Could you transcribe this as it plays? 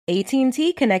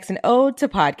AT&T connects an ode to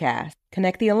podcasts.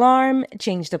 Connect the alarm,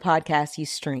 change the podcast you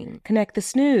stream. Connect the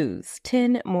snooze,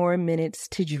 10 more minutes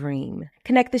to dream.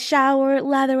 Connect the shower,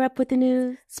 lather up with the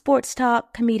news, sports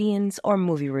talk, comedians, or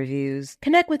movie reviews.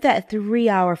 Connect with that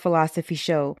 3-hour philosophy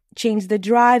show. Change the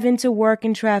drive into work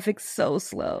and traffic so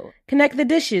slow. Connect the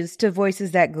dishes to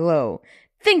voices that glow.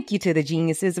 Thank you to the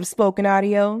geniuses of spoken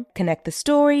audio. Connect the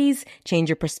stories, change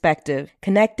your perspective.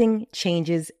 Connecting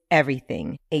changes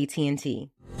everything.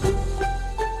 AT&T.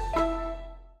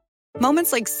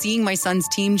 Moments like seeing my son's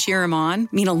team cheer him on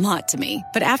mean a lot to me.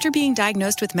 But after being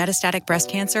diagnosed with metastatic breast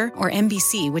cancer, or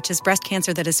MBC, which is breast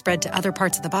cancer that has spread to other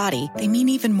parts of the body, they mean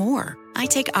even more. I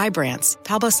take Ibrance,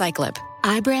 palbociclib.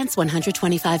 Ibrance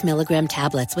 125 milligram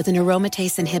tablets with an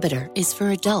aromatase inhibitor is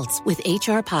for adults with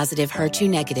HR-positive,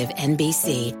 HER2-negative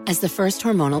NBC as the first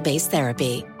hormonal-based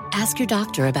therapy. Ask your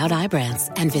doctor about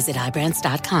Ibrance and visit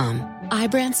Ibrance.com.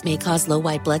 Ibrance may cause low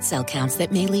white blood cell counts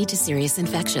that may lead to serious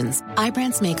infections.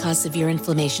 Ibrance may cause severe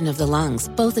inflammation of the lungs.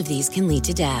 Both of these can lead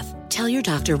to death. Tell your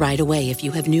doctor right away if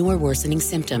you have new or worsening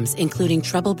symptoms, including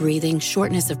trouble breathing,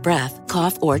 shortness of breath,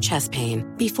 cough, or chest pain.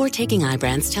 Before taking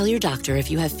Ibrance, tell your doctor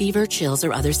if you have fever, chills,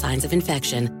 or other signs of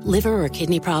infection, liver or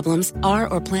kidney problems, are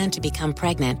or plan to become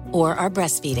pregnant, or are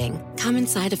breastfeeding. Common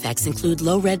side effects include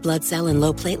low red blood cell and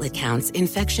low platelet counts,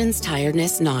 infections,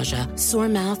 tiredness, nausea, sore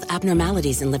mouth,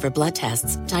 abnormalities in liver blood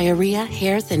tests, diarrhea,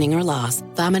 hair thinning or loss,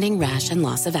 vomiting, rash, and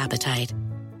loss of appetite.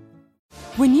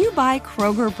 When you buy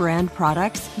Kroger brand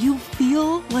products, you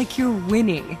feel like you're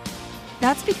winning.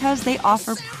 That's because they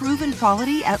offer proven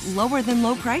quality at lower than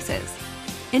low prices.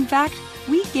 In fact,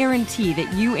 we guarantee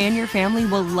that you and your family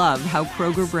will love how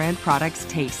Kroger brand products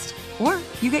taste, or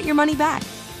you get your money back.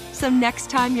 So next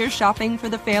time you're shopping for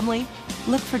the family,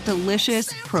 look for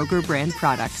delicious Kroger brand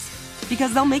products,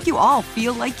 because they'll make you all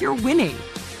feel like you're winning.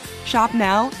 Shop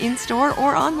now, in-store,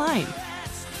 or online.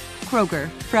 Kroger,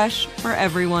 fresh for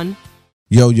everyone.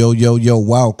 Yo,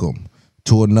 welcome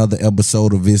to another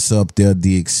episode of It's Up There,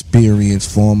 The Experience,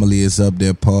 formerly It's Up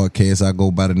There podcast. I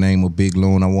go by the name of Big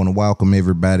Loon. I want to welcome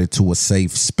everybody to a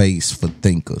safe space for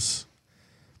thinkers.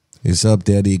 It's Up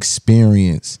There, The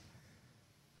Experience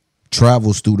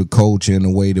travels through the culture in a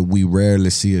way that we rarely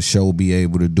see a show be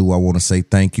able to do. I want to say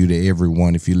thank you to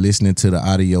everyone. If you're listening to the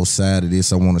audio side of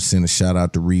this, I want to send a shout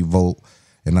out to Revolt.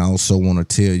 And I also want to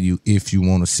tell you, if you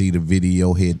want to see the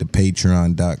video, head to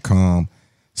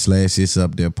patreon.com/It's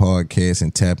Up There podcast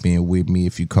and tap in with me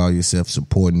if you call yourself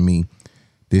supporting me.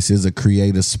 This is a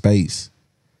creative space.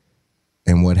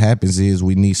 And what happens is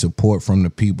we need support from the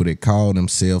people that call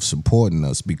themselves supporting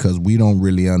us, because we don't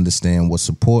really understand what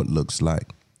support looks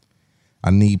like. I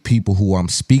need people who I'm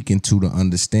speaking to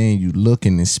understand you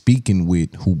looking and speaking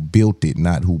with who built it,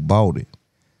 not who bought it.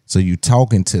 So you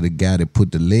talking to the guy that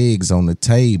put the legs on the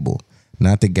table,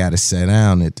 not the guy that sat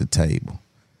down at the table.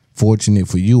 Fortunate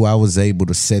for you, I was able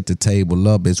to set the table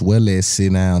up as well as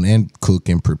sit down and cook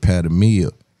and prepare the meal.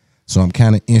 So I'm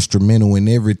kind of instrumental in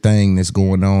everything that's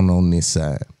going on this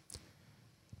side.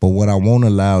 But what I won't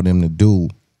allow them to do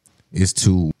is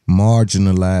to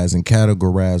marginalize and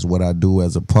categorize what I do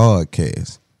as a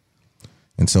podcast.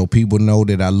 And so people know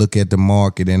that I look at the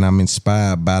market and I'm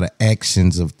inspired by the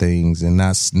actions of things and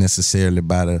not necessarily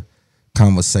by the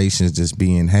conversations that's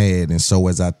being had. And so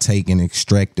as I take and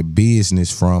extract the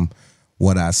business from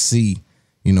what I see,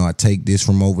 you know, I take this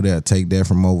from over there, I take that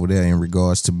from over there in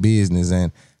regards to business.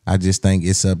 And I just think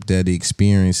It's Up There, The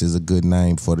Experience is a good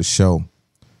name for the show.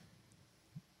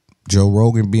 Joe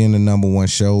Rogan being the number one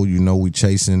show, you know, we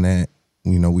chasing that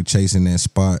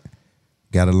spot.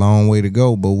 Got a long way to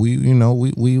go, but we in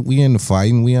the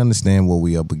fight and we understand what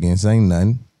we up against. Ain't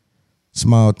nothing.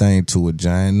 Small thing to a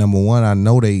giant. Number one, I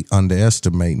know they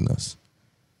underestimating us.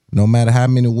 No matter how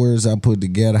many words I put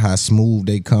together, how smooth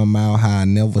they come out, how I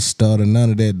never stutter, none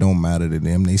of that don't matter to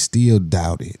them. They still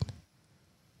doubt it.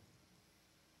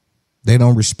 They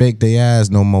don't respect their eyes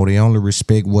no more. They only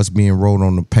respect what's being wrote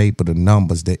on the paper, the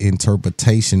numbers, the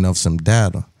interpretation of some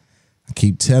data. I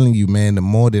keep telling you, man, the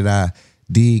more that I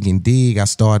dig, I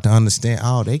start to understand,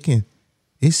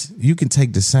 you can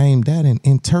take the same data and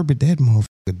interpret that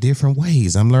motherfucker different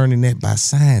ways. I'm learning that by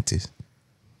scientists,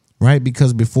 right?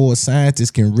 Because before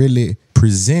scientists can really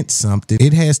present something,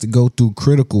 it has to go through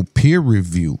critical peer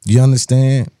review. You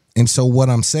understand? And so what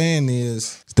I'm saying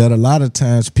is that a lot of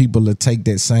times people will take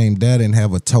that same data and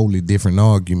have a totally different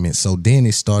argument. So then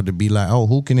it started to be like, oh,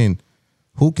 who can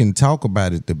talk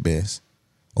about it the best?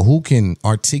 Or who can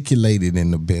articulate it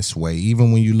in the best way?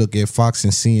 Even when you look at Fox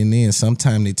and CNN,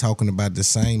 sometimes they're talking about the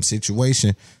same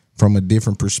situation from a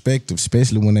different perspective,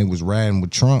 especially when they was riding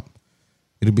with Trump.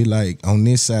 It'll be like, on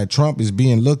this side, Trump is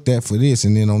being looked at for this.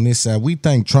 And then on this side, we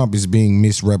think Trump is being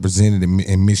misrepresented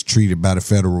and mistreated by the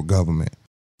federal government.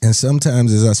 And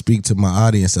sometimes as I speak to my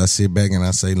audience, I sit back and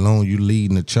I say, Loon, you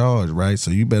leading the charge, right? So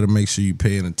you better make sure you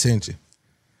paying attention.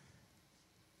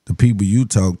 The people you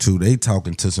talk to, they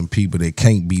talking to some people that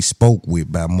can't be spoke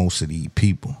with by most of these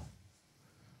people,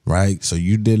 right? So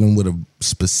you're dealing with a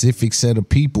specific set of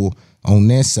people on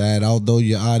that side, although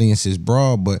your audience is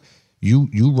broad, but you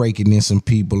raking in some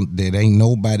people that ain't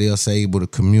nobody else able to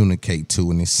communicate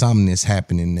to, and it's something that's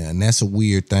happening there. And that's a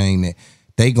weird thing that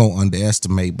they gonna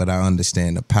underestimate, but I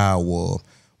understand the power of.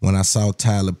 When I saw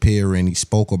Tyler Perry and he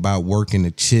spoke about working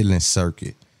the chilling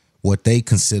circuit, what they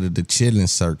consider the chilling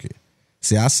circuit.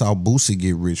 See, I saw Boosie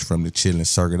get rich from the chilling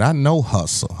circuit. I know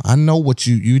hustle. I know what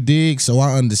you dig, so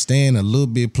I understand a little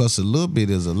bit plus a little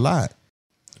bit is a lot.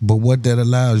 But what that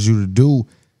allows you to do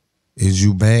is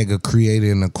you bag a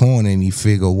creator in the corner and he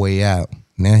figure a way out.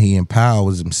 Now he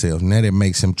empowers himself. Now that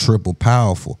makes him triple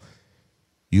powerful.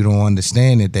 You don't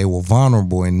understand that they were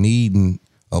vulnerable and needing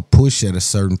a push at a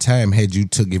certain time. Had you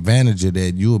took advantage of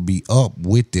that, you would be up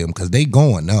with them because they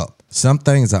going up. Some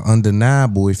things are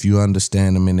undeniable if you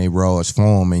understand them in their rawest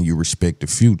form and you respect the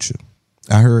future.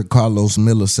 I heard Carlos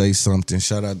Miller say something.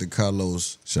 Shout out to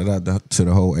Carlos. Shout out to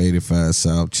the whole 85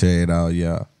 South, Chad, all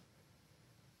y'all.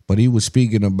 But he was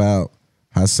speaking about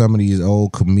how some of these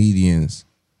old comedians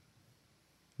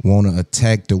want to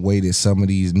attack the way that some of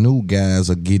these new guys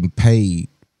are getting paid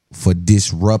for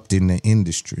disrupting the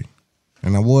industry.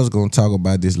 And I was going to talk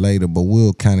about this later, but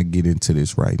we'll kind of get into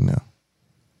this right now.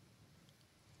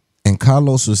 And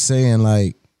Carlos was saying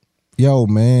like, yo,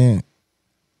 man,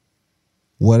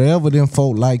 whatever them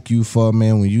folk like you for,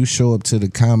 man, when you show up to the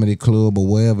comedy club or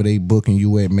wherever they booking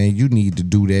you at, man, you need to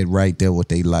do that right there, what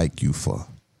they like you for.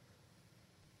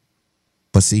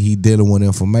 But see, he dealing with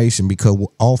information because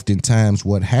oftentimes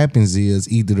what happens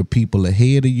is either the people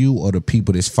ahead of you or the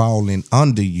people that's falling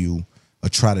under you or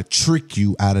try to trick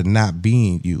you out of not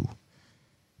being you.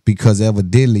 Because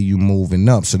evidently you moving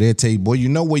up. So they'll tell you, boy, you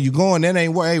know where you going. That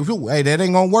ain't way. Hey, that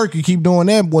ain't gonna work. You keep doing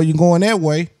that, boy, you going that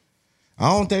way. I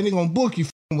don't think they're gonna book you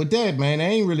with that, man. They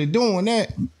ain't really doing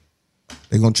that.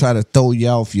 They're gonna try to throw you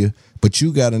off you. But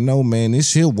you gotta know, man,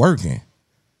 this shit working.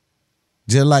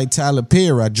 Just like Tyler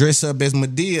Perry, I dress up as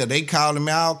Madea. They calling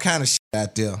me all kind of shit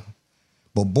out there.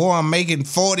 But boy, I'm making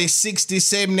 40, 60,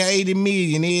 70, 80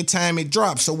 million every time it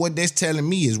drops. So what that's telling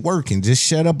me is working. Just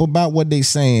shut up about what they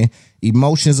saying.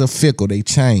 Emotions are fickle. They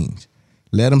change.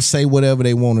 Let them say whatever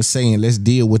they want to say and let's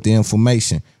deal with the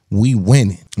information. We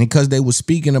winning. Because they were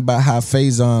speaking about how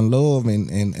Faison Love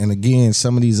and again,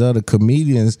 some of these other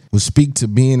comedians would speak to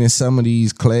being in some of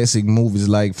these classic movies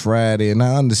like Friday. And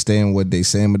I understand what they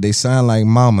saying, but they sound like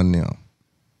mama now.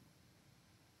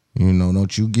 You know,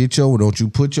 don't you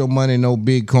put your money in no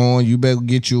Bitcoin. You better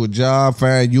get you a job,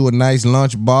 find you a nice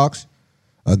lunchbox,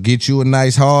 or get you a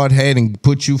nice hard hat and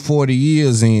put you 40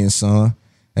 years in, son.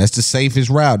 That's the safest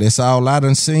route. That's all I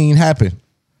done seen happen.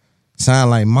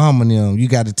 Sound like mama and them. You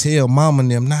got to tell mama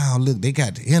and them, now look, they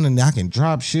got the internet. I can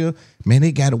drop shit. Man,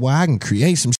 they got it where I can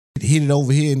create some shit, hit it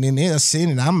over here, and then they'll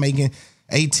send it. I'm making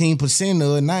 18%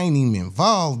 of it, and I ain't even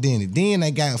involved in it. Then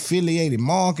they got affiliated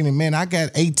marketing. Man, I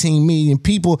got 18 million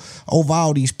people over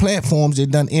all these platforms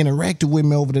that done interacted with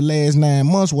me over the last 9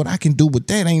 months. What I can do with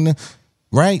that ain't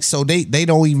right. So they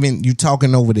don't even, you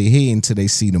talking over their head until they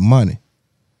see the money.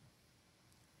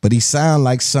 But he sound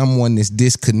like someone that's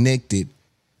disconnected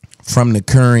from the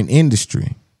current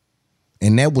industry.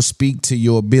 And that will speak to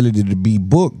your ability to be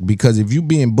booked. Because if you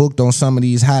being booked on some of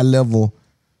these high level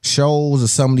shows or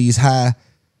some of these high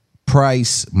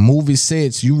price movie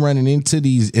sets, you running into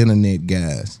these internet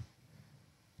guys.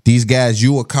 These guys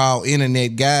you will call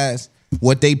internet guys.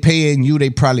 What they paying you, they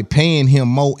probably paying him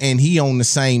more, and he on the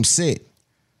same set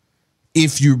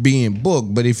if you're being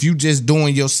booked. But if you just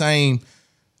doing your same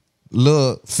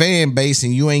little fan base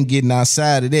and you ain't getting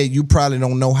outside of that, you probably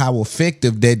don't know how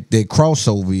effective that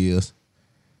crossover is.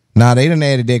 Now, they done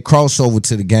added that crossover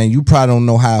to the game. You probably don't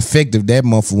know how effective that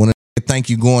motherfucker, when they think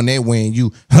you going that way and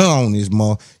you on this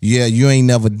mother. Yeah, you ain't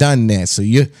never done that. So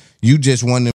you just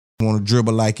want to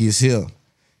dribble like it's here.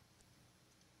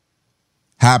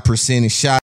 High percentage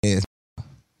shot ass.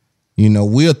 You know,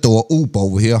 we'll throw a oop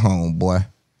over here, homeboy.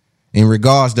 In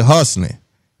regards to hustling.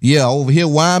 Yeah, over here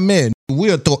where I'm at,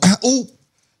 we'll throw oop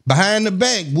behind the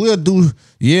back. We'll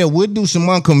do some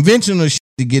unconventional shit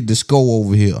to get the score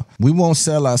over here. We won't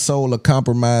sell our soul or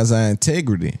compromise our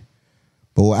integrity.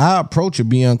 But our approach will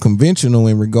be unconventional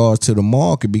in regards to the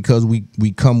market because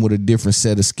we come with a different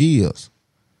set of skills.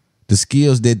 The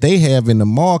skills that they have in the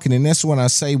market. And that's what I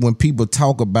say when people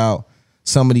talk about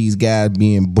some of these guys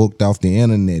being booked off the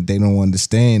internet, they don't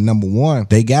understand. Number one,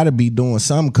 they got to be doing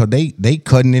something because they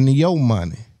cutting into your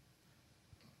money.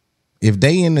 If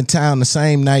they in the town the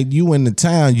same night you in the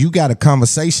town, you got a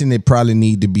conversation that probably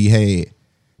need to be had.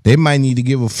 They might need to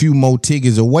give a few more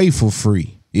tickets away for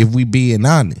free, if we being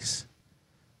honest.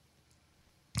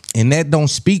 And that don't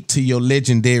speak to your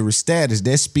legendary status.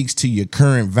 That speaks to your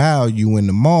current value in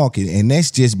the market. And that's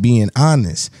just being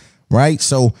honest, right?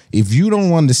 So if you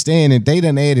don't understand that they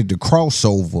done added the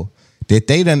crossover, that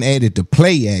they done added the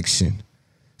play action.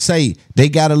 Say they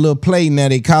got a little play now,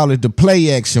 they call it the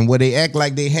play action, where they act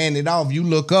like they hand it off. You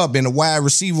look up and a wide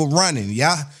receiver running,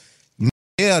 yeah.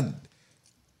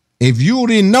 If you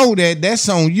didn't know that, that's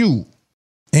on you.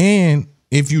 And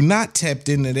if you're not tapped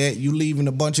into that, you leaving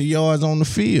a bunch of yards on the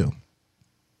field.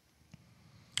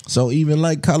 So even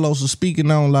like Carlos was speaking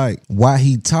on, like, while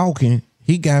he talking,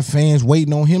 he got fans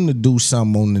waiting on him to do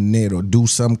something on the net or do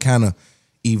some kind of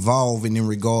evolving in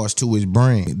regards to his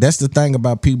brand. That's the thing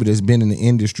about people that's been in the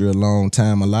industry a long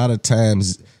time. A lot of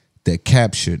times they're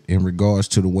captured in regards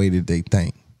to the way that they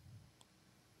think.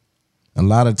 A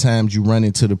lot of times you run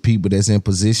into the people that's in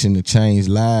position to change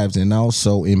lives and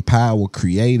also empower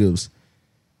creatives,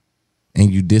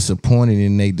 and you disappointed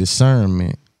in their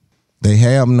discernment. They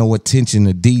have no attention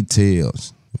to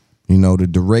details. You know, the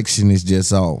direction is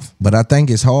just off. But I think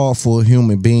it's hard for a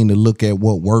human being to look at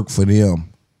what worked for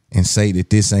them and say that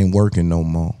this ain't working no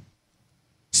more.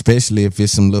 Especially if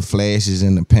it's some little flashes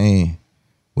in the pan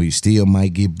where you still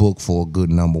might get booked for a good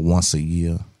number once a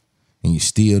year. And you're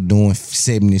still doing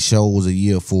 70 shows a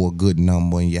year for a good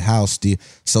number, and your house still.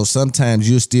 So sometimes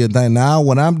you still think, nah,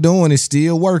 what I'm doing is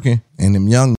still working. And them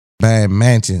young buying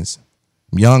mansions,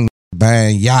 young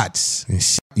buying yachts,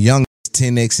 and young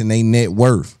 10x in their net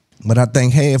worth. But I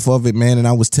think half of it, man, and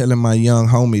I was telling my young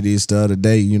homie this the other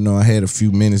day, you know, I had a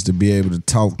few minutes to be able to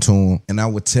talk to him, and I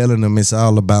was telling him it's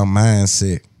all about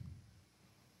mindset.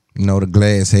 You know, the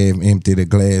glass half empty, the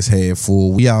glass half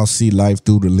full. We all see life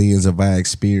through the lens of our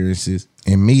experiences.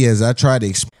 And me, as I try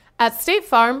to At State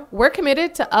Farm, we're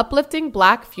committed to uplifting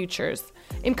Black futures.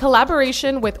 In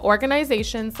collaboration with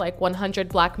organizations like 100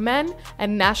 Black Men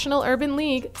and National Urban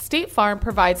League, State Farm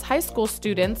provides high school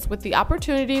students with the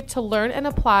opportunity to learn and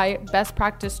apply best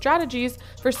practice strategies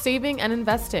for saving and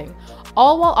investing,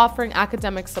 all while offering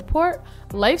academic support,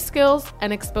 life skills,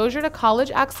 and exposure to college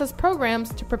access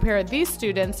programs to prepare these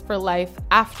students for life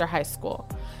after high school.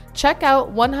 Check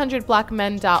out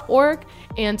 100blackmen.org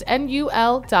and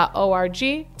nul.org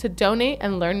to donate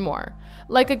and learn more.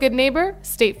 Like a good neighbor,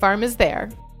 State Farm is there.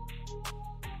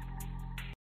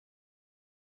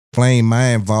 Explain my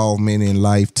involvement in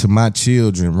life to my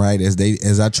children, right?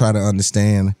 As I try to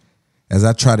understand, as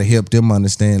I try to help them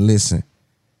understand, listen,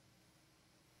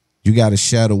 you got to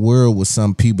share the world with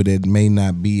some people that may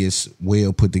not be as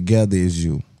well put together as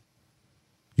you.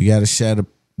 You got to share the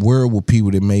world with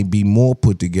people that may be more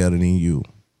put together than you.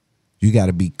 You got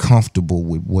to be comfortable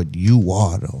with what you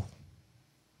are, though.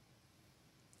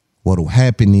 What'll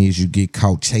happen is you get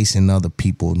caught chasing other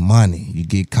people's money. You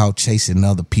get caught chasing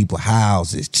other people's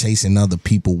houses, chasing other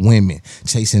people's women,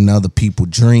 chasing other people's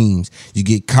dreams. You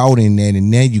get caught in that,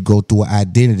 and then you go through an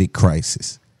identity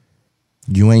crisis.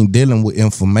 You ain't dealing with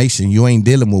information. You ain't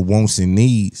dealing with wants and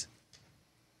needs.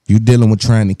 You dealing with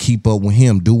trying to keep up with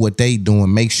him, do what they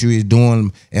doing, make sure he's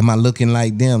doing. Am I looking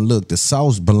like them? Look, the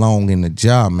sauce belong in the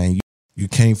job, man. You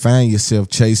can't find yourself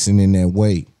chasing in that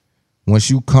way.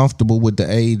 Once you comfortable with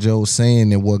the age-old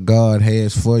saying that what God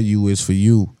has for you is for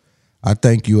you, I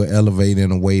think you are elevated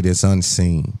in a way that's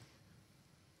unseen.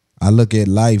 I look at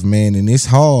life, man, and it's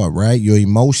hard, right? Your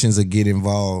emotions will get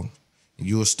involved.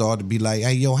 You'll start to be like,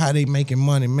 hey, yo, how they making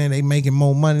money? Man, they making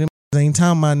more money. Them ain't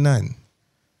talking about nothing.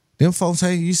 Them folks,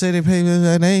 hey, you say they pay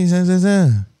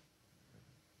that.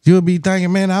 You'll be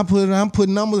thinking, man, I'm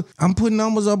putting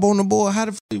numbers up on the board.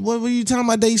 What were you talking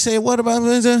about? They said, what about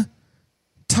that?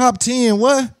 Top 10,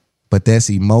 what? But that's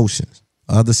emotions.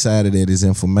 Other side of that is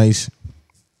information.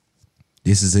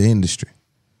 This is an industry,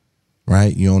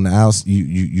 right? You're on the outs.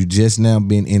 You just now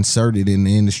been inserted in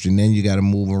the industry. And then you got to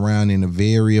move around in a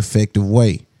very effective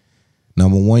way.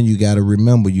 Number one, you got to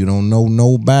remember you don't know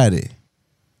nobody.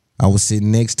 I was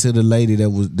sitting next to the lady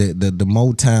that was the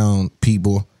Motown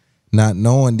people, not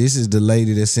knowing this is the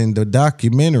lady that's in the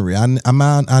documentary. I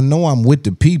know I'm with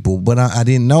the people, but I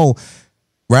didn't know.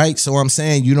 Right? So I'm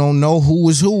saying you don't know who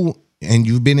is who, and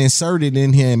you've been inserted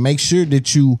in here, and make sure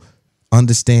that you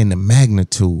understand the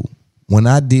magnitude. When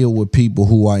I deal with people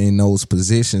who are in those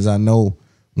positions, I know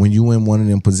when you in one of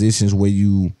them positions where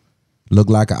you look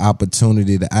like an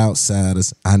opportunity to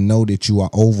outsiders, I know that you are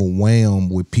overwhelmed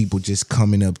with people just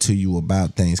coming up to you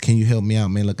about things. Can you help me out,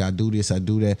 man? Look, I do this, I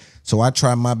do that. So I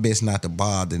try my best not to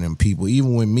bother them people.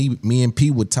 Even when me and P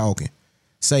were talking,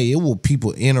 say it was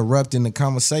people interrupting the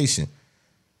conversation.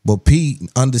 But P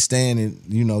understanding,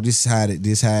 this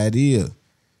is how it is.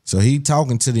 So he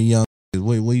talking to the young,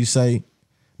 what you say?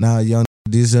 Nah, young,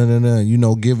 this,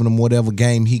 giving them whatever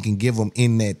game he can give them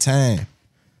in that time.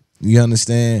 You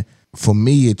understand? For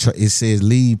me, it says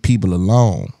leave people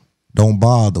alone. Don't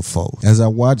bother folks. As I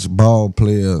watch ball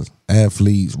players,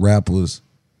 athletes, rappers,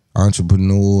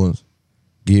 entrepreneurs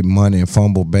get money and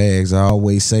fumble bags, I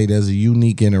always say there's a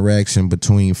unique interaction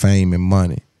between fame and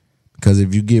money. Because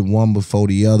if you get one before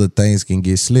the other, things can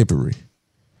get slippery.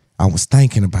 I was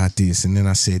thinking about this, and then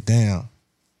I said, damn.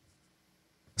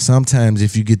 Sometimes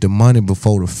if you get the money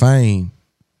before the fame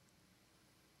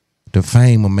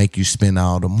will make you spend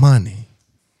all the money.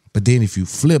 But then if you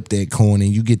flip that coin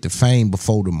and you get the fame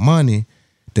before the money,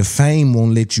 the fame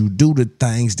won't let you do the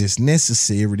things that's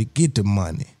necessary to get the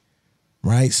money,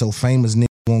 right? So famous niggas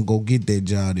won't go get that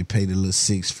job. They pay the little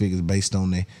 6 figures based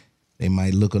on that. They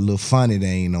might look a little funny. They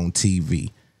ain't on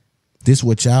TV. This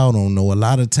what y'all don't know. A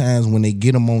lot of times when they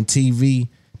get them on TV,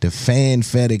 the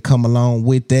fanfare that come along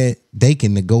with that, they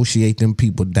can negotiate them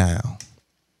people down.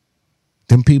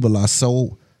 Them people are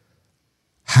so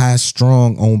high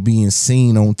strong on being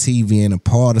seen on TV and a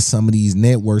part of some of these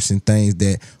networks and things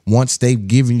that once they've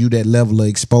given you that level of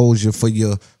exposure for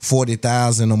your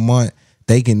 $40,000 a month,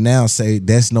 they can now say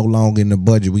that's no longer in the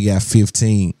budget. We got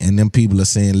 15, and them people are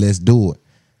saying let's do it.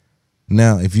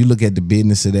 Now, if you look at the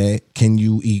business of that, can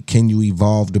you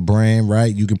evolve the brand,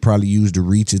 right? You can probably use the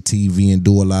reach of TV and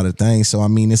do a lot of things. So, I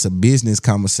mean, it's a business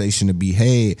conversation to be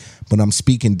had, but I'm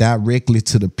speaking directly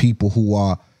to the people who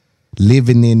are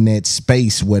living in that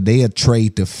space where they'll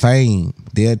trade the fame,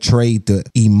 they'll trade the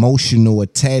emotional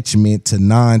attachment to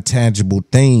non-tangible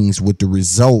things with the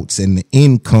results and the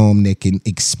income that can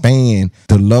expand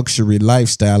the luxury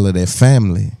lifestyle of their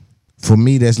family. For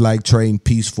me, that's like trading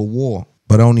peace for war.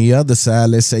 But on the other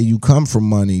side, let's say you come from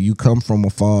money, you come from a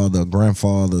father, a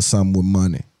grandfather, or something with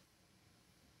money,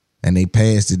 and they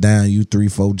passed it down you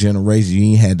 3-4 generations.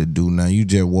 You ain't had to do nothing. You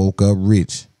just woke up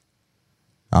rich.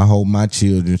 I hope my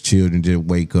children's children just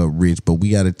wake up rich, but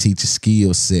we got to teach a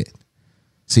skill set.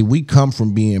 See, we come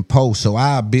from being poor, so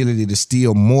our ability to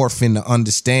still morph into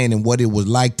understanding what it was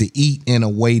like to eat in a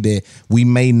way that we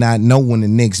may not know when the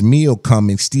next meal comes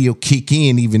and still kick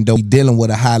in, even though we're dealing with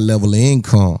a high level of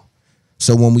income.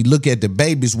 So when we look at the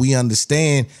babies, we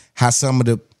understand how some of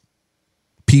the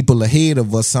people ahead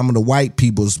of us, some of the white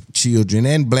people's children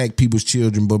and black people's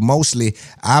children, but mostly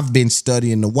I've been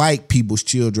studying the white people's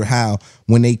children, how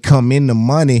when they come into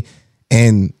money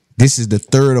and this is the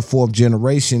 3rd or 4th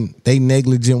generation, they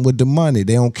negligent with the money.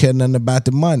 They don't care nothing about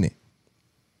the money.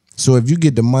 So if you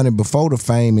get the money before the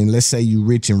fame and let's say you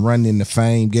rich and run into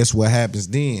fame, guess what happens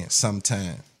then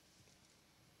sometime?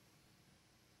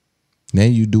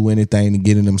 Then you do anything to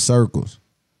get in them circles.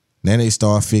 Then they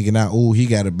start figuring out, oh, he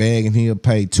got a bag and he'll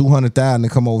pay $200,000 to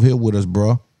come over here with us,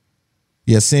 bro.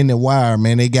 Yeah, send the wire,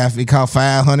 man. It cost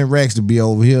 500 racks to be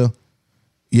over here.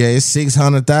 Yeah, it's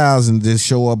 600,000 to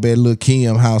show up at Lil'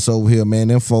 Kim house over here, man.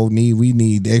 Them folk we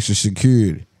need extra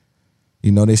security.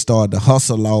 They start to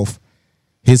hustle off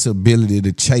his ability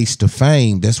to chase the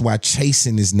fame. That's why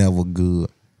chasing is never good.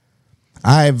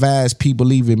 I advise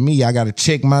people, even me, I got to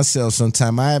check myself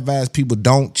sometime. I advise people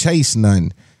don't chase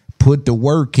nothing. Put the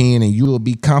work in and you will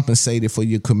be compensated for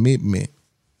your commitment.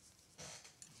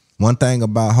 One thing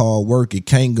about hard work, it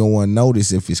can't go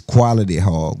unnoticed if it's quality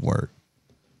hard work.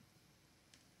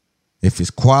 If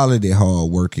it's quality hard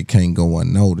work, it can't go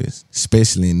unnoticed,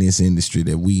 especially in this industry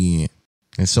that we in.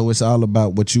 And so it's all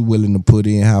about what you willing to put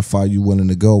in, how far you willing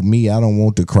to go. Me, I don't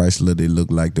want the Chrysler that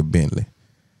look like the Bentley.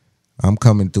 I'm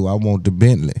coming through. I want the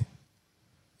Bentley.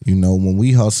 When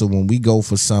we hustle, when we go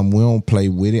for something, we don't play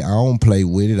with it. I don't play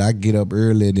with it. I get up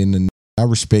earlier than I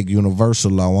respect universal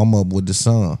law. I'm up with the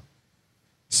sun.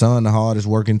 Sun, the hardest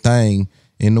working thing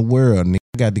in the world.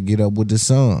 I got to get up with the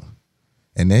sun.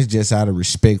 And that's just out of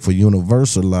respect for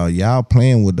universal law. Y'all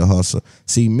playing with the hustle.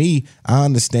 See, me, I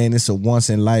understand it's a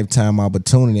once-in-lifetime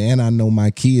opportunity, and I know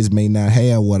my kids may not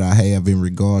have what I have in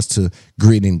regards to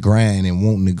grit and grind and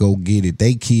wanting to go get it.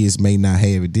 They kids may not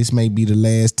have it. This may be the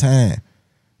last time,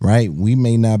 right? We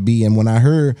may not be. And when I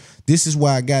heard, this is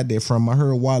where I got that from. I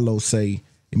heard Wallow say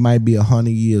it might be 100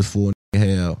 years for a to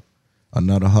have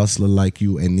another hustler like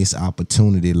you and this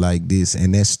opportunity like this.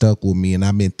 And that stuck with me, and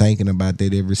I've been thinking about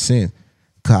that ever since.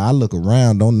 Cause I look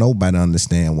around, don't nobody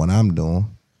understand what I'm doing.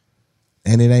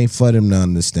 And it ain't for them to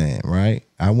understand, right?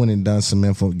 I went and done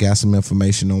got some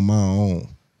information on my own.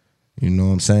 You know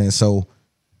what I'm saying? So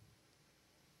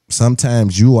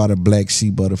sometimes you are the black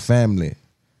sheep of the family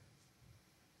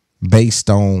based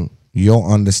on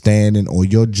your understanding or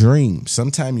your dream.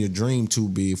 Sometimes your dream too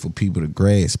big for people to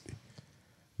grasp it.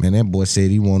 Man, that boy said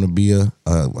he want to be a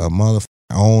motherfucker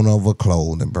owner of a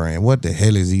clothing brand. What the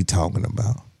hell is he talking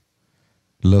about?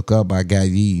 Look up, I got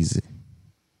Yeezy.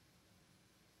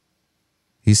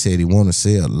 He said he want to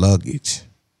sell luggage.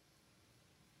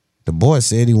 The boy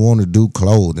said he want to do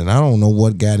clothing. I don't know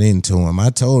what got into him. I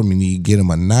told him he need to get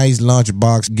him a nice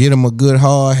lunchbox, get him a good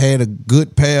hard hat, a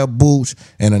good pair of boots,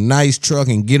 and a nice truck,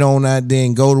 and get on out there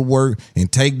and go to work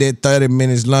and take that 30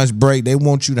 minutes lunch break. They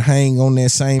want you to hang on that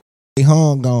same they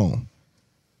hung on.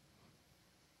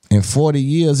 In 40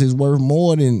 years is worth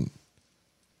more than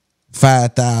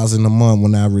 $5,000 a month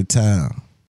when I retire.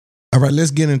 All right,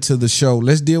 let's get into the show.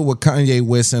 Let's deal with Kanye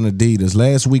West and Adidas.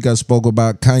 Last week I spoke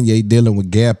about Kanye dealing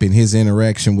with Gap and his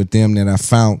interaction with them that I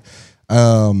found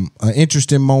an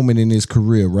interesting moment in his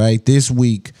career, right? This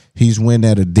week he's winning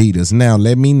at Adidas. Now,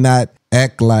 let me not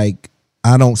act like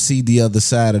I don't see the other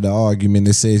side of the argument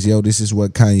that says, yo, this is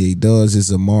what Kanye does. It's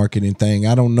a marketing thing.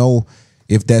 I don't know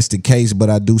if that's the case, but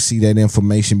I do see that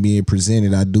information being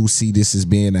presented. I do see this as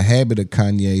being a habit of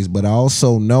Kanye's, but I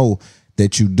also know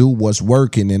that you do what's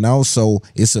working, and also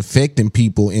it's affecting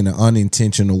people in an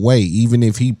unintentional way. Even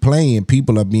if he playing,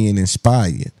 people are being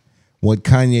inspired. What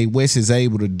Kanye West is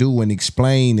able to do and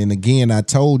explain, and again, I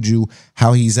told you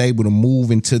how he's able to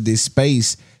move into this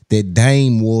space that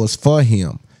Dame was for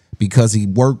him, because he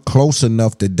worked close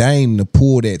enough to Dame to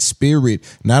pull that spirit,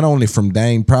 not only from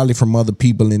Dame, probably from other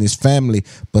people in his family,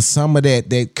 but some of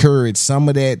that courage, some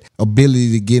of that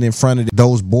ability to get in front of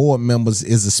those board members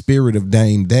is a spirit of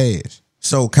Dame Dash.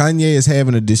 So Kanye is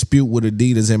having a dispute with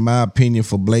Adidas, in my opinion,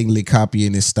 for blatantly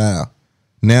copying his style.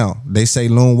 Now, they say,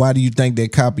 Loon, why do you think they're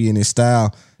copying his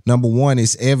style? Number one,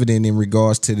 it's evident in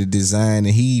regards to the design,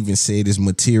 and he even said his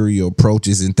material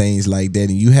approaches and things like that,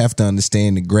 and you have to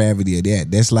understand the gravity of that.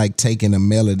 That's like taking a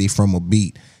melody from a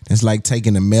beat. That's like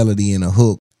taking a melody and a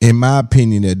hook. In my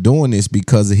opinion, they're doing this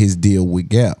because of his deal with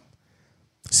Gap.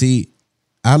 See,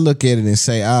 I look at it and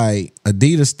say, all right,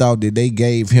 Adidas thought that they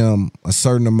gave him a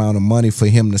certain amount of money for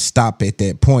him to stop at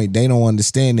that point. They don't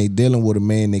understand they dealing with a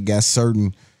man that got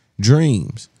certain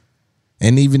dreams.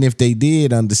 And even if they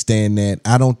did understand that,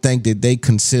 I don't think that they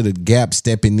considered Gap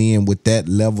stepping in with that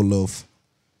level of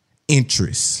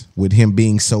interest, with him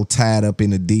being so tied up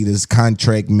in Adidas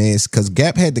contract mess, because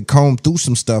Gap had to comb through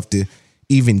some stuff to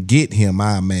even get him,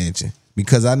 I imagine.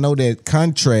 Because I know that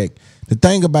contract, the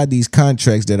thing about these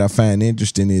contracts that I find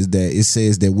interesting is that it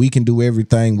says that we can do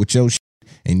everything with your shit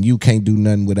and you can't do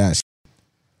nothing with our shit.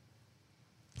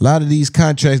 A lot of these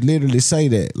contracts literally say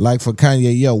that. Like for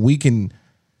Kanye, yo, we can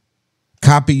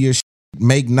copy your shit,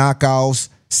 make knockoffs,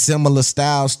 similar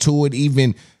styles to it,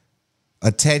 even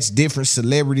attach different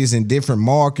celebrities and different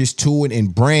markets to it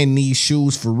and brand these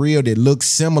shoes for real that look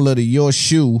similar to your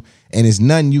shoe, and there's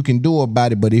nothing you can do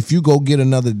about it. But if you go get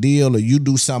another deal or you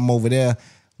do something over there,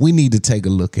 we need to take a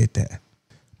look at that.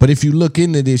 But if you look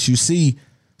into this, you see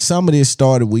some of this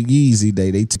started with Yeezy Day.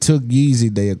 They took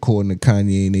Yeezy Day, according to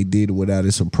Kanye, and they did it without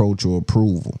his approach or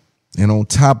approval. And on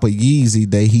top of Yeezy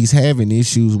Day, he's having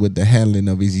issues with the handling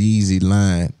of his Yeezy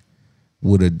line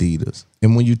with Adidas.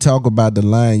 And when you talk about the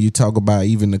line, you talk about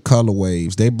even the color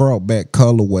waves. They brought back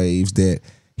color waves that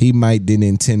he might didn't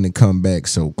intend to come back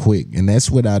so quick. And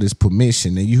that's without his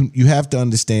permission. And you have to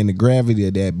understand the gravity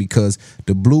of that, because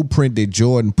the blueprint that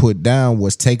Jordan put down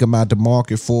was take him out the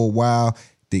market for a while,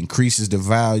 that increases the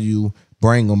value,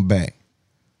 bring them back.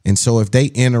 And so if they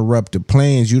interrupt the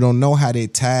plans, you don't know how they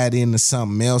tied into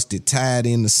something else,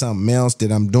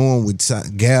 that I'm doing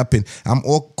with Gap, and I'm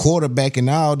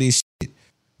quarterbacking all this shit,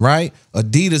 right?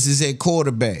 Adidas is at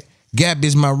quarterback. Gap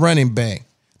is my running back.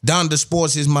 Donda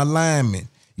Sports is my lineman.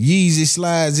 Yeezy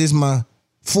Slides is my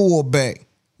fullback.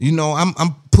 You know, I'm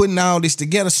putting all this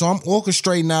together, so I'm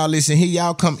orchestrating all this, and here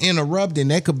y'all come interrupting.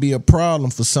 That could be a problem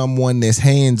for someone that's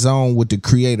hands-on with the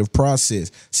creative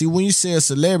process. See, when you say a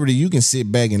celebrity, you can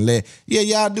sit back and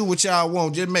y'all do what y'all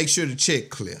want, just make sure the check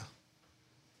clear.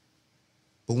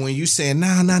 But when you say,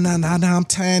 nah, I'm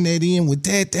tying that in with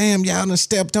that, damn, y'all done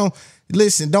stepped on.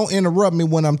 Listen, don't interrupt me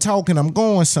when I'm talking. I'm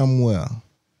going somewhere.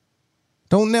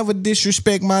 Don't never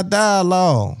disrespect my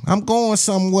dialogue. I'm going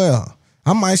somewhere.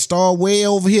 I might start way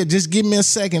over here. Just give me a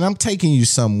second. I'm taking you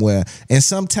somewhere. And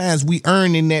sometimes we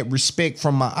earning that respect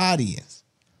from my audience.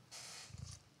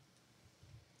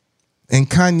 And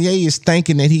Kanye is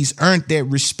thinking that he's earned that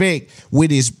respect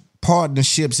with his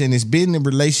partnerships and his business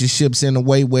relationships in a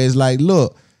way where it's like,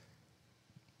 look,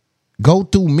 go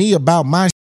through me about my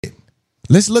shit.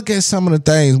 Let's look at some of the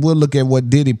things. We'll look at what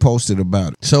Diddy posted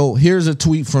about it. So here's a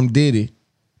tweet from Diddy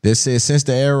that says, since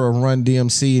the era of Run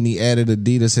DMC, and he added,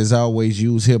 Adidas has always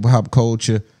used hip-hop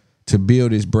culture to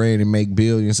build its brand and make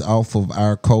billions off of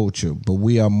our culture. But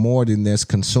we are more than just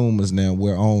consumers now.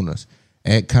 We're owners.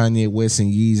 At Kanye West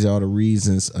and Yeezy are the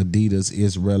reasons Adidas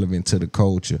is relevant to the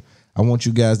culture. I want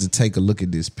you guys to take a look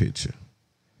at this picture.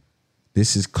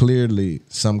 This is clearly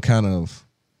some kind of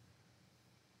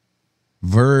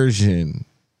version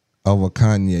of a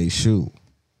Kanye shoe.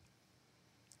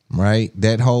 Right?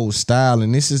 That whole style,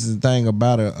 and this is the thing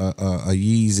about a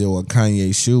Yeezy or a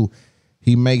Kanye shoe,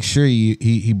 he makes sure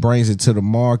he brings it to the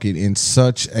market in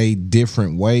such a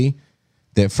different way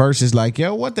that first it's like,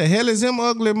 yo, what the hell is them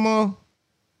ugly, ma?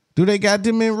 Do they got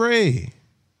them in red?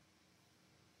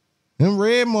 Them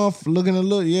red motherfuckers looking a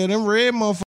little, yeah, them red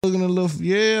motherfuckers looking a little,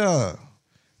 yeah.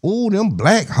 Ooh, them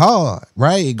black hard,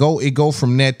 right? It go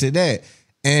from that to that.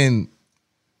 And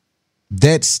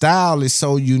that style is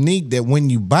so unique that when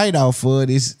you bite off of it,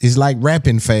 it's like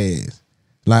rapping fast.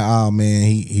 Like, oh man,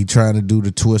 he trying to do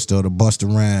the twist or the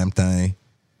Busta Rhyme thing.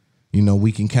 You know,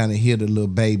 we can kind of hear the little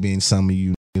baby in some of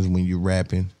you niggas when you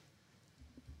rapping.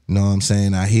 Know what I'm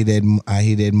saying? I hear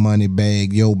that money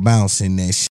bag, yo, bouncing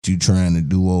that shit you trying to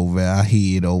do over there. I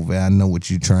hear it over there. I know what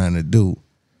you trying to do.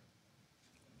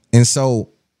 And so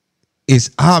it's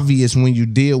obvious when you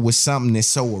deal with something that's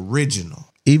so original.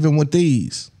 Even with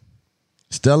these.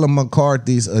 Stella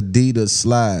McCarthy's Adidas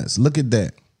slides. Look at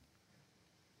that.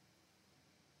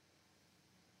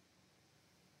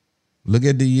 Look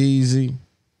at the Yeezy.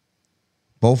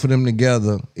 Both of them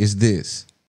together is this.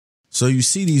 So you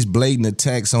see these blatant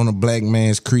attacks on a black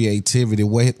man's creativity,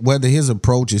 whether his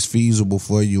approach is feasible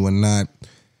for you or not,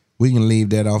 we can leave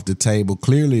that off the table.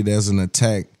 Clearly there's an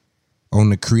attack on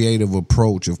the creative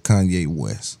approach of Kanye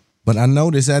West. But I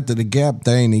noticed after the Gap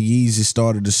thing, the Yeezy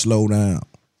started to slow down.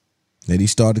 That he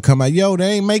started to come out, yo,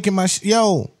 they ain't making my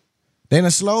yo. They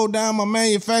done slowed down my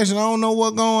manufacturing. I don't know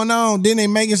what's going on. Then they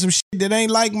making some shit that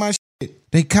ain't like my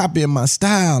shit. They copying my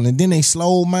style, and then they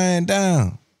slowed mine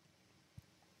down.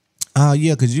 Oh,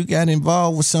 yeah, because you got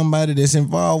involved with somebody that's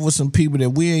involved with some people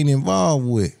that we ain't involved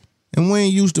with. And we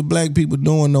ain't used to black people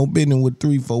doing no business with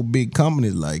 3-4 big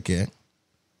companies like that.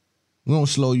 We gonna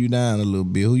slow you down a little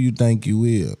bit. Who you think you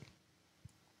is?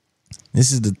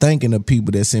 This is the thinking of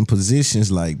people that's in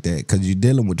positions like that, because you're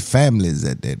dealing with families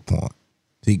at that point.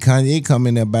 See, Kanye come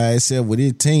in there by himself with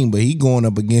his team, but he going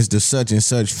up against the such and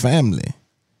such family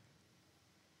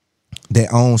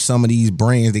that own some of these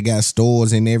brands. They got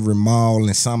stores in every mall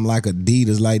and something like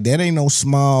Adidas. Like, that ain't no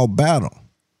small battle.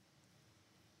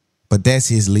 But that's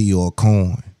his Leo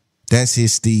Coin. That's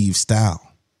his Steve Style.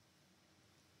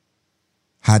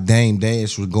 How Dame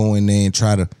Dash was going there and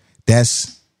try to,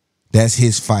 that's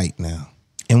his fight now.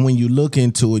 And when you look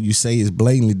into it, you say it's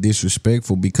blatantly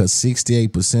disrespectful because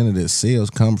 68% of their sales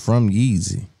come from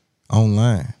Yeezy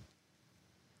online.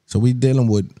 So we dealing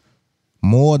with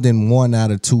more than 1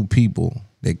 out of 2 people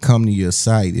that come to your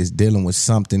site is dealing with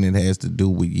something that has to do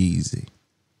with Yeezy.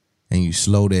 And you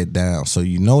slow that down. So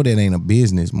you know that ain't a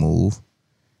business move.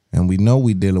 And we know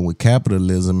we dealing with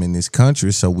capitalism in this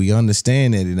country, so we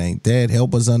understand that it ain't that.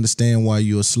 Help us understand why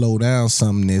you'll slow down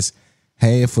something that's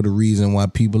half of the reason why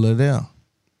people are there.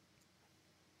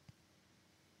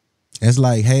 That's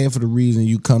like half of the reason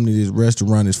you come to this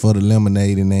restaurant is for the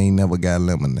lemonade and they ain't never got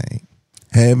lemonade.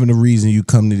 Half of the reason you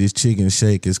come to this chicken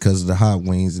shake is because of the hot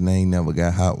wings and they ain't never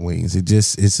got hot wings.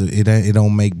 It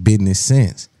don't make business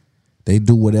sense. They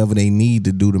do whatever they need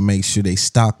to do to make sure they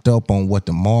stocked up on what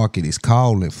the market is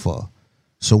calling for.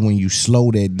 So when you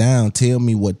slow that down, tell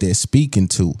me what they're speaking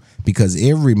to, because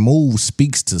every move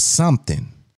speaks to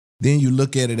something. Then you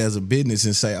look at it as a business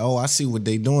and say, oh, I see what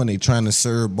they doing. They trying to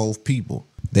serve both people.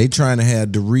 They trying to have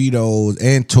Doritos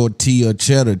and tortilla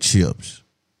cheddar chips.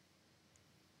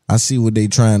 I see what they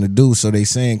trying to do. So they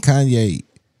saying, Kanye,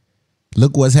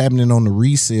 look what's happening on the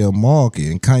resale market.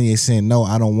 And Kanye saying, no,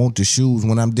 I don't want the shoes.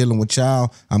 When I'm dealing with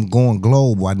y'all, I'm going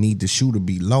global. I need the shoe to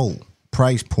be low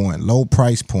price point, low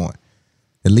price point.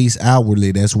 At least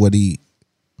outwardly, that's what he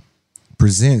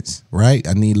presents, right?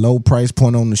 I need low price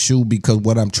point on the shoe because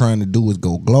what I'm trying to do is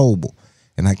go global.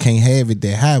 And I can't have it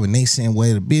that high. And they saying,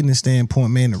 well, the business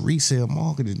standpoint, man, the resale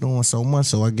market is doing so much.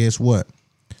 So I guess what?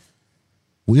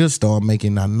 We'll start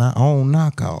making our own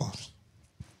knockoffs.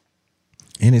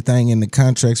 Anything in the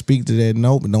contract speak to that?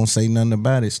 Nope, but don't say nothing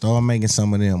about it. Start making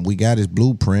some of them. We got his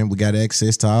blueprint. We got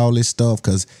access to all this stuff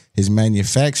because his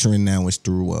manufacturing now is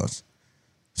through us.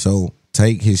 So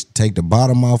take the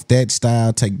bottom off that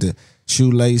style, take the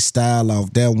shoelace style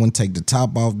off that one, take the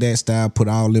top off that style, put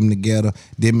all them together.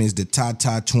 Them is the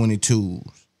Tata 22s.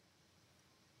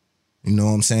 You know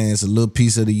what I'm saying? It's a little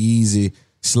piece of the Yeezy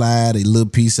slide, a little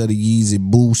piece of the Yeezy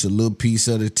boost, a little piece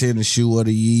of the tennis shoe of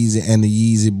the Yeezy, and the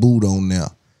Yeezy boot on there.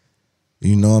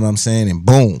 You know what I'm saying? And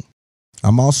boom.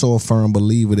 I'm also a firm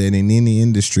believer that in any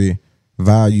industry,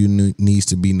 value needs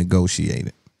to be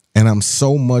negotiated. And I'm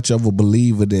so much of a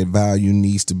believer that value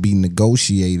needs to be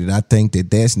negotiated. I think that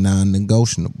that's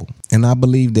non-negotiable. And I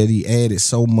believe that he added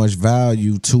so much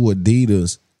value to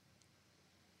Adidas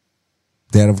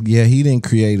that, he didn't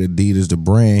create Adidas, the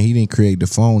brand. He didn't create the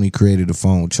phone. He created the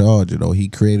phone charger, though. He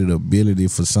created the ability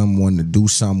for someone to do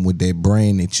something with that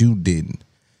brand that you didn't.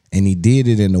 And he did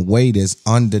it in a way that's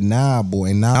undeniable.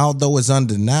 And although it's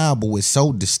undeniable, it's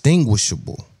so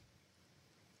distinguishable.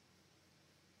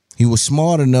 He was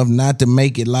smart enough not to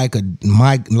make it like a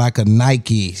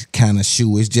Nike kind of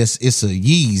shoe. It's a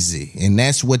Yeezy. And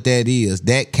that's what that is.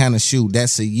 That kind of shoe,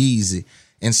 that's a Yeezy.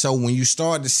 And so when you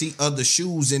start to see other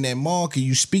shoes in that market,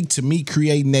 you speak to me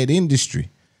creating that industry.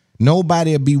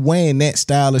 Nobody would be wearing that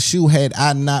style of shoe had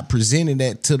I not presented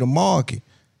that to the market.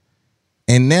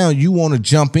 And now you want to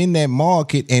jump in that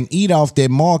market and eat off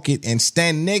that market and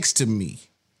stand next to me.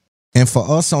 And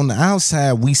for us on the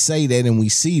outside, we say that and we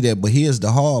see that, but here's the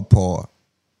hard part.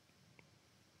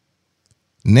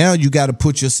 Now you got to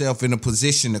put yourself in a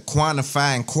position to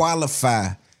quantify and qualify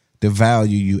the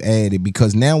value you added,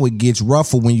 because now it gets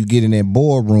rougher when you get in that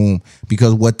boardroom,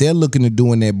 because what they're looking to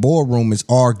do in that boardroom is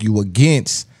argue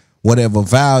against whatever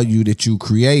value that you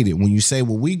created. When you say,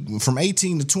 well, we from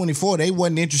 18 to 24, they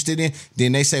wasn't interested in,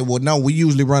 then they say, well, no, we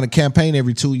usually run a campaign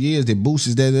every 2 years that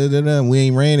boosts that, we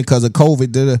ain't ran it because of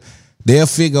COVID. They'll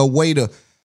figure a way to.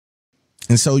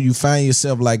 And so you find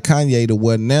yourself like Kanye to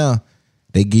what now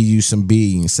they give you some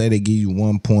billions. Say they give you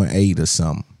 1.8 or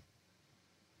something.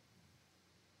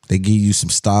 They give you some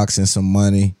stocks and some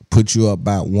money, put you up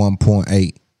about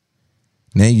 1.8.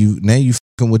 Now you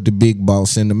fucking with the big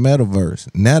boss in the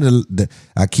metaverse. Now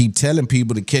I keep telling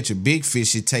people to catch a big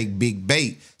fish, you take big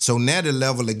bait. So now the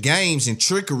level of games and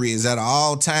trickery is at an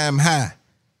all-time high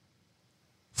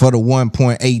for the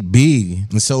 1.8 billion.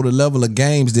 And so the level of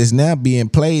games that's now being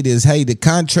played is, hey, the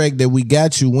contract that we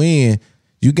got you in,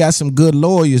 you got some good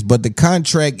lawyers, but the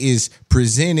contract is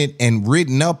presented and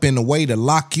written up in a way to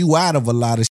lock you out of a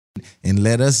lot of shit and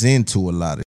let us into a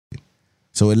lot of shit.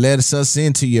 So it lets us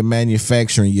into your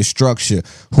manufacturing, your structure,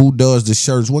 who does the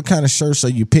shirts, what kind of shirts are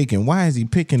you picking? Why is he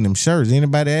picking them shirts?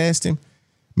 Anybody asked him?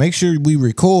 Make sure we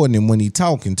recording him when he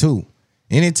talking too.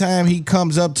 Anytime he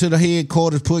comes up to the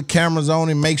headquarters, put cameras on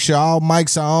and make sure all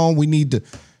mics are on, we need to,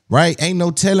 right? Ain't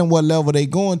no telling what level they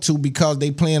going to because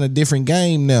they playing a different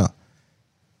game now.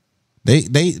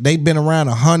 They been around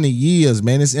 100 years,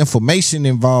 man. There's information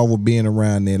involved with being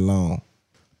around that long.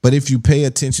 But if you pay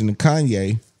attention to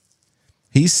Kanye,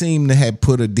 he seemed to have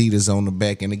put Adidas on the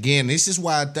back. And again, this is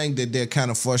why I think that they're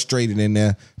kind of frustrated and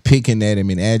they're picking at him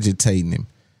and agitating him.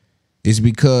 It's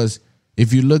because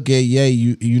if you look at Ye,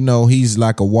 you know he's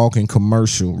like a walking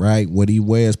commercial, right? What he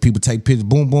wears, people take pictures,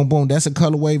 boom, boom, boom. That's a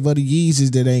colorway of the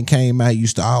Yeezys that ain't came out. He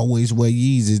used to always wear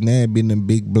Yeezys. Now it been them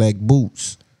big black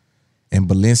boots. And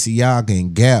Balenciaga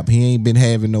and Gap, he ain't been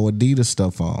having no Adidas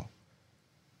stuff on.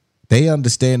 They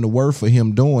understand the worth for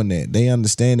him doing that. They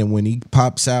understand that when he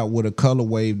pops out with a color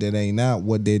wave that ain't out,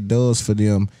 what that does for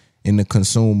them in the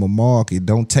consumer market.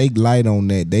 Don't take light on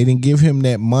that. They didn't give him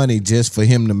that money just for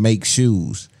him to make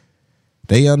shoes.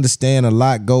 They understand a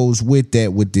lot goes with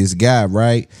that with this guy,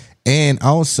 right? And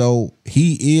also,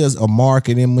 he is a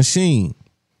marketing machine.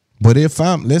 But if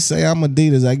let's say I'm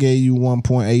Adidas, I gave you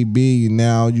 1.8 billion,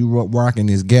 now you rocking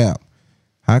this Gap.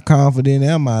 How confident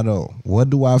am I though? What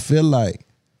do I feel like?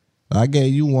 I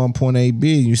gave you 1.8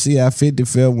 billion. You see how 50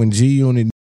 felt when G-Unit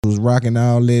was rocking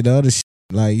all that other shit.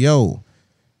 Like, yo,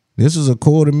 this was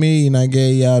 $250,000 I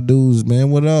gave y'all dudes, man.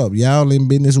 What up? Y'all in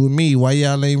business with me. Why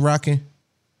y'all ain't rocking?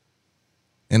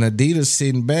 And Adidas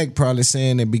sitting back probably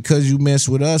saying that because you mess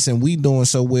with us and we doing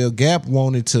so well, Gap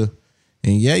wanted to.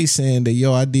 And Ye saying that,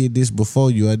 yo, I did this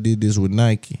before you. I did this with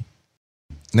Nike.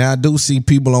 Now, I do see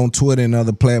people on Twitter and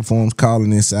other platforms calling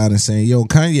this out and saying, yo,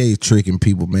 Kanye is tricking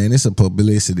people, man. It's a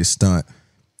publicity stunt.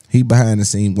 He behind the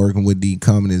scene working with these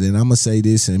companies. And I'm going to say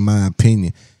this in my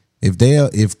opinion. If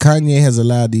Kanye has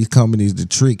allowed these companies to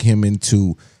trick him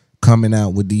into coming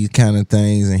out with these kind of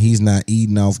things and he's not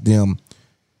eating off them,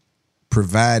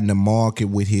 providing the market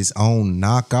with his own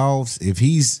knockoffs, if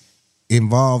he's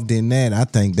involved in that, I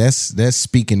think that's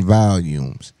speaking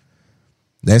volumes.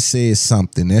 That says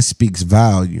something. That speaks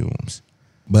volumes.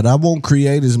 But I want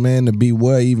creators, man, to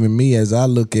beware, even me, as I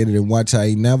look at it and watch how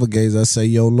he navigates. I say,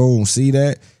 yo, Loon, see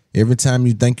that? Every time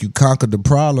you think you conquered the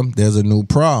problem, there's a new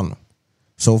problem.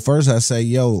 So first I say,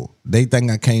 yo, they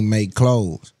think I can't make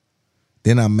clothes.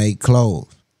 Then I make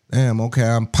clothes. Damn, okay,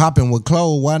 I'm popping with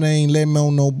clothes. Why they ain't letting me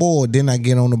on no board? Then I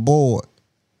get on the board.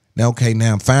 Now, okay,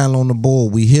 now I'm finally on the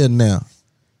board. We here now.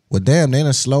 Well, damn, they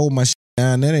done slowed my shit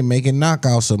down. They making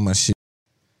knockouts of my shit.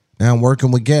 Now I'm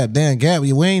working with Gap. Damn, Gap,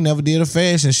 we ain't never did a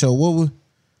fashion show. What was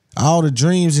all the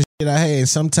dreams and shit I had? And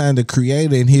sometimes the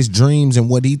creator and his dreams and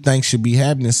what he thinks should be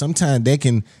happening, sometimes that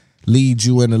can lead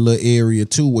you in a little area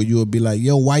too where you'll be like,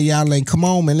 yo, why y'all ain't come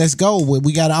on, man? Let's go.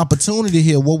 We got an opportunity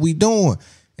here. What we doing?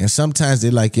 And sometimes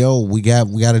they're like, yo, we got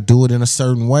to do it in a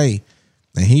certain way.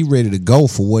 And he ready to go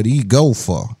for what he go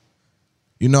for.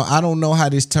 You know, I don't know how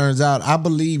this turns out. I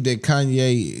believe that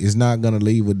Kanye is not going to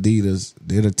leave Adidas.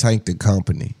 It'll tank the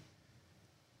company.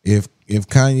 If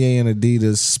Kanye and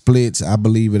Adidas splits, I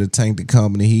believe it'll tank the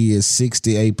company. He is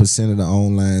 68% of the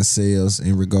online sales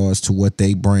in regards to what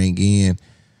they bring in.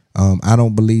 I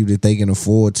don't believe that they can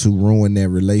afford to ruin that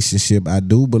relationship. I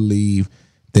do believe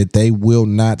that they will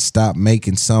not stop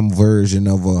making some version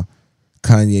of a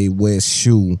Kanye West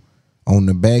shoe on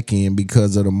the back end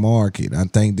because of the market. I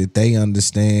think that they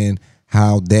understand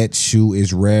how that shoe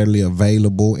is rarely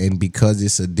available, and because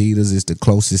it's Adidas, it's the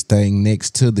closest thing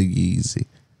next to the Yeezy.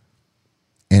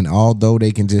 And although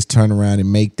they can just turn around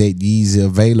and make that Yeezy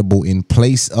available in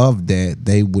place of that,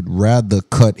 they would rather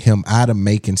cut him out of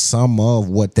making some of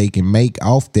what they can make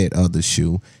off that other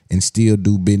shoe and still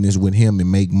do business with him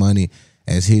and make money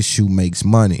as his shoe makes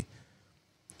money.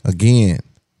 Again,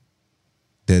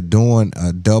 they're doing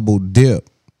a double dip.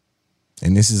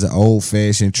 And this is an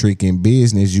old-fashioned trick in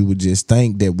business. You would just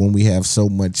think that when we have so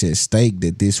much at stake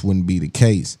that this wouldn't be the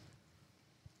case.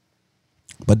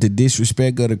 But the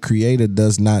disrespect of the creator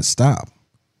does not stop.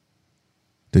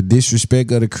 The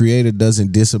disrespect of the creator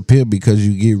doesn't disappear because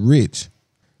you get rich.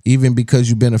 Even because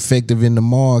you've been effective in the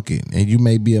market and you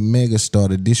may be a megastar,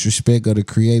 the disrespect of the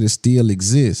creator still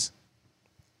exists.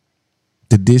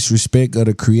 The disrespect of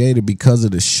the creator because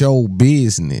of the show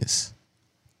business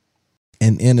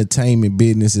and entertainment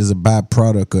business is a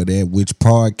byproduct of that, which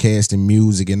podcasting,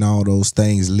 music, and all those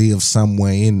things live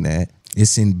somewhere in that.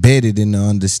 It's embedded in the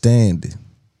understanding.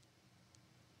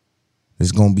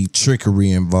 There's going to be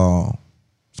trickery involved.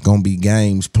 It's going to be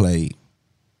games played.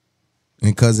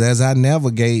 And because as I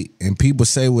navigate and people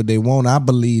say what they want, I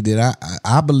believe that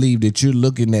I believe that you're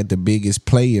looking at the biggest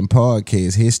play in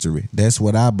podcast history. That's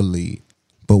what I believe.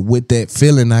 But with that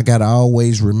feeling, I got to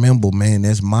always remember, man,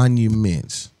 there's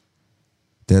monuments.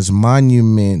 There's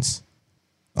monuments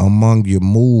among your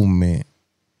movement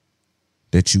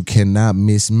that you cannot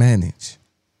mismanage.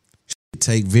 It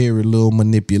take very little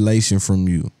manipulation from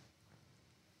you.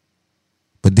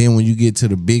 But then when you get to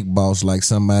the big boss, like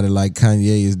somebody like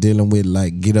Kanye is dealing with,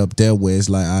 like get up there where it's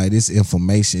like, all right, this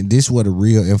information, this where the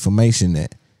real information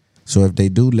at. So if they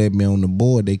do let me on the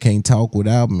board, they can't talk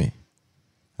without me.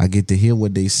 I get to hear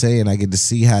what they say and I get to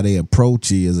see how they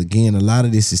approach is. Again, a lot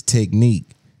of this is technique.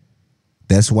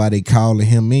 That's why they calling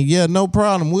him in. Yeah, no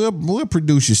problem. We'll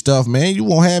produce your stuff, man. You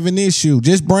won't have an issue.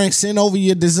 Just send over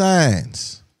your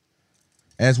designs.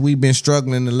 As we've been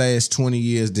struggling the last 20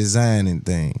 years designing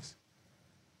things.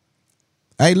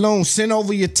 Hey, Loon, send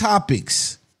over your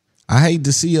topics. I hate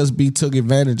to see us be took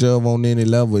advantage of on any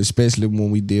level, especially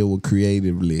when we deal with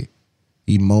creatively,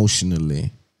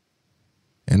 emotionally,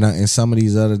 and some of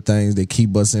these other things that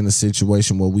keep us in a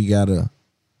situation where we got to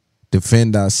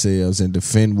defend ourselves and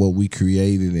defend what we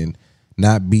created and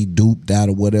not be duped out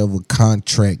of whatever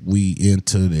contract we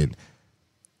entered and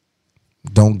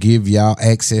don't give y'all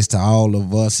access to all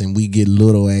of us and we get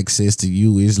little access to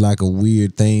you. It's like a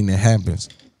weird thing that happens.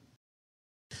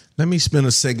 Let me spend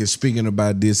a second speaking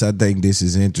about this. I think this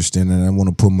is interesting, and I want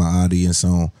to put my audience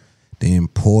on the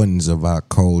importance of our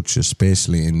culture,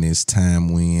 especially in this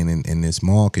time we're in this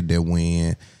market that we're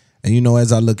in. And, you know,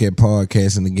 as I look at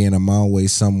podcasting, again, I'm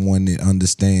always someone that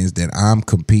understands that I'm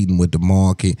competing with the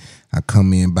market. I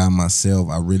come in by myself.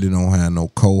 I really don't have no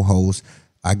co-host.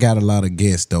 I got a lot of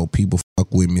guests, though. People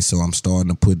fuck with me, so I'm starting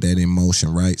to put that in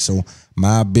motion, right? So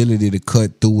my ability to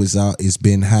cut through is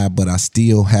been high, but I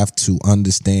still have to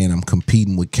understand I'm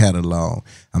competing with catalog.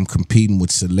 I'm competing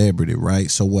with celebrity, right?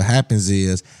 So what happens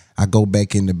is I go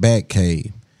back in the back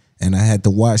cave, and I had to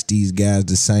watch these guys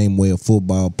the same way a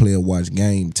football player watch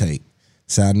game tape.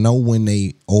 So I know when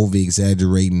they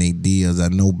over-exaggerating their deals. I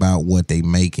know about what they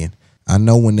making. I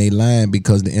know when they lying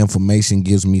because the information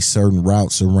gives me certain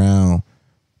routes around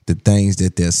the things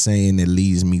that they're saying that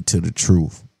leads me to the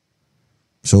truth.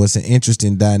 So it's an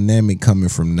interesting dynamic coming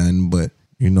from nothing, but,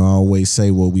 you know, I always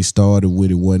say what we started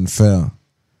with, it wasn't fair,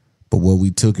 but what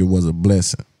we took, it was a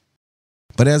blessing.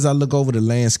 But as I look over the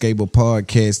landscape of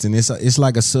podcasting, it's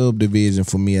like a subdivision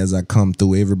for me as I come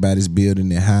through. Everybody's building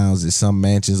their houses. Some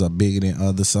mansions are bigger than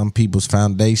others. Some people's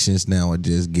foundations now are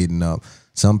just getting up.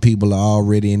 Some people are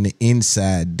already in the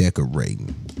inside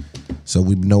decorating. So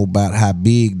we know about how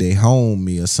big their home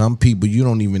is. Some people, you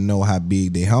don't even know how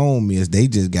big their home is. They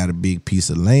just got a big piece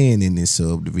of land in this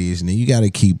subdivision. And you got to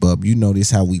keep up. You know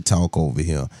this how we talk over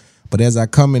here. But as I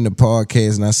come in the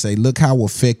podcast and I say, look how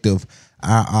effective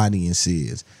our audience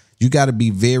is. You got to be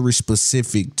very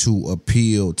specific to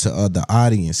appeal to other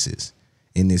audiences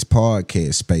in this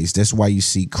podcast space. That's why you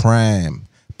see crime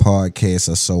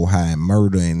podcasts are so high,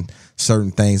 murder and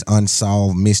certain things,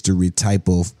 unsolved mystery type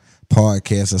of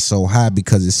podcasts are so high,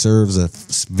 because it serves a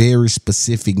very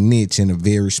specific niche in a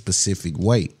very specific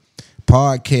way.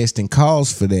 Podcasting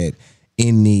calls for that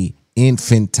in the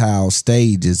infantile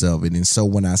stages of it. And so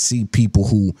when I see people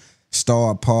who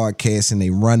start podcasts and they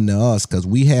run to us, because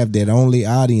we have that only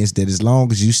audience that as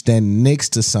long as you stand next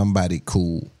to somebody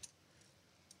cool,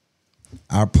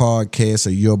 our podcast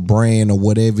or your brand or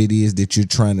whatever it is that you're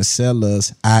trying to sell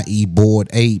us, i.e. Bored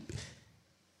Ape,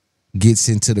 gets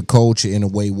into the culture in a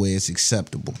way where it's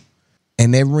acceptable.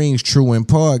 And that rings true in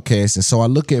podcasting. So I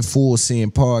look at Full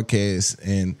Seeing Podcasts,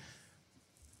 and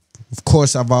of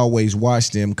course I've always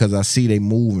watched them because I see they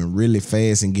moving really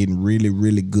fast and getting really,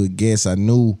 really good guests. I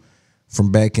knew from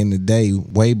back in the day,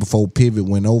 way before Pivot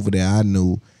went over there, I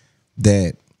knew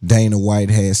that Dana White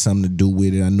had something to do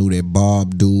with it. I knew that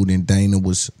Bob Dude and Dana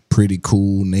was pretty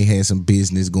cool, and they had some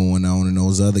business going on, and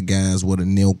those other guys were the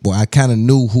Nilk Boy. I kind of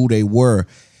knew who they were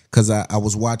because I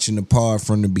was watching the pod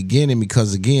from the beginning,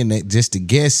 because, again, that just the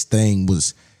guest thing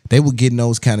was, they were getting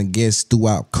those kind of guests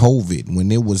throughout COVID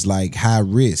when it was like high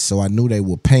risk. So I knew they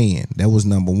were paying. That was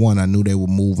number one. I knew they were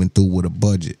moving through with a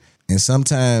budget. And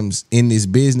sometimes in this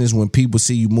business, when people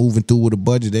see you moving through with a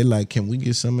budget, they're like, can we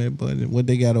get some of that budget? What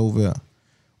they got over there?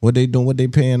 What they doing? What they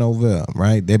paying over there?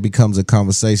 Right? That becomes a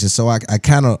conversation. So I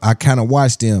kind of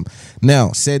watched them.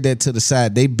 Now, said that to the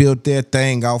side, they built their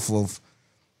thing off of,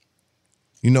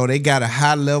 they got a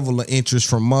high level of interest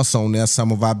from us on there,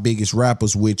 some of our biggest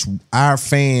rappers, which our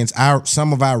fans,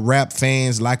 some of our rap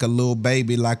fans, like a Lil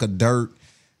Baby, like a Dirt,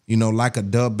 like a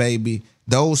Dub Baby,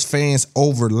 those fans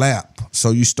overlap. So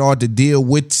you start to deal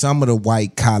with some of the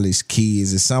white college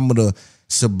kids and some of the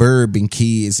suburban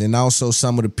kids, and also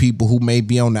some of the people who may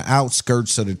be on the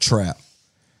outskirts of the trap,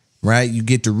 right? You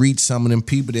get to reach some of them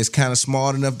people that's kind of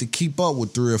smart enough to keep up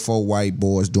with 3 or 4 white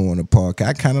boys doing the podcast.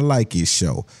 I kind of like his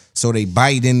show. So they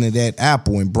bite into that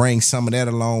apple and bring some of that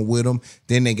along with them.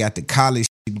 Then they got the college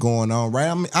shit going on,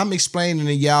 right? I'm explaining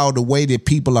to y'all the way that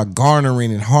people are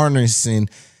garnering and harnessing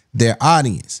their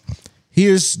audience.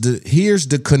 Here's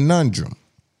the conundrum.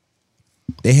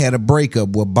 They had a breakup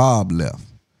where Bob left.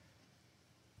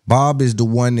 Bob is the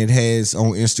one that has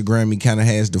on Instagram, he kind of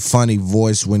has the funny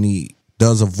voice when he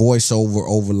does a voiceover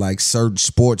over like certain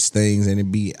sports things, and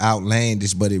it be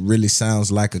outlandish, but it really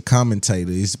sounds like a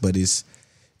commentator. But it's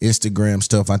Instagram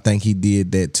stuff. I think he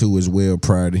did that too as well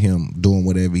prior to him doing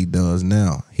whatever he does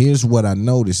now. Here's what I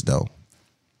noticed though.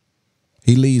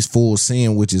 He leaves Full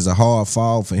Seeing, which is a hard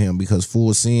fall for him because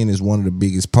Full Seeing is one of the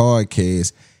biggest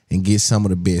podcasts and gets some of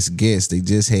the best guests. They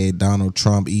just had Donald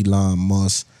Trump, Elon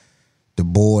Musk, the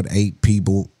Bored Ape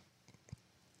people,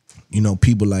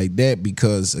 people like that,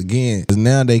 because again,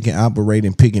 now they can operate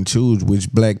and pick and choose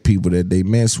which black people that they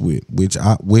mess with, which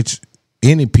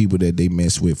any people that they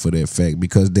mess with for that fact,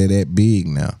 because they're that big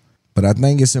now. But I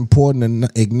think it's important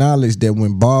to acknowledge that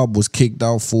when Bob was kicked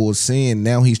off Full Seeing,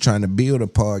 now he's trying to build a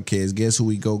podcast. Guess who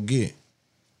he go get?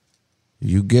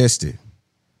 You guessed it.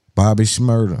 Bobby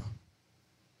Shmurda,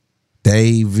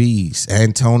 Dave East,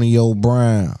 Antonio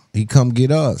Brown. He come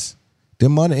get us.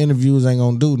 Them other interviews ain't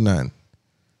gonna do nothing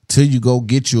till you go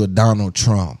get you a Donald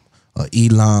Trump, a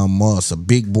Elon Musk, a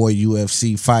big boy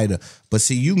UFC fighter. But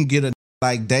see, you can get a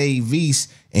like Dave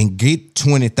East and get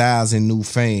 20,000 new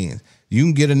fans. You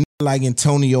can get a like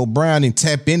Antonio Brown and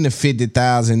tap into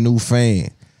 50,000 new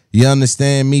fans. You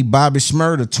understand me? Bobby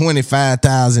Shmurda,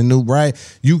 25,000 new, right?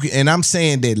 And I'm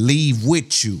saying that leave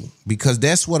with you, because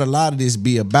that's what a lot of this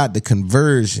be about, the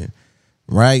conversion.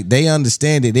 Right? They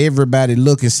understand that everybody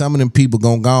looking, some of them people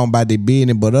gonna go on by their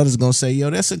business, but others gonna say, yo,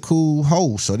 that's a cool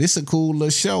host, or this a cool little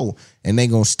show, and they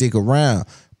gonna stick around.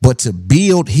 But to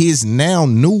build his now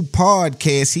new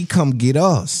podcast, he come get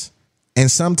us.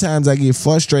 And sometimes I get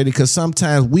frustrated because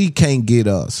sometimes we can't get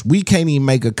us. We can't even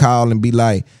make a call and be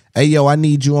like, hey, yo, I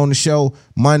need you on the show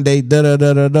Monday,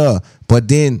 da-da-da-da-da. But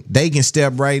then they can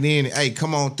step right in and, hey,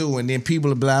 come on through. And then people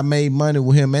will be like, I made money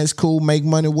with him. That's cool. Make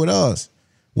money with us.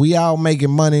 We all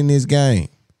making money in this game.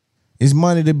 It's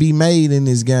money to be made in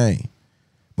this game.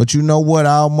 But you know what?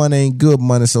 All money ain't good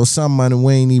money, so some money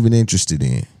we ain't even interested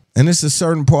in. And it's a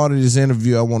certain part of this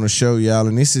interview I want to show y'all,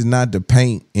 and this is not to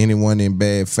paint anyone in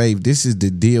bad faith. This is to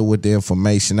deal with the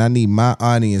information. I need my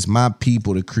audience, my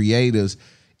people, the creators,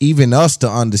 even us to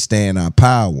understand our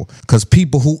power. Because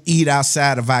people who eat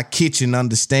outside of our kitchen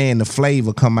understand the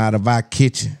flavor come out of our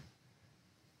kitchen.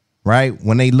 Right?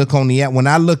 When they look on the app, when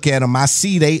I look at them, I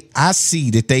see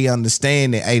that they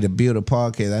understand that, hey, to build a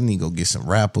podcast, I need to go get some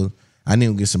rappers. I need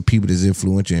to get some people that's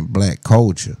influential in black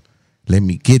culture. Let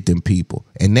me get them people.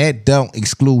 And that don't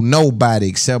exclude nobody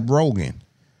except Rogan.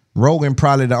 Rogan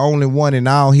probably the only one in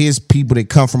all his people that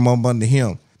come from up under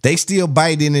him. They still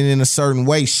bite in it in a certain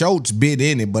way. Schultz bit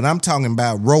in it, but I'm talking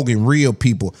about Rogan real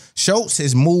people. Schultz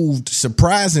has moved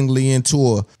surprisingly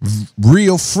into a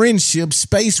real friendship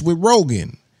space with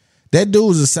Rogan. That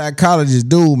dude's a psychologist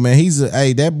dude, man.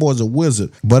 That boy's a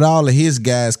wizard. But all of his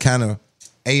guys kind of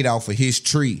ate off of his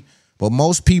tree. But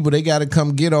most people, they got to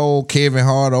come get old Kevin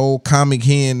Hart, old comic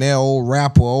here and there, old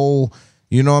rapper, old,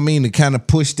 you know what I mean, to kind of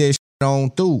push that shit on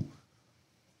through.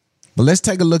 But let's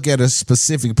take a look at a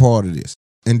specific part of this.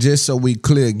 And just so we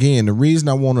clear again, the reason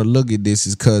I want to look at this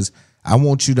is because I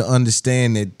want you to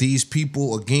understand that these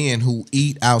people, again, who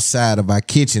eat outside of our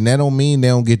kitchen, that don't mean they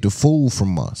don't get the food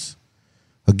from us.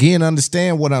 Again,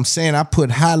 understand what I'm saying. I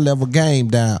put high level game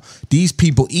down. These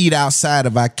people eat outside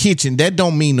of our kitchen. That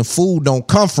don't mean the food don't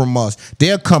come from us.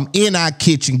 They'll come in our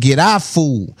kitchen, get our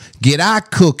food, get our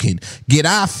cooking, get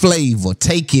our flavor,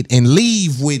 take it and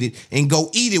leave with it and go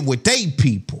eat it with they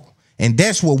people. And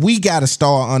that's what we got to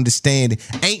start understanding.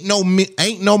 Ain't no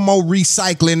more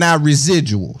recycling our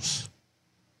residuals.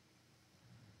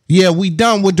 Yeah, we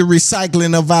done with the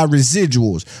recycling of our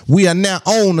residuals. We are now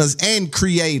owners and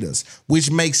creators,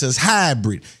 which makes us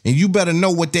hybrid. And you better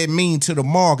know what that means to the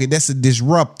market. That's a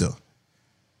disruptor.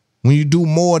 When you do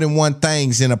more than one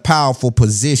thing's in a powerful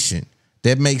position,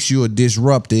 that makes you a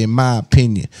disruptor, in my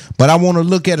opinion. But I want to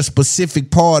look at a specific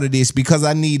part of this because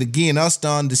I need, again, us to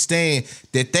understand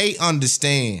that they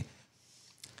understand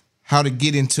how to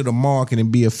get into the market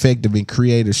and be effective and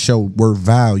create a show worth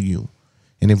value.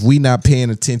 And if we not paying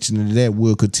attention to that,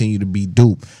 we'll continue to be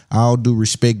duped. All due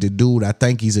respect to dude, I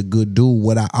think he's a good dude.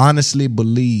 What I honestly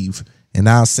believe, and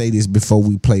I'll say this before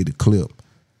we play the clip,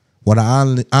 what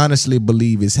I honestly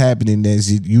believe is happening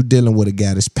is you dealing with a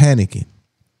guy that's panicking.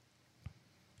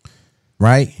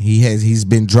 Right? He's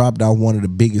been dropped off one of the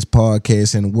biggest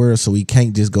podcasts in the world, so he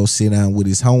can't just go sit down with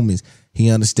his homies. He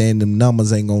understands them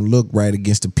numbers ain't gonna look right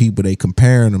against the people they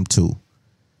comparing them to.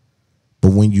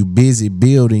 But when you busy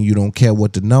building, you don't care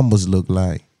what the numbers look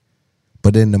like.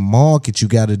 But in the market, you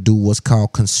got to do what's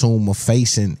called consumer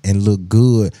facing and look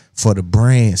good for the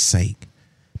brand's sake.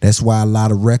 That's why a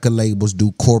lot of record labels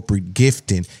do corporate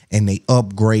gifting and they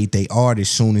upgrade their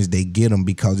artists as soon as they get them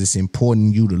because it's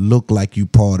important you to look like you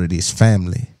part of this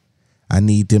family. I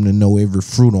need them to know every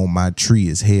fruit on my tree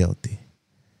is healthy.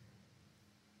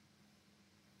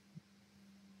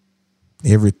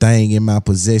 Everything in my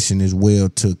possession is well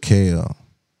took care of.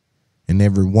 And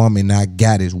every woman I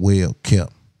got is well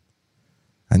kept.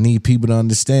 I need people to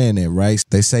understand that, right?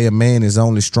 They say a man is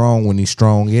only strong when he's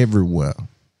strong everywhere.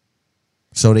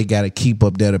 So they got to keep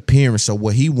up that appearance. So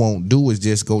what he won't do is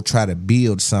just go try to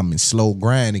build something slow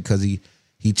grinding because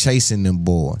he chasing them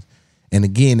boys. And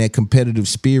again, that competitive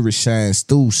spirit shines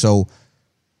through. So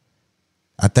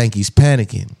I think he's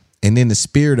panicking. And in the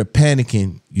spirit of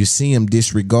panicking, you see him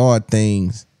disregard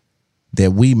things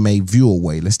that we may view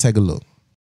away. Let's take a look.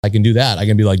 I can do that. I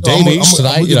can be like, Davey, we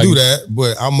can do that,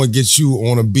 but I'm going to get you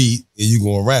on a beat and you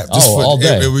going to rap. All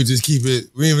day. We just keep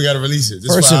it. We ain't even got to release it.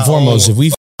 First and foremost, if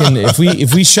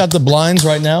we shut the blinds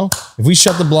right now, if we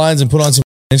shut the blinds and put on some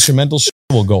instrumental shit,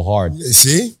 we'll go hard.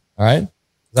 See? All right?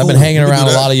 Cool. I've been hanging around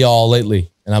a lot of y'all lately,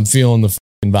 and I'm feeling the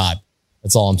fucking vibe.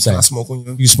 That's all I'm saying. Can I smoke on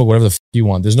you? You smoke whatever the you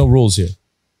want. There's no rules here.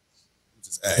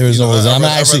 There's no rules. I'm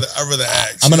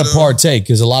going to partake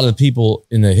because a lot of the people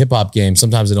in the hip hop game,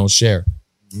 sometimes they don't share.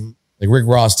 Mm-hmm. Like Rick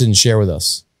Ross didn't share with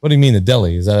us. What do you mean the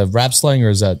deli? Is that a rap slang or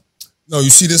is that? No, you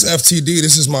see this FTD,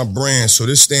 this is my brand. So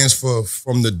this stands for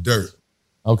from the dirt.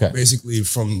 Okay. Basically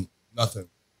from nothing.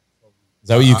 Is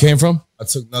that where you came from? I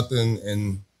took nothing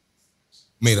and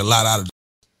made a lot out of it.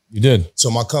 You did. So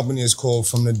my company is called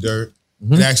From the Dirt.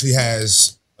 Mm-hmm. It actually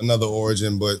has another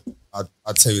origin, but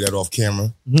I'll tell you that off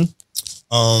camera. Mm-hmm.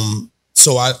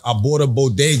 So I bought a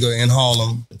bodega in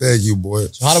Harlem. Thank you, boy.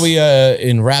 So how do we,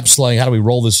 in rap slang, how do we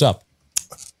roll this up?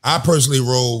 I personally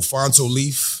roll Fonto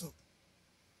leaf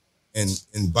and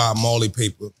Bob Marley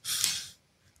paper.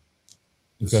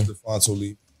 This is the Fonto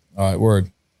leaf. All right,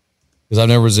 word. Because I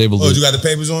never was able to. Oh, you got the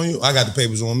papers on you? I got the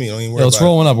papers on me. Don't even worry about it. Let's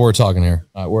roll one up. We're talking here.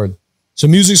 All right, word. So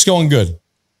music's going good.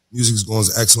 Music's going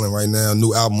excellent right now.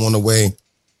 New album on the way.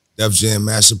 Def Jam,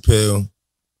 Mass Appeal.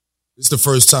 It's the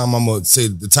first time I'm gonna say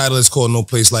the title is called No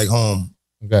Place Like Home.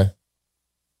 Okay.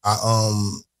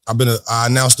 I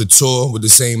announced the tour with the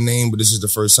same name, but this is the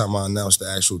first time I announced the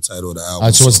actual title of the album. All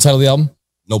right, so what's the title of the album?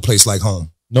 No Place Like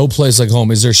Home. No Place Like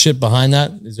Home. Is there shit behind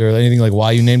that? Is there anything like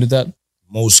why you named it that?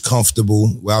 Most comfortable,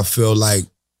 where I feel like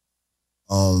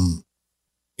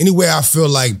anywhere I feel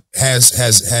like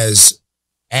has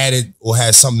added or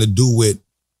has something to do with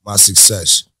my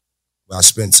success. Where I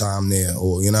spent time there,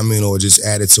 or you know what I mean, or just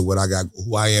added to what I got,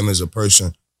 who I am as a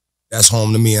person. That's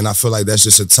home to me, and I feel like that's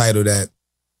just a title that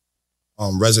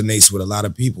resonates with a lot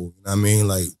of people. You know what I mean?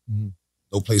 Like,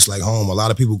 No Place Like Home. A lot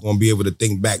of people gonna be able to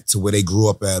think back to where they grew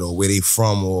up at, or where they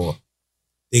from, or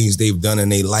things they've done in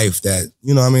their life that,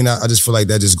 you know what I mean? I just feel like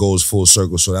that just goes full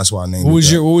circle, so that's why I named it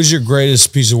that. What was your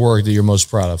greatest piece of work that you're most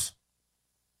proud of?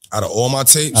 Out of all my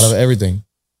tapes? Out of everything.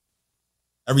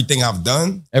 Everything I've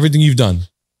done? Everything you've done.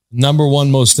 Number one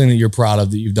most thing that you're proud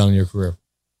of that you've done in your career?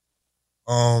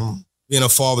 Being a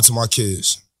father to my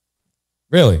kids.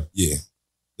 Really? Yeah.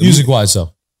 Music-wise,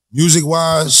 though?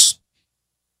 Music-wise?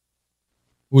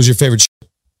 What was your favorite shit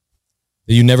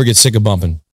that you never get sick of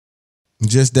bumping?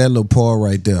 Just that little part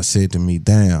right there said to me,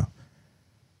 damn,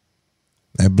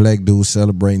 that black dude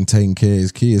celebrating taking care of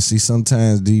his kids. See,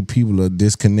 sometimes these people are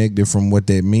disconnected from what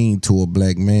that mean to a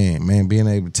black man. Man, being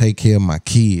able to take care of my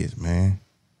kids, man.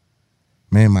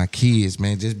 Man, my kids,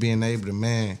 man, just being able to,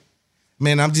 man,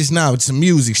 I'm just now, it's some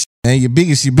music, man, your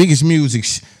biggest music,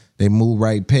 they move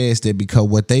right past that, because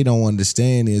what they don't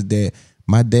understand is that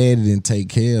my daddy didn't take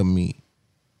care of me.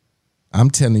 I'm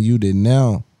telling you that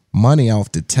now, money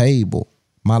off the table,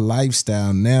 my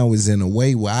lifestyle now is in a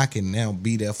way where I can now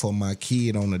be there for my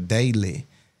kid on a daily.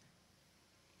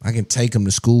 I can take him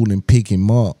to school and pick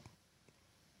him up.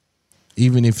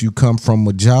 Even if you come from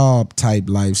a job type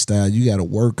lifestyle, you got to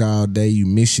work all day. You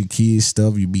miss your kids'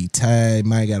 stuff. You be tired.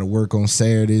 Might got to work on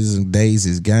Saturdays and days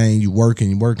is game. You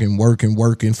working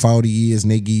 40 years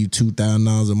and they give you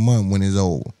 $2,000 a month when it's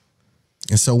over.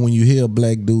 And so when you hear a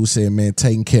black dude say, man,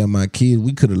 taking care of my kids,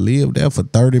 we could have lived there for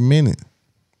 30 minutes.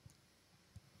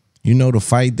 You know the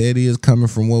fight that is coming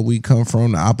from where we come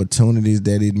from, the opportunities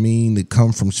that it mean to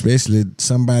come from, especially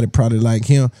somebody probably like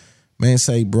him. Man,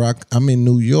 say, bro, I'm in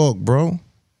New York, bro.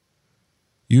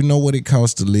 You know what it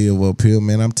costs to live up here,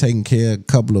 man. I'm taking care of a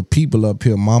couple of people up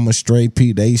here. Mama straight,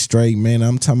 Pete, they straight, man.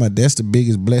 I'm talking about that's the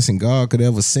biggest blessing God could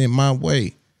ever send my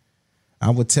way. I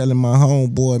was telling my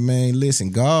homeboy, man, listen,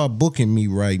 God booking me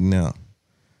right now.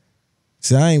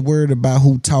 See, I ain't worried about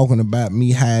who talking about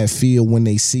me, how I feel when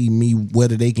they see me,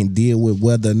 whether they can deal with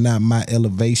whether or not my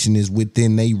elevation is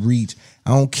within their reach.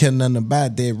 I don't care nothing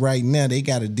about that right now. They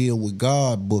got to deal with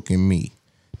God booking me,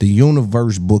 the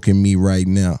universe booking me right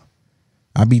now.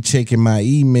 I be checking my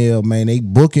email, man. They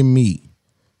booking me.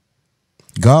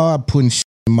 God putting shit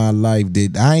in my life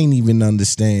that I ain't even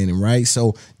understanding, right?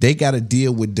 So they got to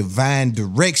deal with divine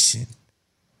direction.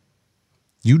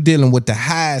 You dealing with the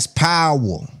highest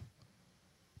power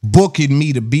booking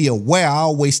me to be aware. I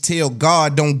always tell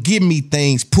God, don't give me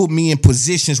things. Put me in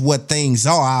positions where things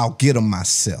are. I'll get them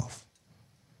myself.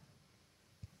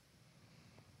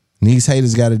 And these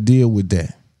haters got to deal with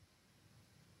that.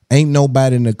 Ain't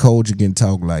nobody in the culture can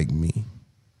talk like me.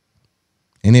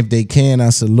 And if they can, I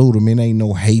salute them. It ain't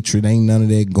no hatred. Ain't none of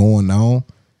that going on.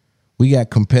 We got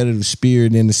competitive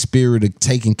spirit in the spirit of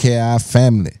taking care of our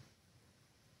family.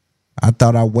 I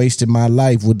thought I wasted my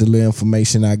life with the little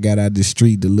information I got out the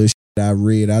street, the little shit I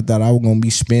read. I thought I was going to be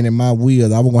spinning my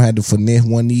wheels. I was going to have to finesse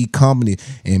one of these companies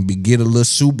and get a little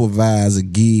supervisor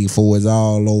gig before it's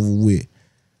all over with.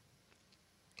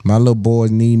 My little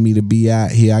boys need me to be out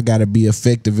here. I got to be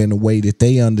effective in a way that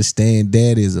they understand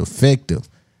that is effective.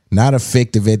 Not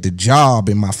effective at the job,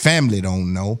 and my family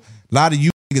don't know. A lot of you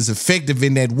is effective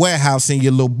in that warehouse, and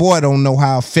your little boy don't know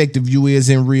how effective you is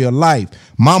in real life.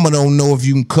 Mama don't know if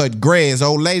you can cut grass.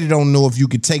 Old lady don't know if you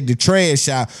can take the trash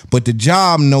out. But the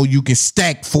job know you can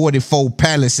stack 44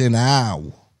 pallets in an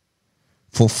hour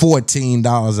for $14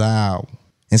 an hour.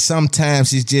 And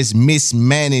sometimes it's just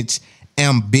mismanaged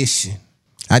ambition.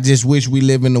 I just wish we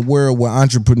live in a world where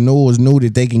entrepreneurs knew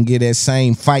that they can get that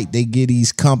same fight they get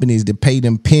these companies that pay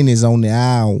them pennies on the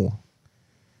hour.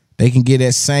 They can get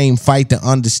that same fight to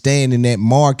understanding that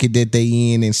market that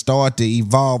they in and start to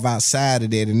evolve outside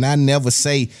of that. And I never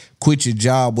say quit your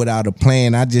job without a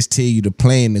plan. I just tell you the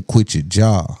plan to quit your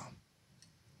job.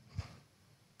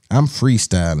 I'm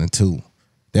freestyling too.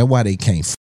 That's why they can't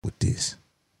f with this.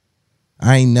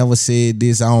 I ain't never said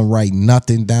this. I don't write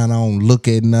nothing down. I don't look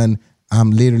at nothing.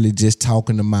 I'm literally just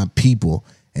talking to my people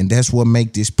And that's what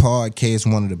make this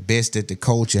podcast one of the best that the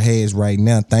culture has right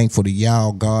now. Thankful to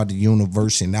y'all, God, the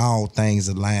universe, and all things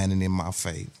aligning in my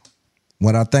favor.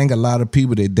 What I think a lot of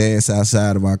people that dance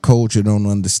outside of our culture don't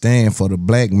understand, for the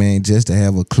black man just to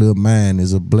have a clear mind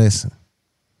is a blessing.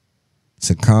 It's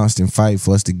a constant fight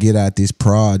for us to get out this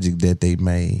project that they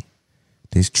made,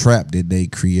 this trap that they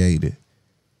created.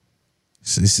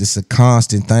 It's a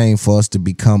constant thing for us to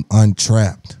become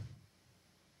untrapped,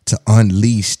 to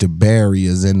unleash the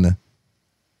barriers and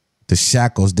the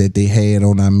shackles that they had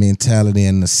on our mentality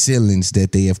and the ceilings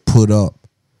that they have put up,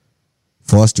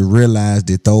 for us to realize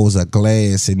that those are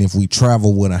glass, and if we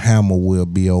travel with a hammer, we'll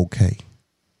be okay.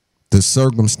 The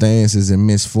circumstances and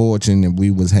misfortune that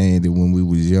we was handed when we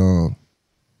was young,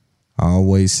 I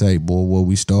always say, boy, what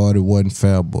we started wasn't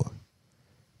fair, boy.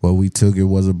 What we took, it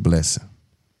was a blessing.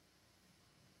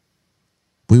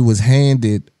 We was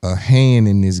handed a hand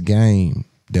in this game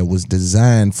that was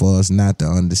designed for us not to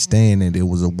understand that it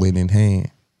was a winning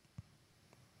hand.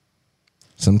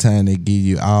 Sometimes they give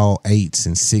you all 8s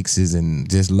and 6s and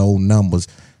just low numbers,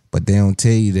 but they don't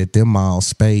tell you that them all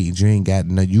spades. You ain't got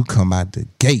no, you come out the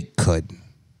gate cutting.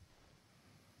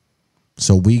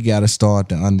 So we got to start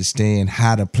to understand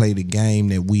how to play the game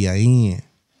that we are in.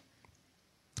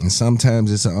 And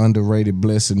sometimes it's an underrated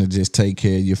blessing to just take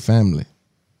care of your family.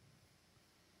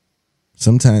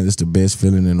 Sometimes it's the best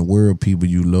feeling in the world. People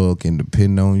you love can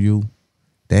depend on you.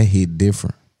 That hit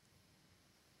different.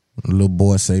 The little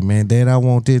boy say, man, Dad, I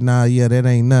want this. Nah, yeah, that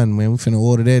ain't nothing, man. We finna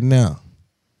order that now.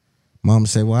 Mama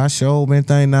say, well, I sure been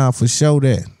thinking now for sure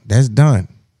that. That's done.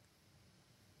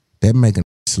 That make a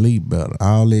sleep better.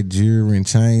 All that jewelry and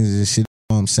chains and shit. You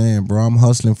know what I'm saying, bro? I'm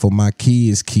hustling for my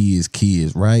kids,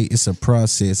 right? It's a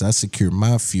process. I secure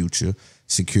my future,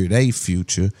 secure their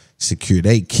future, secure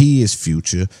their kids'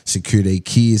 future, secure their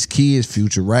kids'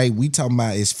 future, right? We talking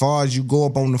about as far as you go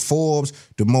up on the Forbes,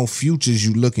 the more futures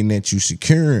you looking at you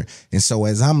securing. And so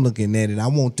as I'm looking at it, I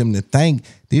want them to think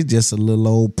this just a little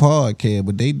old podcast,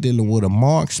 but they dealing with a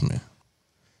marksman.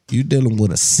 You dealing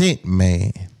with a scent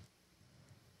man.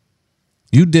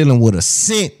 You dealing with a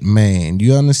scent man.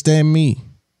 You understand me?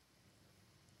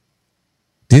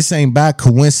 This ain't by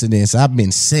coincidence. I've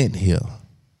been sent here.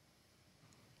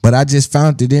 But I just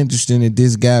found it interesting that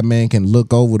this guy, man, can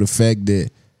look over the fact that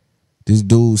this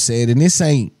dude said, and this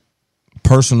ain't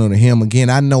personal to him. Again,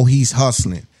 I know he's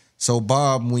hustling. So,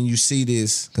 Bob, when you see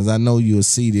this, because I know you'll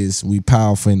see this, we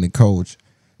powerful in the coach.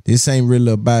 This ain't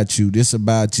really about you. This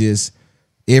about just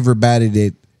everybody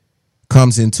that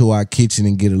comes into our kitchen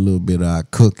and get a little bit of our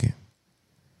cooking.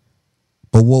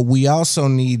 But what we also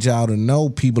need y'all to know,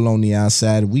 people on the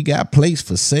outside, we got plates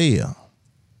for sale.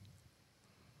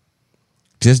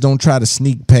 Just don't try to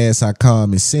sneak past our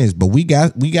common sense. But we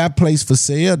got plates for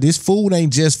sale. This food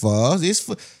ain't just for us. It's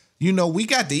for, we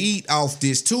got to eat off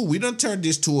this too. We done turned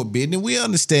this to a business. We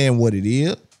understand what it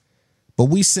is. But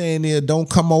we saying there, don't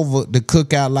come over the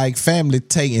cookout like family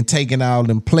taking all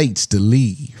them plates to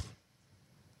leave.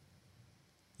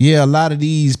 Yeah, a lot of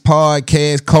these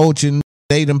podcast coaching,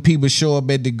 they them people show up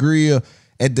at the grill,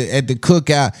 at the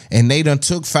cookout, and they done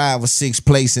took 5 or 6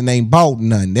 plates and ain't bought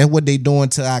nothing. That's what they doing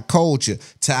to our culture,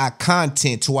 to our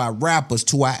content, to our rappers,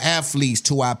 to our athletes,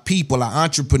 to our people, our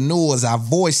entrepreneurs, our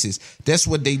voices. That's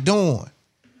what they doing.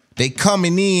 They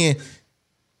coming in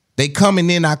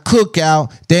our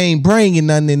cookout, they ain't bringing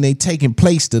nothing and they taking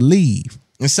plates to leave.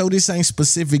 And so this ain't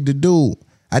specific to dude.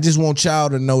 I just want y'all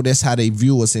to know that's how they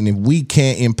view us. And if we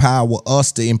can't empower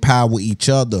us to empower each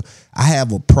other, I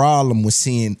have a problem with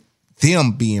seeing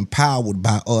them be empowered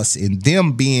by us and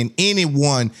them being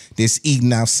anyone that's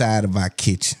eating outside of our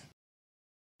kitchen.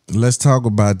 Let's talk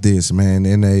about this, man.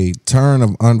 In a turn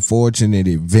of unfortunate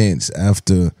events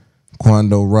after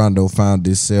Quando Rondo found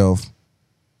himself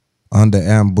under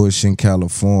ambush in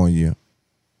California,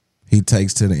 he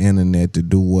takes to the internet to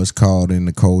do what's called in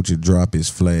the culture drop his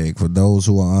flag. For those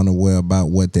who are unaware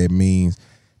about what that means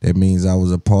I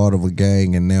was a part of a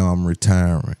gang and now I'm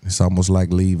retiring. It's almost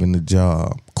like leaving the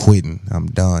job, quitting. I'm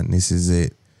done. This is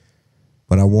it.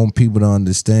 But I want people to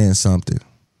understand something.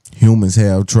 Humans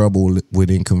have trouble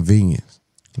with inconvenience.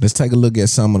 Let's take a look at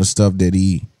some of the stuff that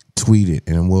he tweeted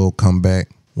and we'll come back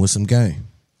with some game.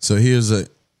 So here's a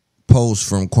post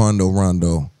from Quando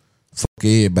Rondo. Fuck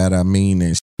everybody, I mean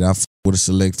that shit. I fuck with a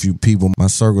select few people. My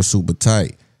circle super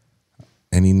tight.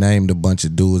 And he named a bunch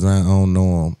of dudes. I don't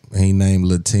know him. He named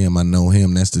Lil Tim. I know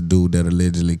him. That's the dude that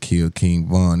allegedly killed King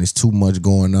Von. There's too much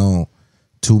going on.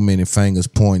 Too many fingers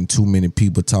pointing. Too many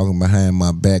people talking behind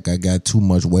my back. I got too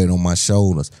much weight on my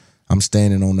shoulders. I'm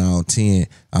standing on all 10.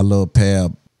 I love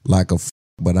Pab like a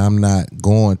but I'm not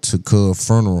going to Cuz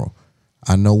funeral.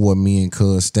 I know what me and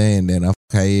Cuz stand at. I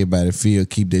how everybody feel.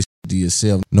 Keep that shit to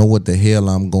yourself. Know what the hell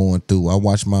I'm going through. I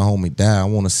watched my homie die. I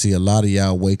want to see a lot of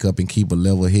y'all wake up and keep a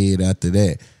level head after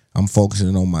that. I'm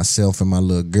focusing on myself and my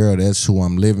little girl. That's who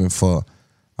I'm living for.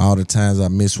 All the times I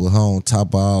miss with her, on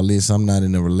top of all this, I'm not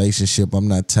in a relationship. I'm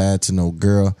not tied to no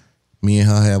girl. Me and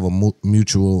her have a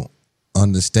mutual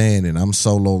understanding. I'm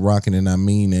solo rocking, and I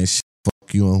mean that shit.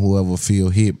 Fuck you and whoever feel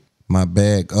hip. My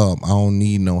bag up. I don't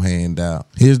need no handout.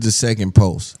 Here's the second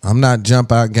post. I'm not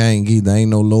jump out gang either. Ain't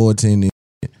no loyalty in this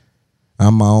shit.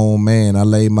 I'm my own man. I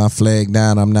laid my flag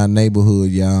down. I'm not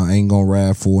neighborhood, y'all. Ain't gonna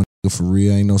ride for a nigga for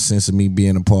real. Ain't no sense of me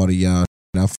being a part of y'all.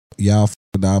 Y'all fuck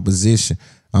the opposition.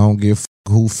 I don't give a fuck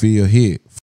who feel hit.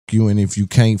 Fuck you, and if you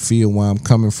can't feel where I'm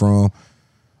coming from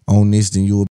on this, then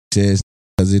you a bitch ass,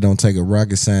 because it don't take a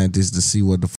rocket scientist to see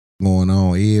what the fuck going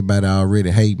on. Everybody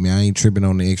already hate me. I ain't tripping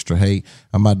on the extra hate.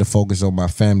 I'm about to focus on my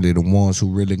family, the ones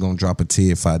who really gonna drop a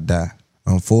tear if I die.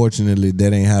 Unfortunately,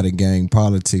 that ain't how the gang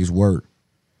politics work.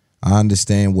 I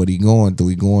understand what he going through.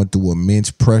 He going through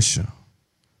immense pressure.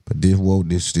 But this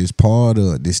part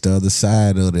of this the other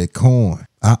side of that coin.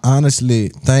 I honestly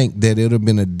think that it would have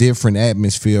been a different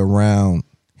atmosphere around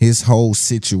his whole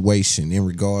situation in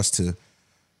regards to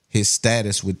his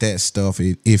status with that stuff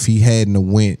if he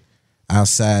hadn't went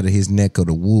outside of his neck of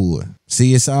the wood.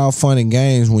 See, it's all fun and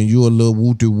games when you a little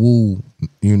woo-de-woo,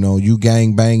 you know, you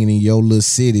gang banging in your little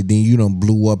city, then you done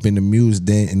blew up in the music,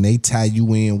 then, and they tie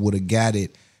you in with a guy that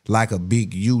like a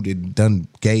big you that done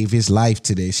gave his life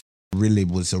to that shit, really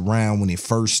was around when it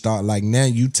first started. Like now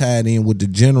you tied in with the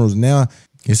generals. Now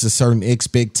it's a certain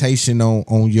expectation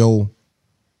on your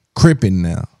Criping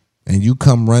now. And you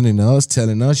come running to us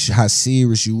telling us how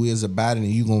serious you is about it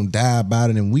and you gonna die about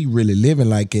it, and we really living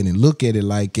like it and look at it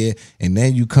like it, and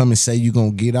then you come and say you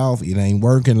gonna get off. It ain't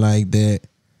working like that.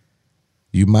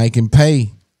 You might can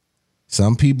pay.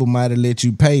 Some people might have let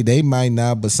you pay. They might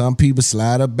not, but some people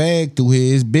slide a bag through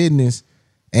his business,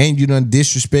 and you done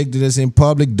disrespected us in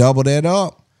public, double that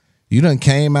up. You done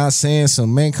came out saying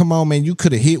some, man, come on, man, you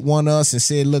could have hit one of us and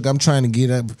said, look, I'm trying to get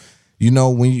up. You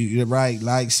know, when you're right,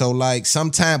 like, so like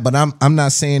sometimes, but I'm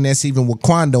not saying that's even with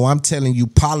Quando. I'm telling you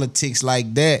politics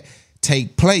like that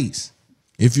take place.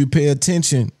 If you pay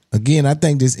attention, again, I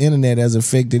think this internet has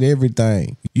affected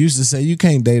everything. You used to say you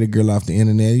can't date a girl off the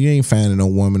internet. You ain't finding no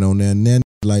woman on there. And then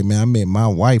like, man, I met my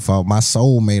wife off, my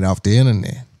soulmate off the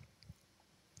internet.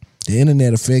 The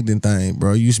internet affecting thing,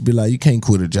 bro. You used to be like, you can't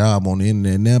quit a job on the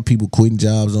internet. Now people quitting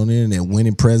jobs on the internet.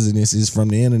 Winning presidents is from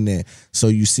the internet. So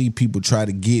you see people try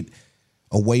to get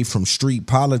away from street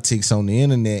politics on the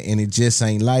internet, and it just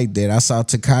ain't like that. I saw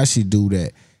Tekashi do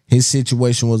that. His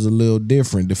situation was a little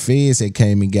different. The feds had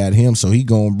came and got him, so he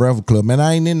going Breakfast Club. Man,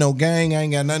 I ain't in no gang. I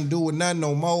ain't got nothing to do with nothing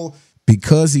no more.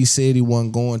 Because he said he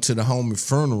wasn't going to the homie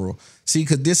funeral. See,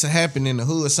 because this happened in the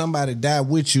hood. Somebody died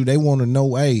with you. They want to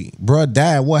know, hey, bruh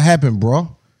died. What happened,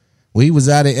 bro? Well, he was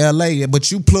out of L.A., but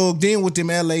you plugged in with them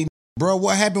L.A., bro.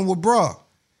 What happened with bro?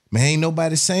 Man, ain't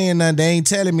nobody saying nothing. They ain't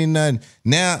telling me nothing.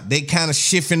 Now they kind of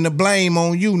shifting the blame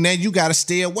on you. Now you got to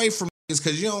stay away from this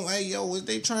because you don't, hey, yo, what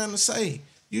they trying to say?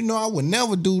 You know I would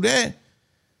never do that.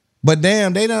 But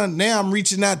damn, they done, now I'm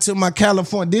reaching out to my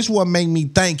California. This what make me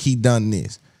think he done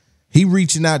this. He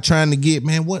reaching out trying to get,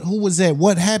 man, who was that?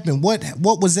 What happened?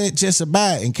 What was that just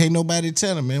about? And can't nobody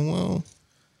tell him, man, well,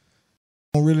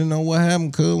 I don't really know what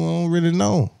happened, cuz. We don't really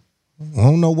know. I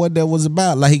don't know what that was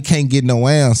about. Like he can't get no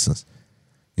answers.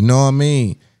 You know what I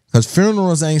mean? Because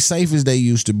funerals ain't safe as they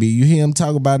used to be. You hear him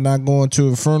talk about not going to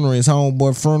a funeral, his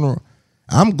homeboy funeral.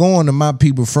 I'm going to my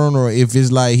people's funeral if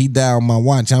it's like he died on my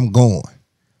watch, I'm going.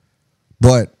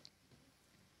 But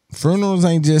funerals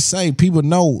ain't just safe. People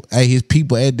know, hey, his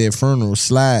people at their funeral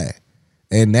slide.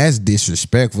 And that's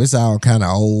disrespectful. It's all kind of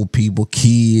old people,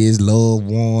 kids, loved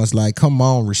ones. Like, come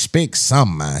on, respect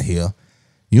something out here.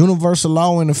 Universal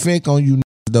law in effect on you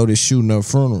though that's shooting up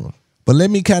funerals. But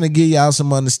let me kind of give y'all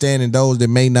some understanding, those that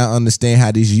may not understand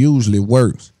how this usually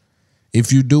works.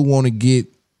 If you do want to get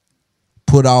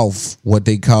put off, what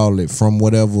they call it, from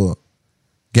whatever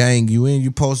gang you in, you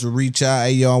supposed to reach out,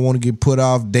 hey, yo, I want to get put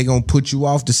off. They going to put you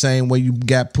off the same way you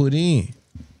got put in.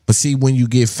 But see, when you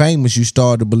get famous, you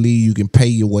start to believe you can pay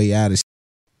your way out of shit.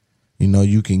 You know,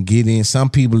 you can get in.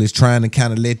 Some people is trying to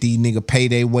kind of let these niggas pay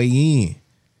their way in.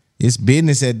 It's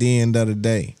business at the end of the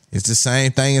day. It's the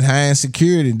same thing as hiring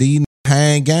security. These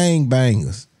hiring gang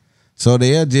bangers. So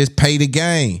they'll just pay the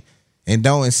gang. And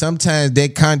sometimes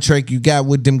that contract you got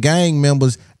with them gang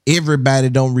members, everybody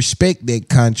don't respect that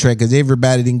contract because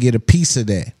everybody didn't get a piece of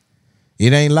that.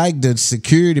 It ain't like the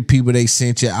security people they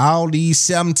sent you. All these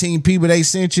 17 people they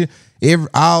sent you,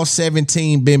 all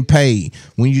 17 been paid.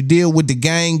 When you deal with the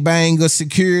gangbanger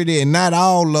security, and not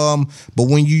all of them, but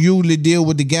when you usually deal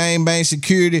with the gangbang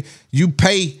security, you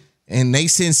pay, and they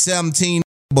send 17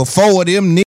 before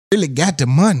them niggas really got the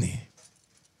money.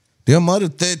 Them other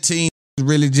 13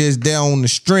 really just there on the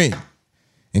strength.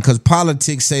 And because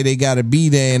politics say they got to be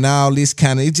there and all this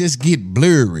kind of, it just get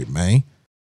blurry, man.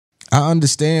 I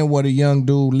understand what a young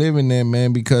dude living there,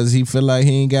 man, because he feel like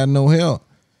he ain't got no help.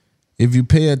 If you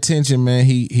pay attention, man,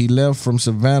 he left from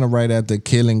Savannah right after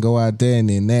killing, go out there, and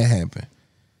then that happened.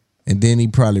 And then he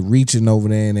probably reaching over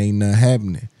there and ain't nothing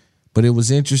happening. But it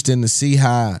was interesting to see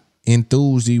how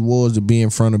enthused he was to be in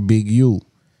front of Big U.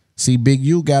 See, Big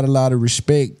U got a lot of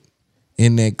respect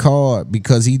in that card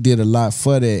because he did a lot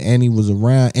for that, and he was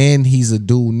around, and he's a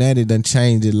dude now that done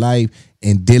changed his life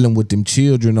and dealing with them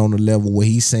children on the level where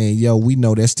he's saying, yo, we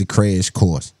know that's the crash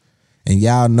course. And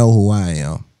y'all know who I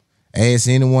am. Ask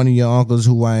any one of your uncles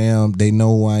who I am. They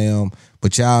know who I am.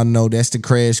 But y'all know that's the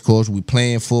crash course. We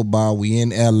playing football. We in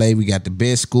LA. We got the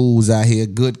best schools out here,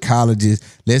 good colleges.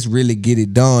 Let's really get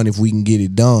it done if we can get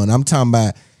it done. I'm talking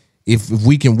about if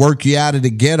we can work you out of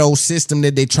the ghetto system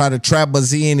that they try to trap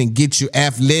us in and get you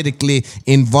athletically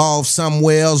involved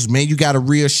somewhere else, man, you got a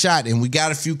real shot. And we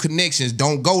got a few connections.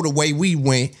 Don't go the way we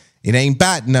went. It ain't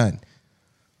about nothing.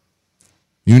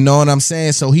 You know what I'm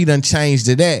saying? So he done changed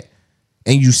to that.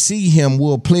 And you see him,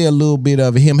 we'll play a little bit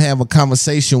of it, him have a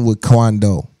conversation with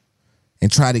Quando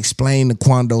and try to explain to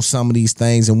Quando some of these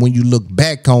things. And when you look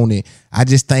back on it, I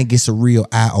just think it's a real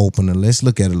eye-opener. Let's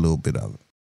look at a little bit of it.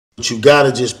 What you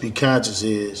gotta just be conscious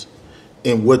is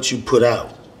in what you put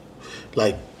out.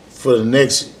 Like for the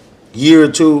next year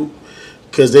or two,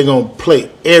 because they're gonna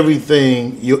play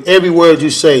everything, every word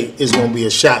you say is gonna be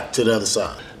a shot to the other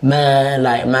side. Man,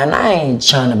 I ain't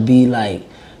trying to be like,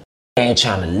 I ain't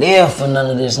trying to live for none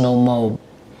of this no more.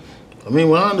 I mean,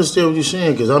 well, I understand what you're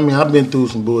saying, because I mean, I've been through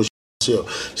some bullshit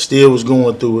myself. Still was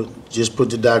going through it. Just put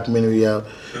the documentary out,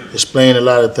 explain a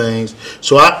lot of things.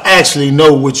 So I actually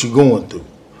know what you're going through.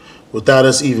 Without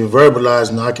us even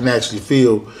verbalizing, I can actually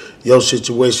feel your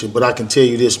situation. But I can tell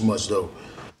you this much, though.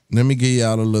 Let me give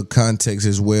y'all a little context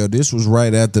as well. This was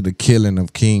right after the killing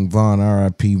of King Von,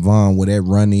 R.I.P. Von, where that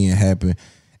run-in happened.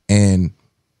 And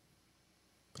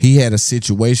he had a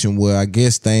situation where I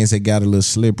guess things had got a little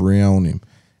slippery on him.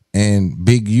 And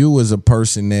Big U is a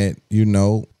person that, you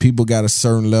know, people got a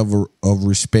certain level of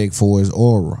respect for his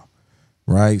aura,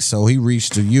 right? So he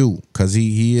reached to you because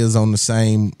he is on the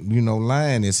same, you know,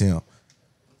 line as him.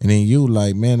 And then you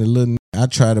like, man, I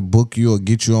try to book you or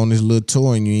get you on this little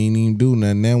tour and you ain't even do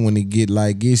nothing. Now when it get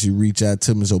like this, you reach out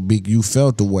to me. So Big U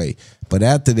felt the way. But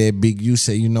after that, Big U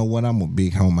say, you know what, I'm a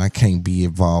big homie. I can't be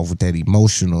involved with that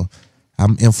emotional.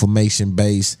 I'm information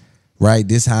based, right?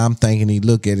 This how I'm thinking he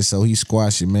look at it. So he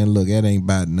squash it, man. Look, that ain't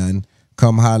about nothing.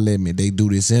 Come holler at me. They do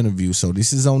this interview. So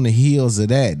this is on the heels of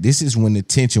that. This is when the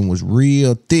tension was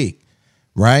real thick,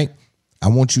 right? I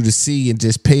want you to see and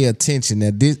just pay attention.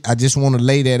 That I just want to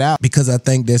lay that out because I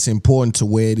think that's important to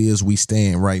where it is we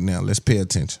stand right now. Let's pay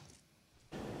attention.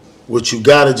 What you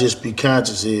gotta just be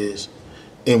conscious is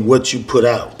in what you put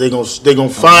out. They're gonna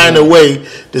find a way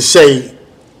to say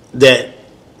that,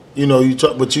 you know, you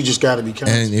talk, but you just gotta be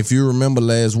conscious. And if you remember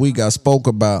last week, I spoke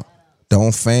about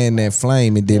don't fan that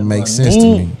flame. It didn't make sense to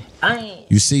me.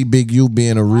 You see Big U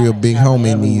being a real big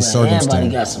homie in these circumstances.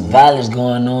 Everybody got some violence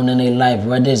going on in their life,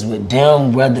 whether it's with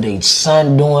them, whether they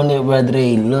son doing it, whether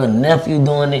they little nephew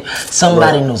doing it.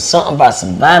 Somebody knows something about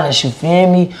some violence, you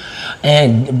feel me?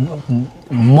 And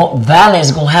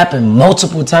violence gonna happen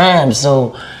multiple times,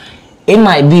 so it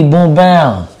might be boom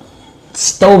bam.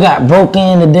 Store got broke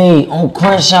in today on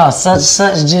Crenshaw,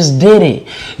 such just did it.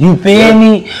 You feel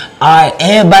me? Alright,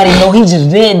 everybody know he just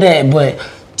did that, but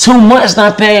 2 months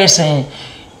not passing,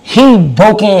 he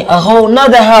broke in a whole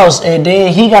nother house, and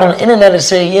then he got on the internet and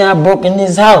said, yeah, I broke in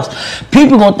this house.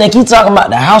 People gonna think he talking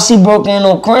about the house he broke in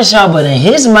on Crenshaw, but in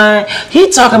his mind, he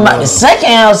talking about the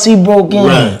second house he broke in.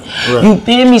 Right. You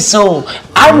feel me? So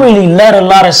I really let a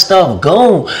lot of stuff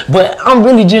go, but I'm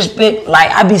really just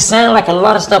like I be saying like a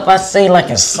lot of stuff I say like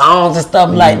in songs and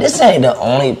stuff. Like this ain't the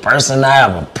only person I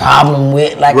have a problem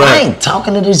with. Like I ain't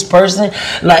talking to this person.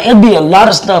 Like it be a lot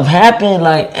of stuff happen.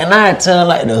 Like and I tell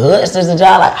like the hustlers and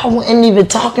y'all like I wasn't even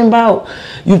talking about.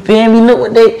 You feel me? Look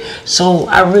what they. So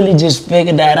I really just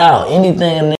figured that out.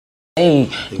 Anything they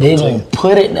gonna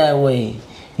put it that way.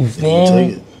 You feel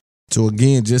me? So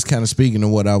again, just kind of speaking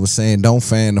of what I was saying, don't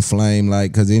fan the flame,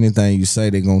 like, because anything you say,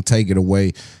 they're going to take it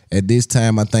away. At this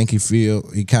time, I think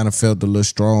he kind of felt a little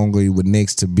stronger. He was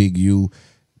next to Big U.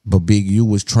 But Big U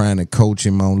was trying to coach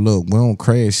him on, look, we don't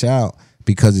crash out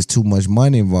because it's too much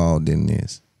money involved in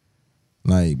this.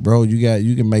 Like, bro,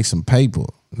 you can make some paper.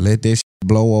 Let that shit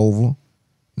blow over.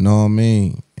 Know what I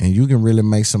mean? And you can really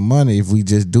make some money if we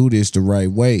just do this the right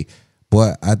way.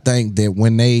 But I think that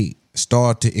when they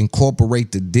start to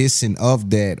incorporate the dissing of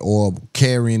that or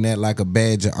carrying that like a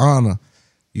badge of honor,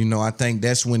 you know, I think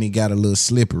that's when he got a little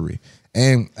slippery.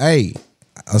 And, hey,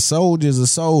 a soldier's a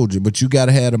soldier, but you got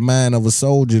to have the mind of a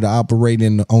soldier to operate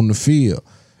on the field.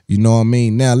 You know what I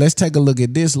mean? Now, let's take a look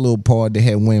at this little part that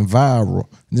had went viral.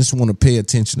 I just want to pay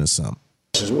attention to something.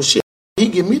 Well, shit, he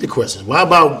give me the questions. Why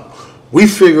about we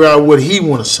figure out what he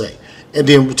want to say, and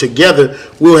then together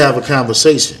we'll have a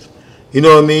conversation. You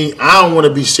know what I mean? I don't want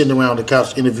to be sitting around the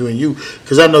couch interviewing you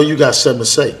because I know you got something to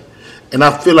say. And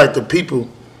I feel like the people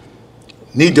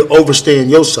need to overstand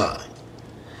your side.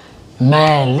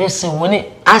 Man, listen,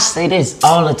 I say this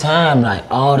all the time,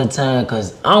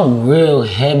 because I'm real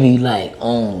heavy, like,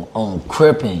 on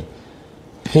Criping,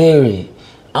 period.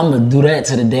 I'm going to do that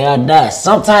till the day I die.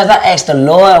 Sometimes I ask the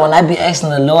Lord, when I be asking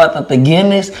the Lord for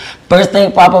forgiveness, first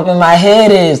thing pop up in my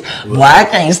head is, boy, I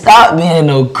can't stop being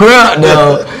no Crip,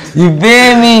 though. You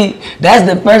feel me?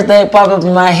 That's the first thing pop up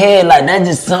in my head, like, that's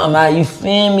just something, you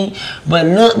feel me? But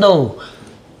look, though,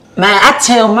 man, I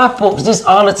tell my folks this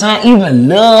all the time, even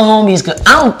little homies, because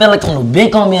I don't feel like I'm no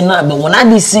big homie or nothing, but when I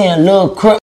be seeing little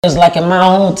Crip, like in my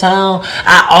hometown,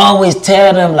 I always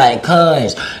tell them, like,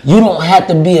 cuz, you don't have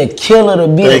to be a killer to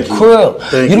be a Crip.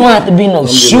 You don't have to be no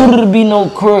shooter to be no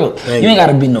Crip. You ain't got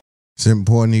to be no. It's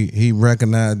important he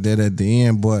recognized that at the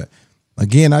end, but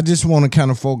again, I just want to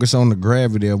kind of focus on the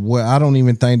gravity of what I don't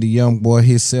even think the young boy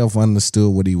himself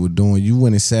understood what he was doing. You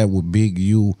went and sat with Big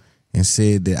U and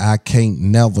said that I can't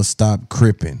never stop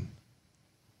cripping.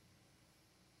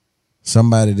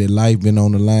 Somebody that life been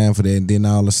on the line for that, and then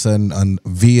all of a sudden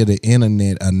via the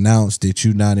internet announced that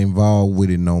you're not involved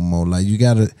with it no more. Like, you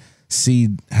got to see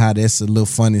how that's a little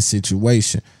funny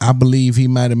situation. I believe he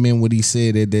might have meant what he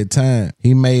said at that time.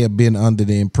 He may have been under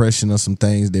the impression of some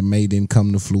things that may didn't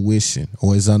come to fruition,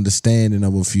 or his understanding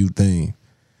of a few things.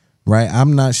 Right?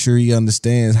 I'm not sure he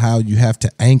understands how you have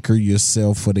to anchor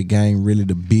yourself for the game really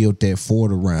to build that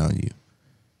fort around you.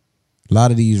 A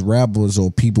lot of these rappers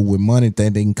or people with money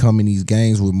think they can come in these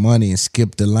games with money and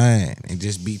skip the line and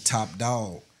just be top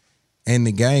dog. And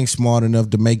the gang smart enough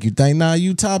to make you think, nah,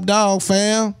 you top dog,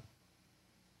 fam.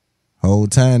 Whole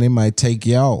time they might take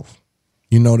you off.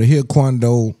 You know, to hear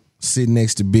Quando sit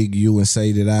next to Big U and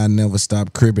say that I never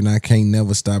stop cripping, I can't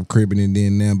never stop cripping, and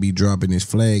then now be dropping his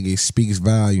flag, it speaks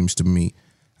volumes to me.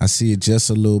 I see it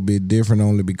just a little bit different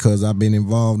only because I've been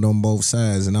involved on both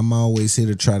sides, and I'm always here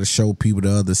to try to show people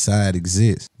the other side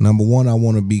exists. Number one, I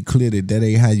want to be clear that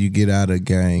ain't how you get out of the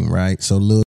gang, right? So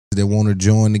little that want to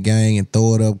join the gang and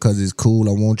throw it up because it's cool,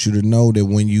 I want you to know that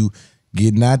when you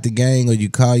getting out the gang or you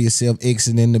call yourself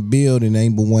exiting the building,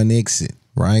 ain't but one exit,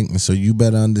 right? And so you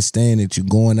better understand that you're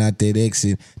going out that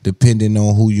exit depending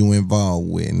on who you involved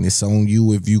with. And it's on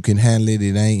you if you can handle it.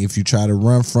 It ain't. If you try to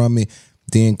run from it,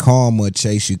 then karma will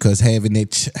chase you, because having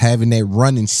that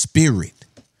running spirit,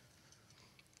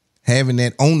 having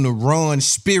that on the run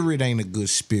spirit ain't a good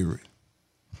spirit.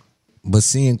 But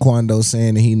seeing Quando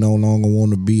saying that he no longer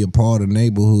want to be a part of the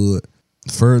neighborhood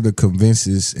further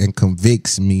convinces and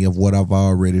convicts me of what I've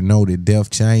already know, that death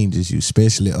changes you,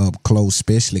 especially up close,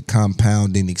 especially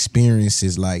compounding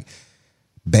experiences like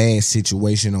bad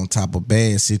situation on top of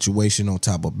bad situation on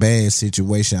top of bad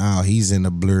situation. Oh, he's in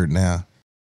the blur now.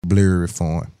 Blurry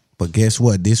for him. But guess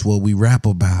what? This what we rap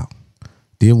about.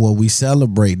 This what we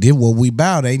celebrate. This what we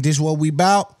bout. Ain't this what we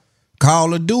bout?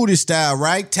 Call of Duty style,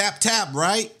 right? Tap, tap,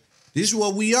 right? This is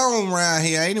what we on around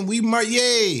here, ain't it?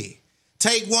 Yeah.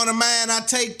 Take one of mine, I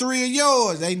take three of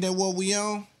yours. Ain't that what we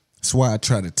on? That's why I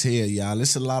try to tell y'all,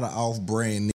 there's a lot of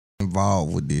off-brand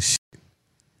involved with this shit.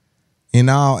 In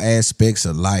all aspects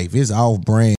of life, it's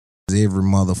off-brand every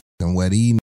motherfucking way.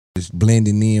 These is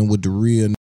blending in with the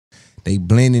real. They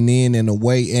blending in a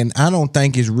way, and I don't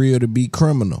think it's real to be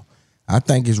criminal. I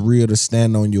think it's real to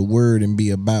stand on your word and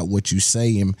be about what you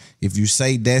say. And if you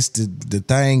say that's the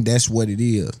thing, that's what it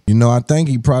is. You know, I think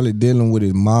he probably dealing with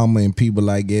his mama and people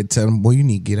like that telling him, boy, you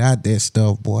need to get out that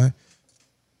stuff, boy.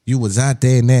 You was out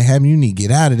there and that happened. You need to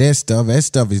get out of that stuff. That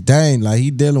stuff is dang. Like,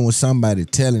 he dealing with somebody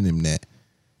telling him that.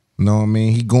 You know what I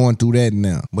mean? He going through that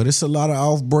now. But it's a lot of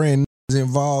off-brand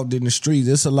involved in the streets.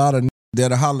 It's a lot of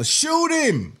that'll holler, shoot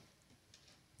him.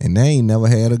 And they ain't never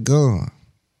had a gun.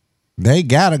 They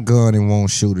got a gun and won't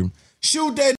shoot him.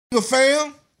 Shoot that nigga,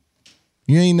 fam.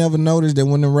 You ain't never noticed that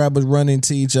when the rappers run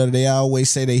into each other, they always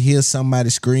say they hear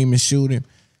somebody scream and shoot him.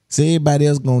 So everybody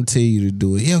else gonna tell you to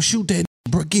do it. Yo, shoot that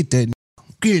nigga, bro. Get that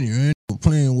nigga. skinny, man.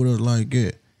 Playing with us like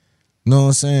that. You know what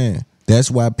I'm saying?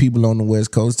 That's why people on the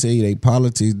West Coast tell you they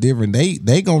politics different.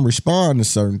 They gonna respond to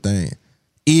certain things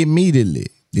immediately.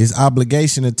 There's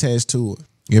obligation attached to it.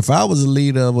 If I was a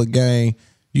leader of a gang,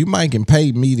 you might can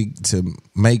pay me to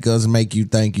make you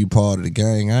think you part of the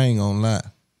gang. I ain't gonna lie.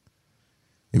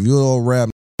 If you're a rap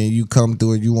and you come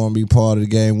through and you want to be part of the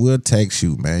gang, we'll text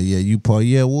you, man. Yeah, you part.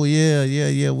 Yeah, well,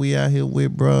 yeah. We out here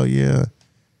with, bro. Yeah,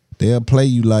 they'll play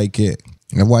you like it.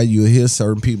 And why you hear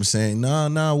certain people saying,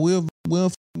 "No, we'll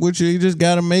with you. You just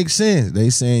gotta make sense." They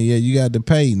saying, "Yeah, you got to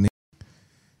pay, nigga.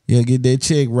 Yeah, get that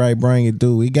check right, bring it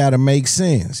through. It gotta make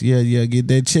sense. Yeah, get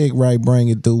that check right, bring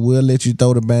it through. We'll let you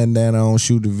throw the bandana on,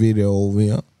 shoot the video over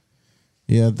here.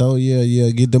 Yeah,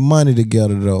 get the money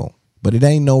together though." But it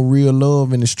ain't no real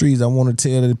love in the streets. I want to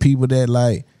tell the people that,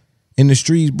 like, in the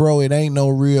streets, bro, it ain't no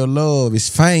real love. It's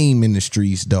fame in the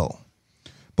streets, though.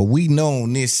 But we know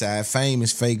on this side, fame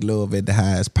is fake love at the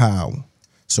highest power.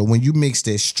 So when you mix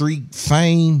that street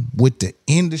fame with the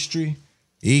industry,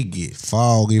 it get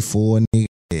foggy for a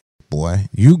nigga, boy.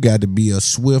 You got to be a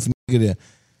swift nigga to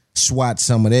swat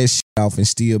some of that shit off and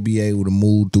still be able to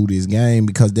move through this game,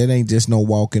 because that ain't just no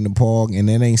walk in the park, and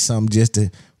that ain't something just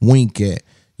to wink at.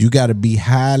 You got to be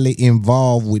highly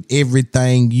involved with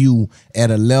everything you at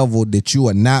a level that you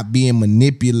are not being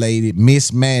manipulated,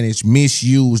 mismanaged,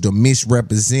 misused, or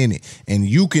misrepresented. And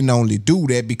you can only do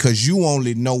that because you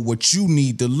only know what you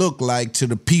need to look like to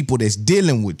the people that's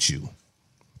dealing with you.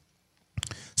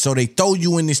 So they throw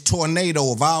you in this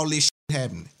tornado of all this shit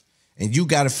happening. And you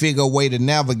got to figure a way to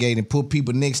navigate and put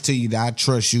people next to you that I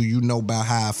trust you. You know about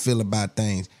how I feel about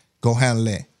things. Go handle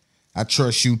that. I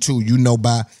trust you too. You know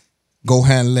about... Go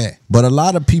handle that. But a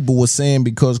lot of people were saying,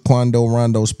 because Quando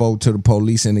Rondo spoke to the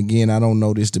police, and again, I don't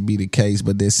know this to be the case,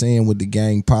 but they're saying with the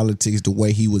gang politics, the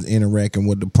way he was interacting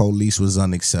with the police was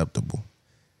unacceptable.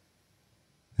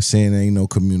 They're saying there ain't no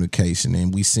communication.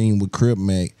 And we seen with Crip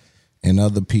and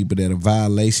other people that a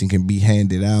violation can be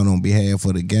handed out on behalf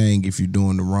of the gang if you're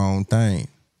doing the wrong thing.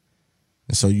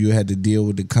 And so you had to deal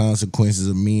with the consequences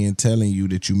of men telling you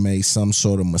that you made some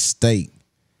sort of mistake,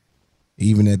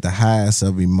 even at the highest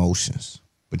of emotions.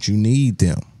 But you need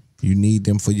them. You need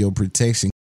them for your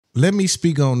protection. Let me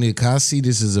speak on this, because I see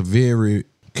this as a very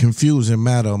confusing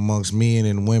matter amongst men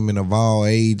and women of all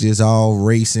ages, all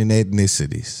race and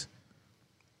ethnicities.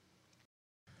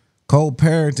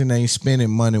 Co-parenting ain't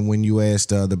spending money when you ask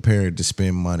the other parent to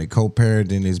spend money.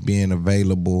 Co-parenting is being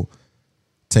available,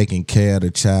 taking care of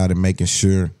the child and making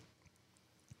sure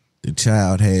the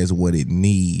child has what it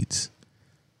needs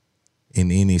in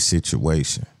any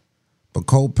situation. But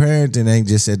co-parenting ain't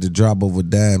just at the drop of a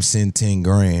dime, send 10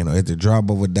 grand, or at the drop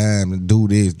of a dime, do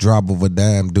this, drop of a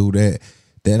dime, do that.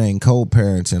 That ain't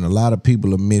co-parenting. A lot of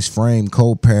people have misframed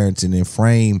co-parenting and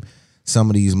frame some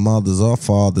of these mothers or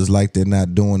fathers like they're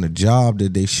not doing the job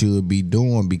that they should be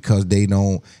doing because they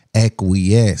don't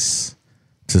acquiesce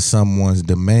to someone's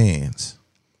demands.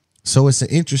 So it's an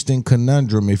interesting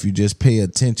conundrum if you just pay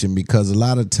attention, because a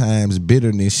lot of times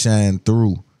bitterness shines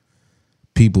through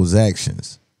people's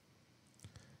actions.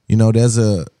 You know, there's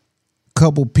a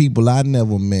couple people I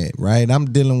never met, right?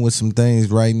 I'm dealing with some things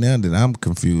right now that I'm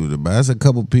confused about. There's a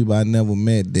couple people I never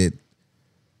met that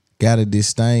got a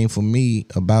disdain for me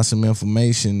about some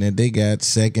information that they got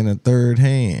second or third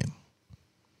hand.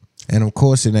 And of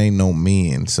course it ain't no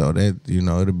men, so that, you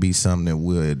know, it'll be something that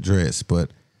we'll address.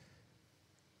 But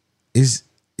it's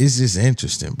just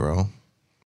interesting, bro.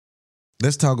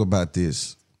 Let's talk about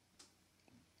this.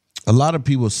 A lot of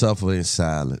people suffer in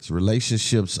silence.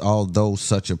 Relationships, although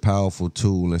such a powerful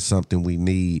tool and something we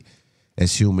need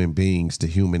as human beings, the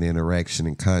human interaction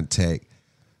and contact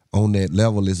on that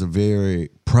level is a very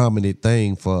prominent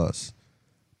thing for us.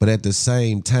 But at the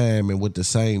same time and with the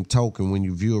same token, when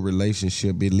you view a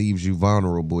relationship, it leaves you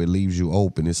vulnerable. It leaves you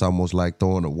open. It's almost like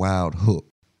throwing a wild hook.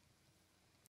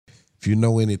 If you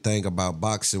know anything about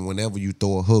boxing, whenever you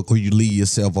throw a hook or you leave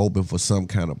yourself open for some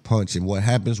kind of punch, and what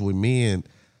happens with men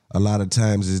a lot of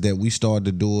times is that we start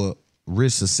to do a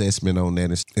risk assessment on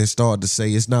that and start to say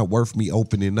it's not worth me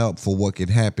opening up for what could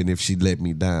happen if she let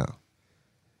me down.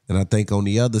 And I think on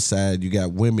the other side, you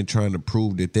got women trying to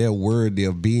prove that they're worthy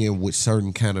of being with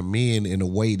certain kind of men in a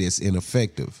way that's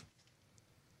ineffective.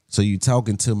 So you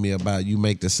talking to me about you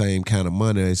make the same kind of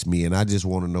money as me, and I just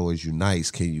want to know, is you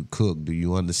nice? Can you cook? Do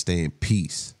you understand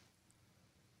peace?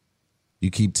 You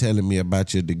keep telling me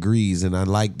about your degrees, and I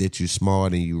like that you're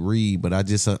smart and you read, but I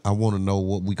want to know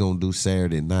what we going to do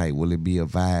Saturday night. Will it be a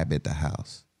vibe at the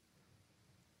house?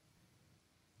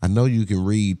 I know you can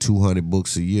read 200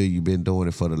 books a year. You've been doing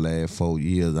it for the last 4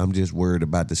 years. I'm just worried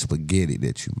about the spaghetti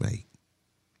that you make.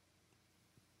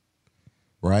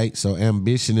 right? So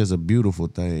ambition is a beautiful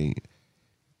thing.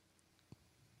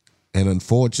 And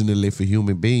unfortunately for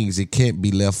human beings, it can't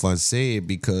be left unsaid,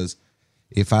 because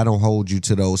if I don't hold you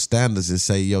to those standards and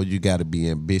say, yo, you got to be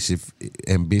ambitious,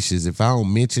 if I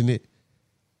don't mention it,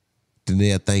 then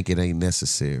they'll think it ain't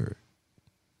necessary.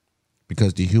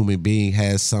 Because the human being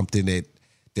has something that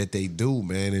they do,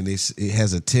 man, and it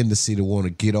has a tendency to want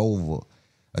to get over,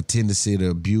 a tendency to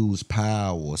abuse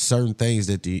power, certain things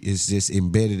that is just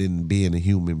embedded in being a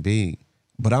human being.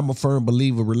 But I'm a firm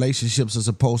believer relationships are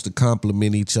supposed to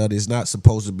complement each other. It's not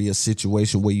supposed to be a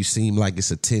situation where you seem like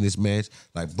it's a tennis match.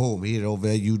 Like, boom, hit it over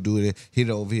there, you do it, hit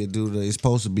it over here, do it. It's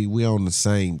supposed to be we're on the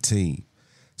same team.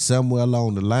 Somewhere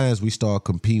along the lines, we start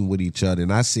competing with each other.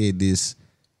 And I said this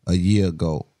a year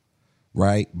ago,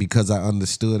 right? Because I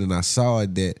understood and I saw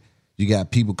it, that you got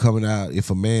people coming out.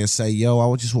 If a man say, yo,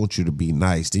 I just want you to be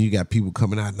nice. Then you got people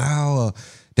coming out, no,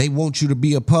 they want you to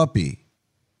be a puppy.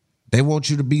 They want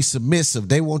you to be submissive.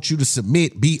 They want you to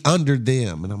submit, be under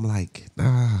them. And I'm like,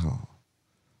 no.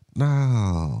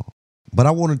 But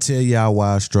I want to tell y'all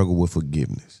why I struggle with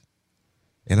forgiveness.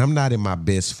 And I'm not in my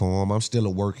best form. I'm still a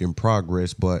work in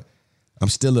progress, but I'm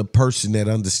still a person that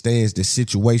understands that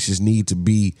situations need to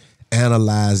be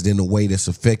analyzed in a way that's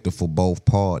effective for both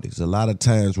parties. A lot of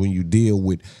times when you deal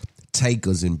with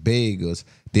takers and beggars,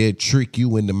 they'll trick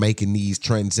you into making these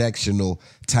transactional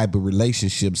type of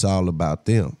relationships all about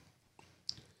them.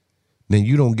 Now,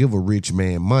 you don't give a rich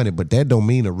man money, but that don't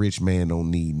mean a rich man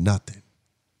don't need nothing.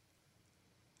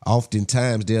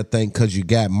 Oftentimes, they'll think because you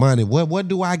got money, what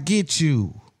do I get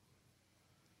you?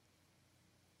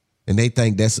 And they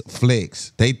think that's a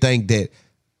flex. They think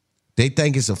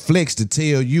it's a flex to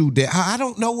tell you that I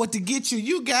don't know what to get you.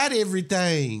 You got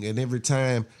everything. And every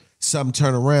time something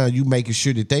turn around, you making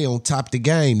sure that they on top of the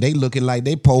game. They looking like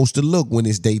they supposed to look when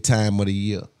it's daytime of the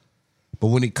year. But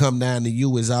when it come down to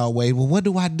you, it's always, well, what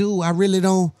do? I really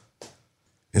don't.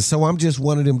 And so I'm just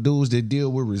one of them dudes that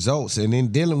deal with results. And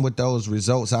in dealing with those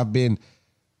results, I've been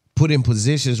put in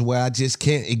positions where I just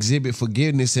can't exhibit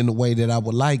forgiveness in the way that I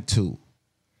would like to.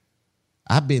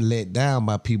 I've been let down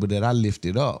by people that I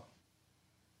lifted up.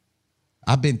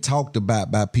 I've been talked about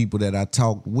by people that I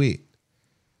talked with,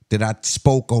 that I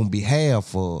spoke on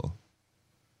behalf of.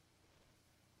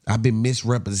 I've been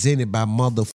misrepresented by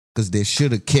motherfuckers that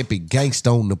should have kept it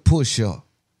gangsta on the push-up.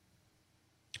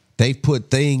 They put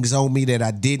things on me that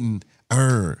I didn't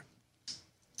earn.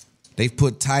 They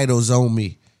put titles on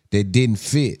me that didn't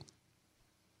fit.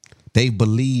 They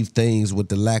believed things with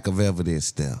the lack of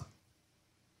evidence there.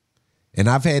 And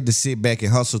I've had to sit back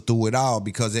and hustle through it all,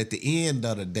 because at the end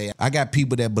of the day, I got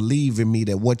people that believe in me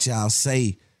that what y'all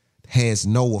say has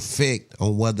no effect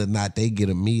on whether or not they get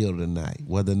a meal tonight,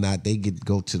 whether or not they get to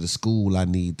go to the school I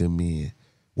need them in,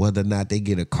 whether or not they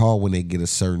get a car when they get a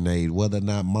certain age, whether or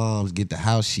not moms get the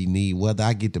house she need, whether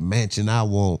I get the mansion I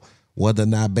want, whether or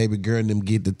not baby girl and them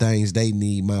get the things they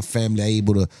need, my family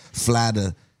able to fly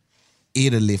to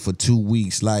Italy for 2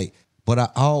 weeks. But I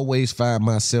always find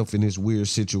myself in this weird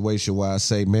situation where I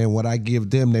say, man, what I give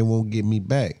them, they won't give me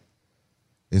back.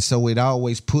 And so it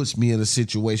always puts me in a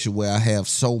situation where I have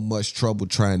so much trouble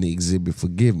trying to exhibit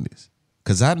forgiveness.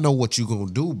 Because I know what you're going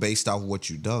to do based off what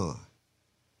you done.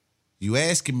 You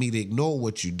asking me to ignore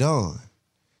what you done.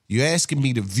 You asking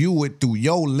me to view it through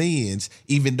your lens,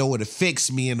 even though it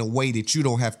affects me in a way that you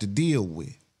don't have to deal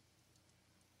with.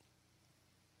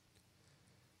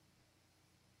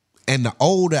 And the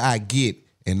older I get,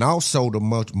 and also the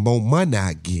much more money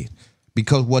I get,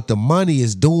 because what the money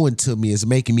is doing to me is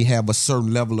making me have a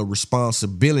certain level of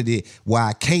responsibility where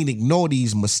I can't ignore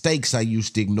these mistakes I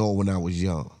used to ignore when I was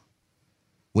young.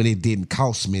 When it didn't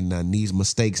cost me nothing. These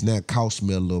mistakes now cost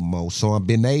me a little more. So I've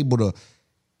been able to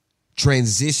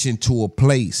transition to a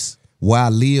place where I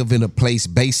live in a place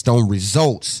based on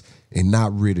results and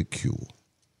not ridicule.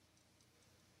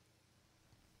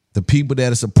 The people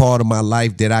that is a part of my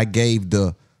life that I gave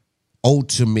the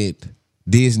ultimate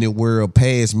Disney World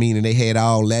pass, meaning they had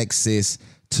all access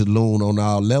to Loon on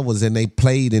all levels, and they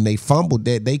played and they fumbled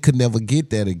that, they could never get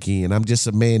that again. I'm just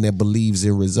a man that believes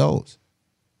in results.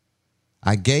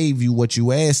 I gave you what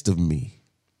you asked of me,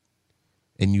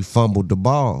 and you fumbled the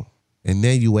ball. And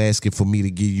now you asking for me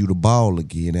to give you the ball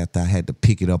again after I had to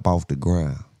pick it up off the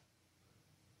ground.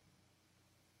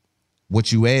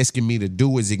 What you asking me to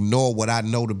do is ignore what I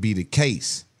know to be the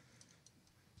case.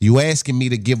 You asking me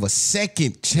to give a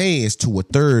second chance to a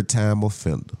third-time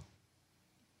offender.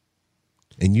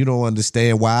 And you don't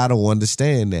understand why I don't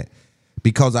understand that.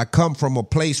 Because I come from a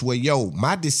place where,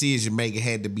 my decision-making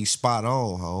had to be spot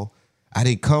on, huh? I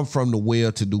didn't come from the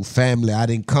well-to-do family. I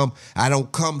don't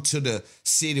come to the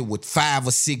city with 5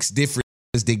 or 6 different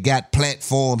they got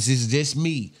platforms. It's just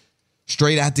me.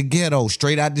 Straight out the ghetto,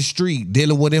 straight out the street,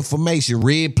 dealing with information,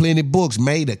 read plenty books,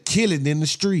 made a killing in the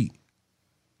street.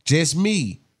 Just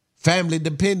me. Family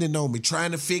depending on me,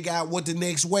 trying to figure out what the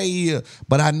next way is.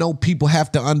 But I know people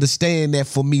have to understand that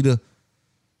for me to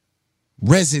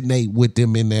resonate with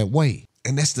them in that way.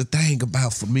 And that's the thing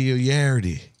about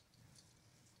familiarity.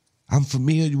 I'm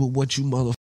familiar with what you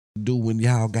motherfuckers do when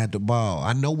y'all got the ball.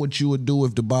 I know what you would do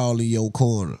if the ball in your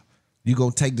corner. You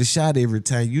gonna take the shot every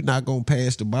time. You're not gonna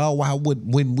pass the ball.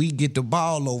 When we get the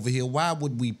ball over here, why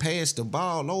would we pass the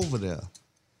ball over there?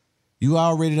 You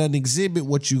already done exhibit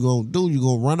what you gonna do. You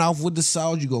gonna run off with the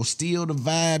sauce. You gonna steal the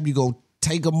vibe. You gonna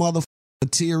take a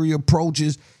material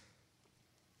approaches.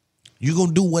 You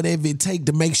gonna do whatever it take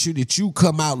to make sure that you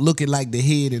come out looking like the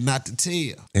head and not the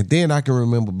tail. And then I can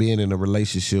remember being in a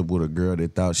relationship with a girl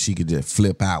that thought she could just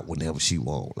flip out whenever she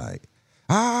want. Like,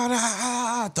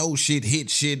 throw shit, hit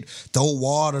shit, throw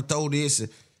water, throw this.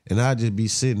 And I just be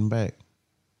sitting back.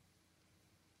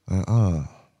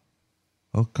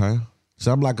 Okay.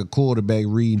 So I'm like a quarterback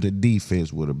reading the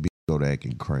defense with a bitch go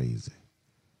acting crazy.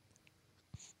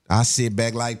 I sit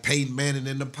back like Peyton Manning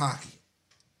in the pocket.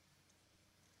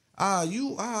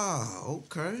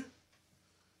 Okay.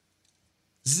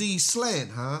 Z slant,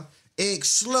 huh?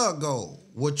 X sluggo.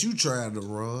 What you trying to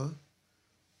run?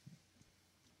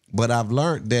 But I've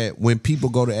learned that when people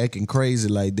go to acting crazy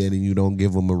like that and you don't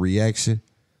give them a reaction,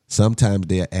 sometimes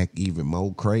they'll act even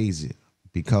more crazy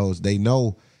because they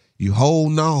know you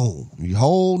hold on.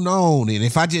 And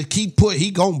if I just keep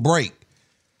he gonna break.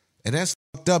 And that's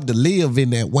fucked up to live in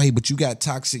that way, but you got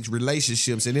toxic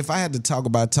relationships. And if I had to talk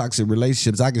about toxic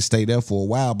relationships, I could stay there for a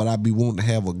while, but I'd be wanting to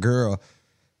have a girl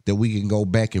that we can go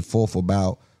back and forth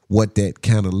about what that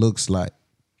kind of looks like.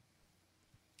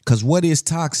 Because what is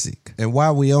toxic? And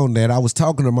while we on that, I was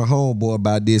talking to my homeboy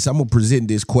about this. I'm going to present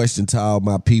this question to all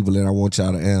my people, and I want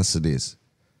y'all to answer this.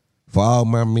 For all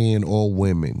my men or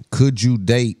women, could you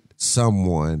date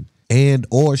someone and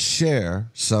or share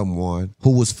someone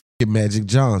who was f***ing Magic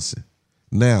Johnson?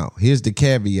 Now, here's the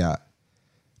caveat.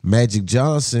 Magic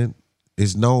Johnson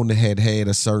is known to have had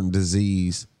a certain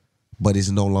disease, but it's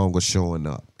no longer showing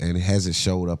up, and it hasn't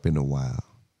showed up in a while.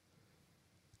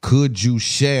 Could you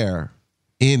share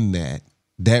in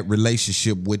that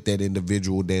relationship with that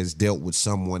individual that's dealt with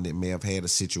someone that may have had a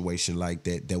situation like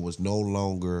that was no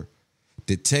longer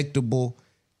detectable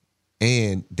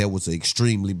and that was an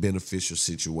extremely beneficial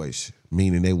situation,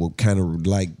 meaning they were kind of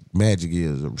like Magic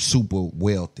is, super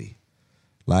wealthy,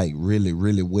 like really,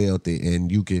 really wealthy,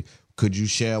 and could you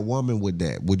share a woman with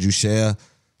that? Would you share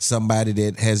somebody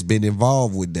that has been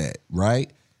involved with that,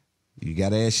 right? You got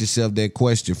to ask yourself that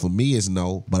question. For me, it's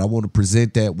no, but I want to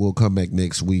present that. We'll come back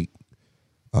next week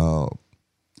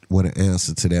with an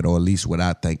answer to that, or at least what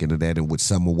I thinking of that and with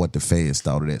some of what the fans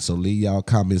thought of that. So leave y'all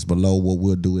comments below. What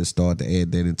we'll do is start to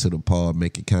add that into the pod,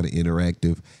 make it kind of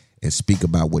interactive, and speak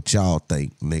about what y'all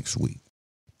think next week.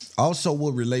 Also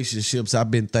with relationships,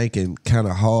 I've been thinking kind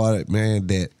of hard, man,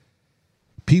 that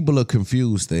people are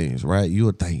confused things, right?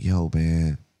 You'll think, yo,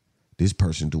 man, this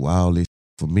person do all this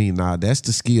for me. Nah, that's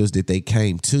the skills that they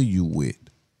came to you with.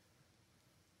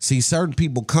 See, certain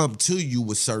people come to you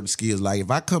with certain skills. Like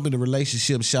if I come in a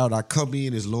relationship, I come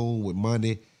in as Loon with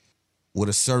money, with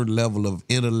a certain level of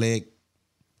intellect,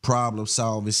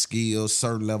 problem-solving skills,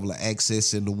 certain level of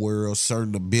access in the world,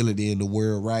 certain ability in the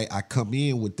world, right? I come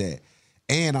in with that.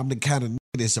 And I'm the kind of nigga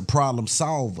that's a problem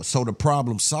solver. So the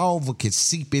problem solver can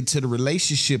seep into the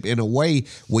relationship in a way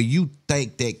where you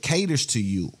think that caters to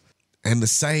you. And the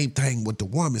same thing with the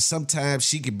woman. Sometimes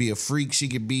she could be a freak. She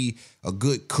could be a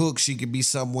good cook. She could be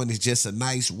someone that's just a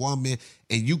nice woman.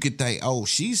 And you could think, oh,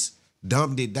 she's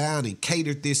dumbed it down and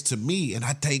catered this to me. And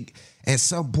I think at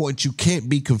some point you can't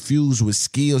be confused with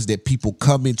skills that people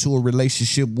come into a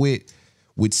relationship with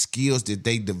skills that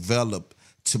they develop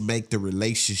to make the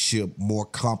relationship more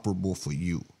comparable for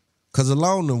you. Because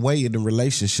along the way in the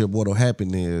relationship, what'll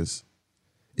happen is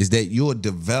that you'll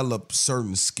develop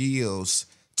certain skills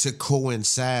to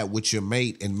coincide with your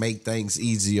mate and make things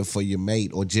easier for your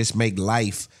mate, or just make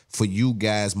life for you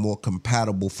guys more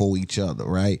compatible for each other,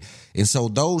 right? And so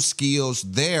those skills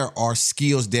there are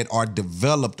skills that are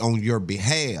developed on your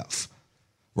behalf,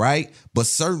 right? But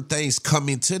certain things come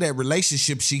into that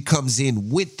relationship, she comes in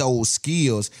with those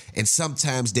skills, and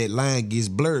sometimes that line gets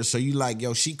blurred. So you like,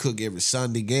 yo, she cook every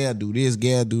Sunday, gal do this,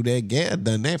 gal do that, gal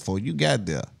done that for you, got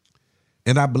there.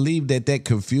 And I believe that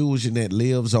confusion that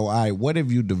lives, all right, what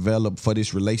have you developed for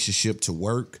this relationship to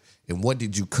work? And what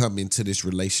did you come into this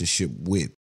relationship with?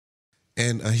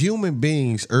 And a human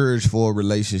being's urge for a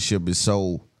relationship is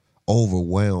so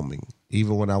overwhelming.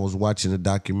 Even when I was watching a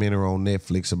documentary on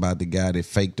Netflix about the guy that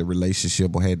faked the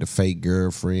relationship or had the fake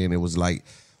girlfriend, it was like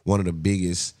one of the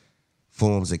biggest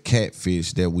forms of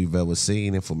catfish that we've ever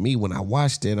seen. And for me, when I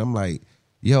watched it, I'm like,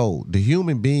 yo, the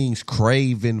human beings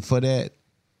craving for that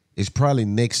is probably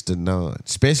next to none,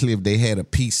 especially if they had a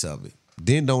piece of it.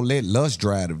 Then don't let lust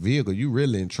drive the vehicle. You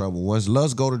really in trouble. Once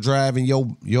lust go to driving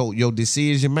your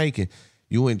decision making,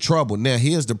 you in trouble. Now,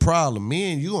 here's the problem.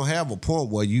 Man, you gonna have a point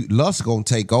where lust gonna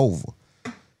take over.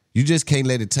 You just can't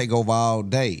let it take over all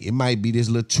day. It might be this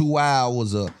little 2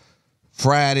 hours of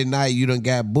Friday night you done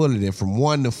got bulleted from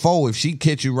 1 to 4. If she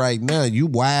catch you right now, you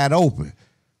wide open.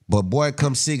 But boy,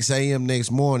 come 6 a.m.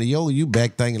 next morning, yo, you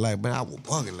back thinking like, man, I was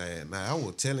bugging last night. I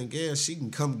was telling Gail she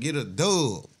can come get a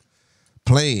dub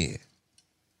playing.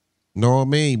 Know what I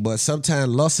mean? But sometimes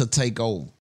lust will take over.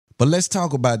 But let's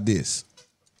talk about this.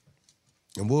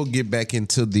 And we'll get back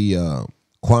into the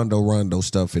Quando Rondo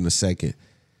stuff in a second.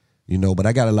 You know, but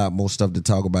I got a lot more stuff to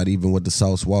talk about, even with the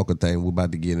Sauce Walker thing. We're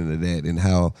about to get into that and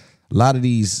how a lot of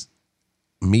these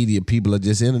media people are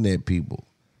just internet people.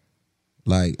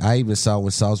 Like, I even saw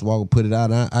when Sauce Walker put it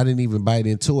out, I didn't even bite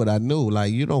into it. I knew,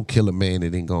 like, you don't kill a man that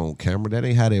didn't go on camera. That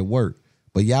ain't how that work.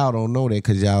 But y'all don't know that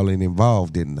because y'all ain't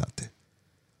involved in nothing.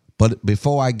 But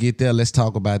before I get there, let's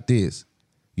talk about this.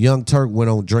 Young Turk went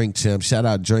on Drink Champs. Shout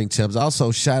out Drink Champs.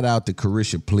 Also, shout out to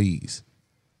Carisha Please.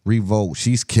 Revolt.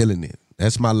 She's killing it.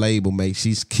 That's my label, mate.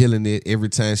 She's killing it. Every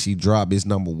time she drop, it's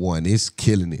 #1. It's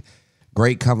killing it.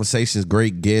 Great conversations,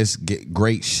 great guests,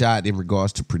 great shot in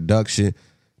regards to production.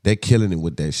 They're killing it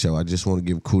with that show. I just want to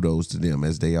give kudos to them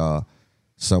as they are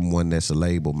someone that's a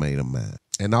label mate of mine.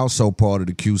 And also part of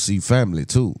the QC family,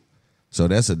 too. So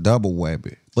that's a double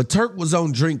whammy. But Turk was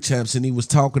on Drink Champs, and he was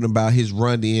talking about his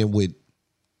run-in with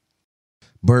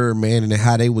Birdman and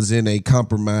how they was in a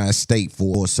compromised state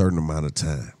for a certain amount of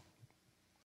time.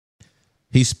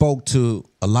 He spoke to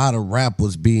a lot of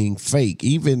rappers being fake,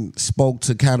 even spoke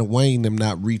to kind of Wayne them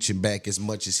not reaching back as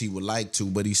much as he would like to,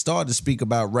 but he started to speak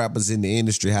about rappers in the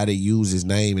industry, how they use his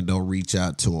name and don't reach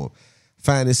out to him.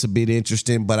 Find this a bit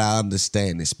interesting, but I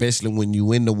understand, especially when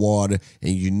you in the water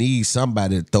and you need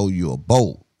somebody to throw you a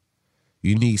boat.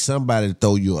 You need somebody to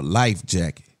throw you a life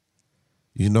jacket.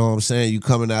 You know what I'm saying? You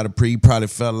coming out of pre, you probably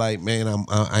felt like, man,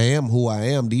 I am who I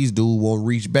am. These dudes won't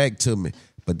reach back to me.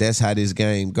 But that's how this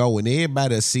game go. And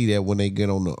everybody will see that when they get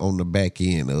on the back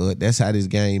end. That's how this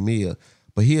game is.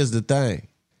 But here's the thing.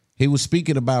 He was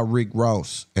speaking about Rick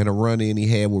Ross and a run-in he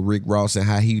had with Rick Ross and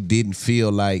how he didn't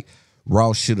feel like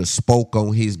Ross should have spoke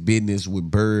on his business with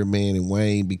Birdman and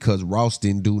Wayne because Ross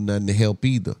didn't do nothing to help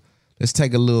either. Let's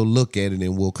take a little look at it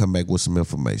and we'll come back with some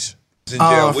information.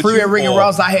 Free and Rick and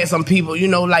Ross, I had some people, you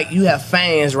know, like you have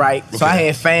fans, right? Okay. So I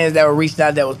had fans that were reached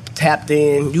out that was tapped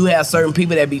in. You have certain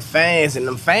people that be fans, and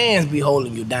them fans be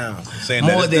holding you down. Saying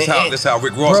that this how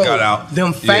Rick Ross got out.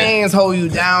 Them fans hold you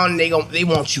down. They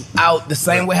want you out the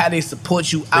same way how they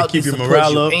support you out. They keep your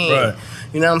morale up. Right.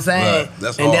 You know what I'm saying? Right.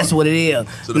 That's and hard. that's what it is.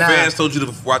 So the fans told you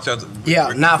to watch out.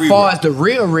 Now as far as the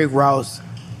real Rick Ross,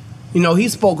 you know, he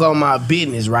spoke on my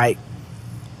business, right?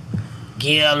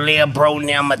 Give a little bro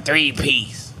now my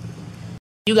 3-piece.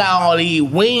 You got all these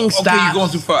wing stops. Okay, you're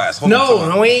going too fast.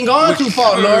 No, we ain't going too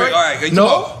far, Lord. All right,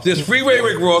 no. There's Freeway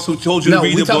Rick Ross who told you to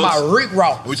read the books. No, we talking about Rick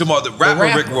Ross. We talking about the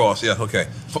rapper Rick Ross. Yeah, okay.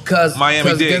 Because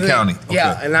Miami-Dade County. Okay.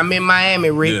 Yeah, and I'm in Miami,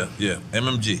 Rick. Yeah,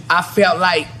 MMG. I felt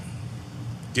like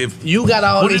you got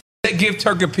all these. Give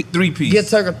Turk a 3-piece. Give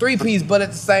Turk a 3-piece, but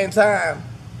at the same time,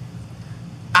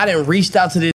 I didn't reach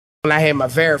out to this. When I had my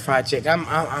verified check,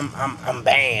 I'm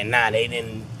banned now. They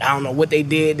didn't. I don't know what they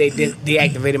did. They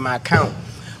deactivated my account,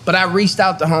 but I reached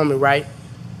out to homie, right?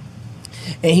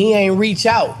 And he ain't reach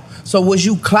out. So was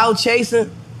you clout chasing?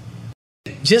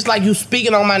 Just like you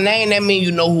speaking on my name, that mean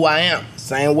you know who I am.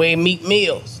 Same way Meek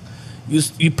Mills.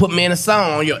 You put me in a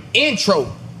song on your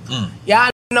intro.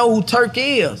 Y'all know who Turk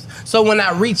is. So when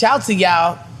I reach out to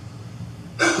y'all,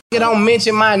 you don't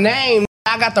mention my name.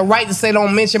 I got the right to say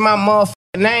don't mention my motherfucking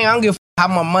name. I don't give a how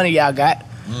much money y'all got.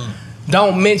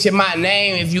 Don't mention my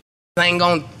name if you ain't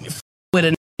gonna with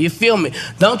a. You feel me?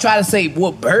 Don't try to say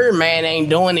what Birdman ain't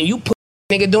doing and you put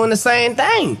nigga doing the same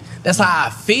thing. That's how I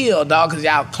feel, dog, cause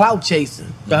y'all clout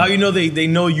chasing. But how you know they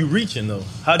know you reaching though?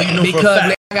 How do you know because for a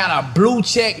fact? I got a blue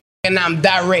check and I'm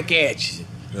direct at you.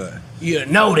 Right. You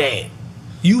know that.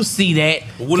 You see that.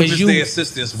 But what if it's their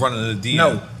assistants running the DM?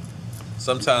 No.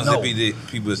 Sometimes it be the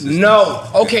people's assistants. No.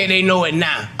 Okay, they know it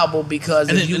now. Because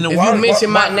if you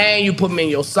mention my name, you put me in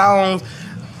your songs,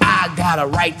 I got a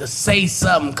right to say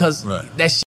something because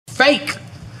that shit fake.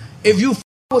 If you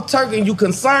with Turk and you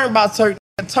concerned about Turk,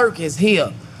 Turk is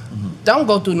here. Don't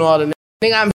go through no other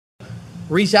nigga. I'm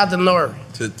Reach out to Nori.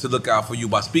 To look out for you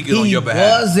by speaking on your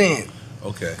behalf. He wasn't.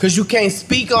 Okay. Because you can't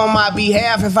speak on my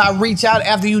behalf if I reach out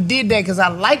after you did that because I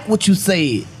like what you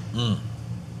said.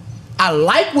 I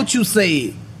like what you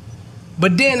said.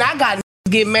 But then I got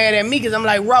get mad at me because I'm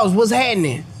like, Ross, what's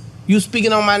happening? You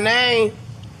speaking on my name?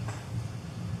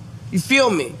 You feel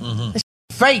me? That's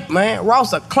fake, man.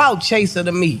 Ross a clout chaser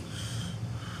to me.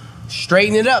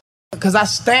 Straighten it up. Because I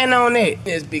stand on it.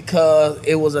 It's because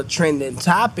it was a trending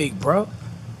topic, bro.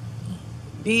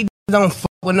 These don't fuck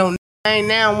with no ain't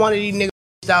now one of these niggas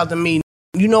reached out to me.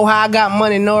 You know how I got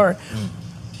money, Nora?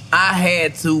 I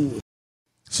had to.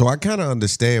 So I kind of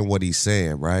understand what he's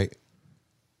saying, right?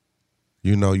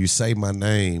 You know, you say my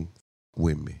name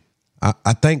with me.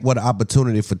 I think what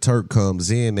opportunity for Turk comes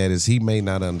in that is he may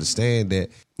not understand that,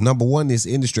 number one, this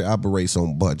industry operates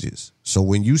on budgets. So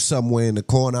when you somewhere in the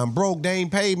corner, I'm broke, they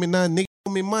ain't paid me nothing, nigga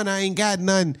owe me money, I ain't got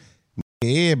nothing.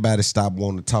 Everybody stop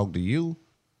wanting to talk to you.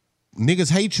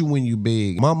 Niggas hate you when you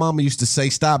big. My mama used to say,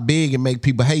 stop big and make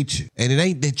people hate you. And it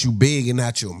ain't that you big and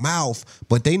out your mouth,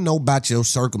 but they know about your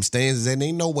circumstances and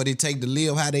they know what it take to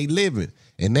live how they living.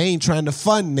 And they ain't trying to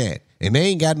fund that. And they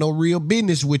ain't got no real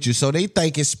business with you. So they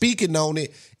thinking speaking on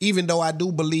it, even though I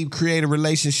do believe create a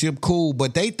relationship cool,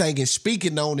 but they thinking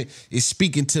speaking on it is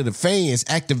speaking to the fans,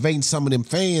 activating some of them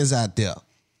fans out there.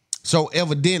 So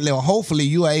evidently, or hopefully,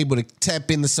 you are able to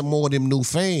tap into some more of them new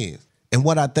fans. And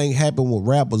what I think happened with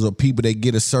rappers or people that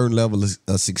get a certain level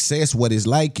of success, what it's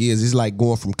like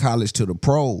going from college to the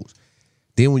pros.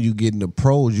 Then when you get in the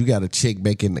pros, you got to check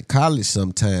back into college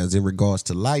sometimes in regards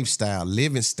to lifestyle,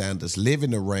 living standards,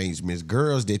 living arrangements,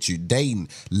 girls that you're dating,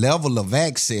 level of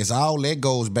access, all that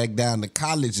goes back down to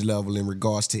college level in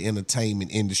regards to entertainment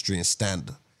industry and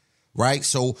standard, right?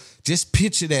 So just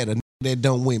picture that, a that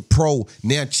done went pro,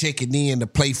 now checking in to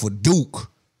play for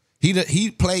Duke. He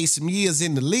played some years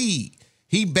in the league.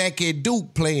 He back at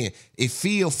Duke playing. It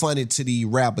feel funny to these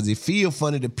rappers. It feel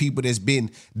funny to people that's been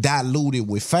diluted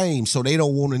with fame, so they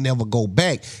don't want to never go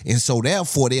back. And so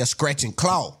therefore, they're scratching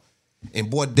claw. And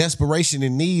boy, desperation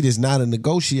and need is not a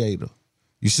negotiator.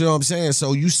 You see what I'm saying?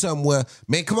 So you somewhere,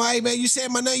 man, come on, hey, man, you said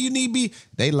my name, you need me.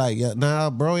 They like, yeah,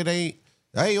 nah, bro, it ain't.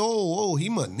 Hey, he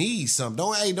must need something.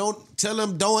 Don't tell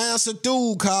him, don't answer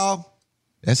dude call.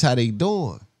 That's how they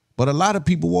doing. But a lot of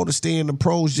people want to stay in the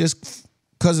pros just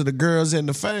because of the girls and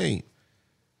the fame.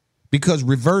 Because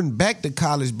reverting back to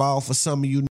college ball for some of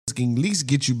you niggas can at least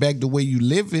get you back the way you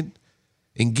living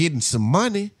and getting some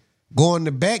money. Going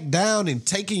to back down and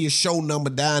taking your show number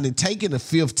down and taking a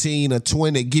 15 or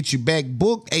 20 get you back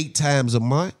booked 8 times a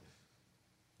month.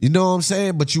 You know what I'm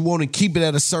saying? But you want to keep it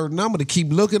at a certain number to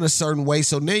keep looking a certain way,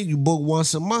 so now you book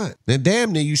once a month. Then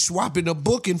damn near you swapping a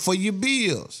booking for your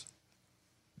bills.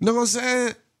 You know what I'm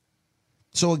saying?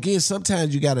 So again,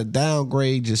 sometimes you got to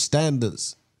downgrade your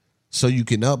standards so you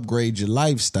can upgrade your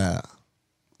lifestyle.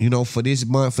 You know, for this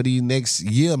month, for the next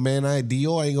year, man,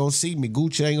 Dior ain't gonna see me.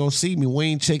 Gucci ain't gonna see me. We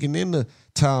ain't checking in the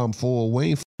Tom Ford. We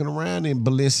ain't fucking around in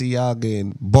Balenciaga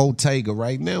and Bottega.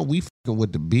 Right now, we fucking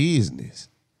with the business.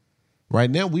 Right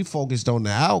now, we focused on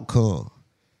the outcome.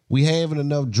 We having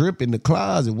enough drip in the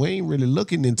closet. We ain't really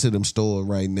looking into them stores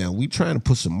right now. We trying to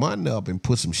put some money up and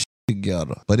put some shit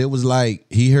together. But it was like,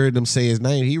 he heard them say his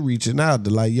name. He reaching out to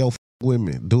like, yo, f with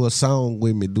me. Do a song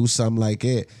with me. Do something like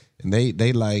that. And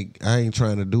they like, I ain't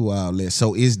trying to do all that.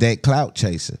 So is that clout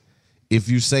chasing? If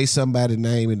you say somebody's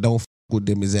name and don't f with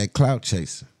them, is that clout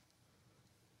chasing?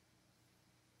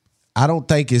 I don't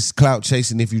think it's clout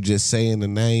chasing if you're just saying the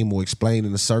name or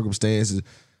explaining the circumstances.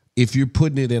 If you're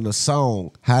putting it in a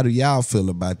song, how do y'all feel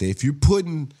about that? If you're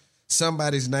putting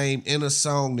somebody's name in a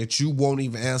song that you won't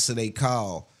even answer they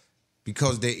call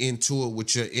because they're into it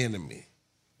with your enemy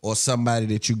or somebody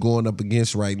that you're going up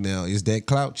against right now, is that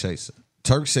clout chasing?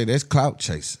 Turk said that's clout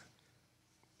chasing.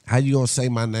 How you gonna say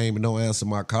my name and don't answer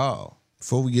my call?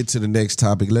 Before we get to the next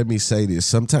topic, let me say this.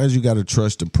 Sometimes you gotta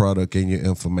trust the product and your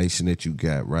information that you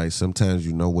got, right? Sometimes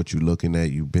you know what you're looking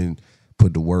at. You've been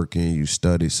put the work in, you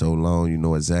studied so long, you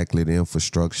know exactly the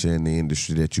infrastructure and the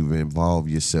industry that you've involved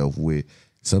yourself with.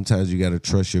 Sometimes you gotta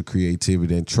trust your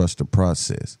creativity and trust the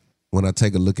process. When I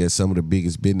take a look at some of the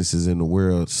biggest businesses in the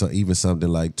world, so even something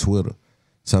like Twitter,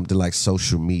 something like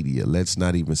social media, let's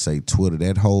not even say Twitter.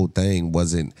 That whole thing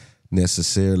wasn't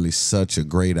necessarily such a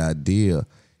great idea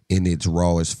in its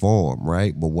rawest form,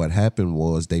 right? But what happened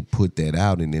was they put that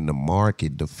out and then the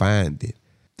market defined it.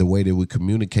 The way that we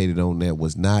communicated on that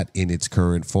was not in its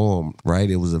current form, right?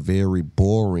 It was a very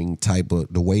boring type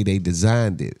of, the way they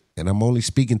designed it. And I'm only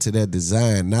speaking to that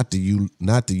design, not the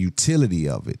utility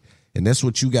of it. And that's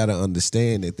what you got to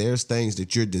understand, that there's things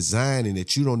that you're designing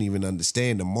that you don't even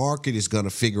understand. The market is going to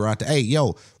figure out, hey,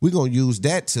 yo, we're going to use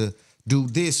that to do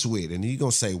this with. And you're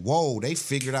going to say, whoa, they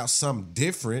figured out something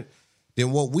different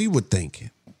than what we were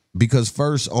thinking. Because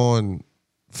first on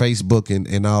Facebook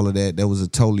and all of that, there was a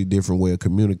totally different way of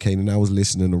communicating. I was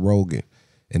listening to Rogan,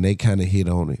 and they kind of hit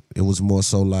on it. It was more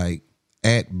so like,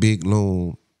 at Big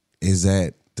Loon is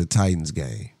at the Titans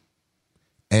game.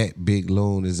 At Big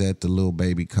Loon is at the Lil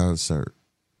Baby concert.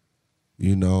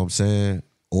 You know what I'm saying?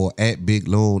 Or at Big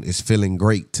Loon is feeling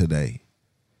great today.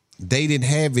 They didn't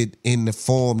have it in the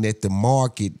form that the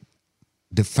market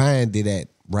defined it at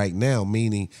right now,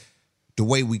 meaning the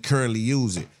way we currently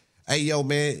use it. Hey, yo,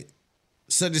 man,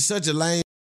 such and such a lane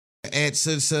at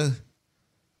such and such.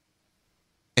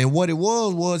 And what it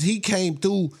was he came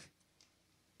through.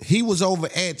 He was over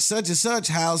at such and such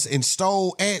house and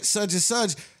stole at such and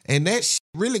such. And that shit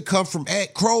really come from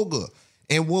at Kroger.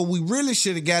 And what we really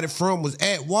should have got it from was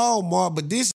at Walmart. But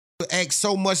this acts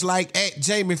so much like at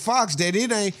Jamie Foxx that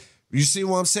it ain't. You see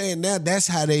what I'm saying? Now that's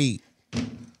how they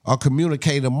are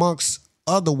communicating amongst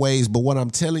other ways. But what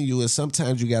I'm telling you is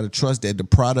sometimes you got to trust that the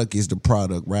product is the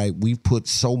product, right? We've put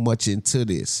so much into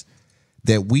this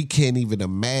that we can't even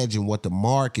imagine what the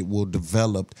market will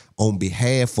develop on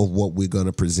behalf of what we're going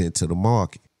to present to the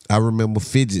market. I remember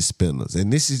fidget spinners,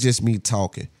 and this is just me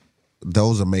talking.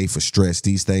 Those are made for stress.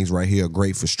 These things right here are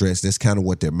great for stress. That's kind of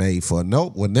what they're made for.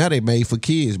 Nope. Well, now they're made for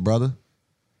kids, brother.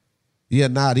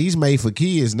 Yeah, these made for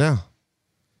kids now.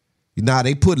 Nah,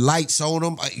 they put lights on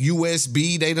them,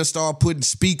 USB. They done start putting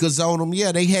speakers on them.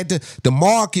 Yeah, they had the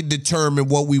market determine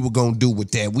what we were going to do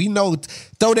with that. We know,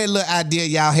 throw that little idea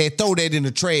y'all had, throw that in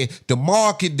the trash. The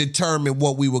market determined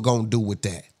what we were going to do with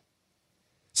that.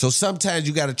 So sometimes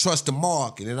you got to trust the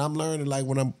market. And I'm learning, like,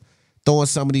 when I'm throwing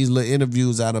some of these little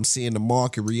interviews out, I'm seeing the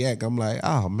market react. I'm like,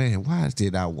 oh, man, why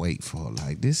did I wait for?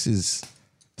 Like, this is,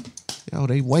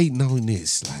 they waiting on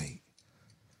this, like.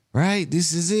 Right?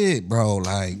 This is it, bro.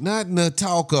 Like, nothing to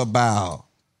talk about.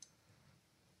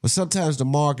 But sometimes the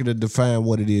market will define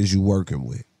what it is you're working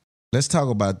with. Let's talk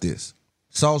about this.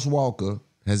 Sauce Walker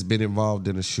has been involved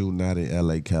in a shooting out in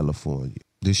L.A., California.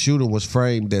 The shooting was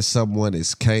framed as someone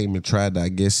that came and tried to, I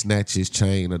guess, snatch his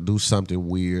chain or do something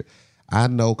weird. I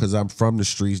know, because I'm from the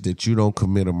streets, that you don't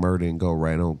commit a murder and go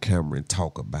right on camera and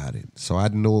talk about it. So I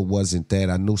knew it wasn't that.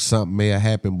 I knew something may have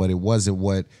happened, but it wasn't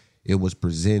what it was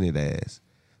presented as.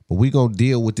 But we're going to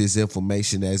deal with this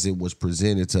information as it was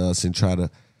presented to us and try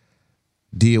to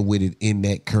deal with it in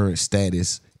that current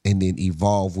status and then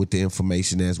evolve with the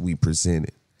information as we present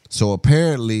it. So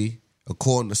apparently,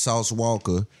 according to Sauce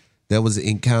Walker, there was an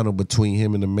encounter between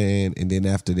him and the man, and then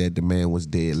after that, the man was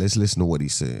dead. Let's listen to what he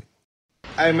said.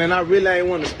 Hey, man, I really ain't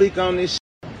want to speak on this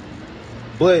shit,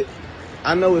 but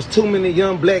I know it's too many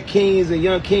young black kings and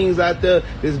young kings out there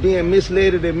that's being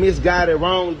misled and misguided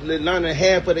wrong, learning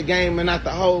half of the game and not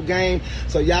the whole game.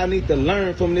 So y'all need to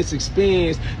learn from this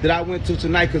experience that I went to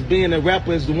tonight, because being a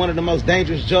rapper is one of the most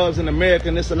dangerous jobs in America,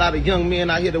 and there's a lot of young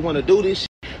men out here that want to do this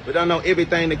shit, but don't know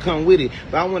everything that come with it.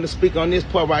 But I want to speak on this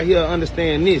part right here,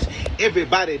 understand this.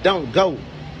 Everybody don't go.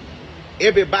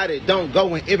 Everybody don't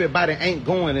go, and everybody ain't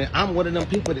going, and I'm one of them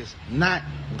people that's not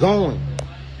going.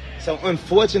 So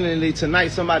unfortunately tonight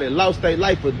somebody lost their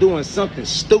life for doing something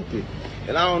stupid.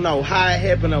 And I don't know how it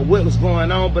happened or what was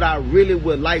going on, but I really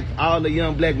would like all the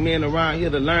young black men around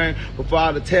here to learn before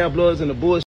all the tabloids and the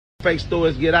bullshit fake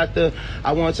stories get out there.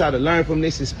 I want y'all to learn from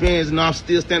this experience. And I'm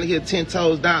still standing here 10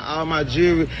 toes down, all my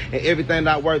jewelry and everything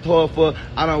that I worked hard for.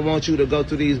 I don't want you to go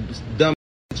through these dumb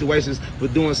situations for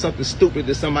doing something stupid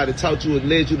that somebody taught you or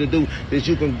led you to do, that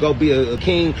you can go be a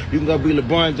king, you can go be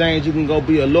LeBron James, you can go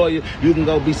be a lawyer, you can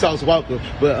go be Sauce Walker.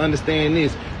 But understand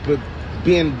this, but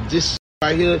being just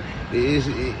right here,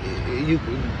 you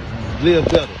can live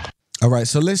better. All right,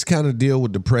 so let's kind of deal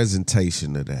with the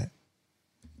presentation of that.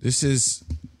 This is,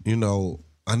 I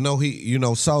know he,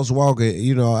 Sauce Walker,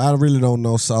 I really don't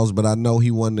know Sauce, but I know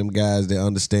he one of them guys that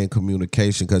understand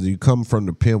communication, because you come from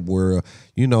the pimp world,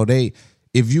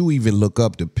 if you even look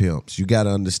up the pimps, you got to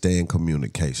understand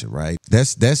communication, right?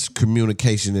 That's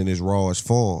communication in its rawest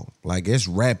form. Like, it's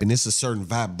rapping. It's a certain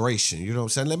vibration. You know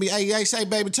what I'm saying? Hey, say,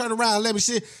 baby, turn around. Let me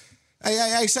see.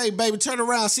 Hey, say, baby, turn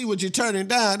around. See what you're turning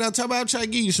down. Now, I'm trying to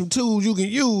give you some tools you can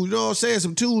use. You know what I'm saying?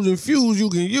 Some tools and fuels you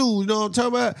can use. You know what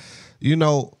I'm talking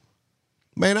about?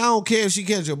 Man, I don't care if she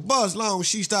catch a bus long as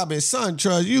she stop at Sun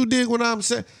Trust. You dig what I'm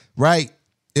saying? Right?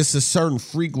 It's a certain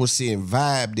frequency and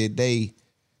vibe that they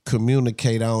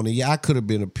communicate on. And yeah, I could have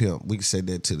been a pimp. We can say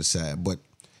that to the side. But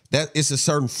that it's a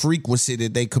certain frequency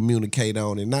that they communicate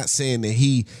on. And not saying that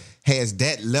he has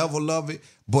that level of it,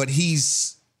 but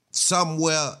he's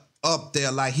somewhere up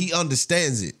there. Like, he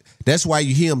understands it. That's why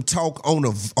you hear him talk on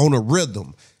a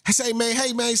rhythm. I say, man,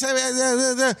 hey, man,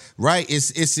 say, right?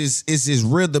 It's his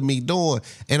rhythm he doing.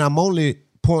 And I'm only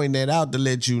pointing that out to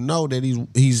let you know that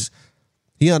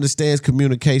he understands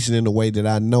communication in a way that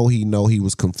I know he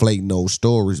was conflating those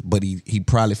stories, but he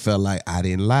probably felt like I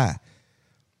didn't lie.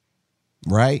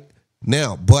 Right?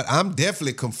 Now, but I'm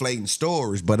definitely conflating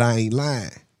stories, but I ain't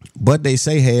lying. But they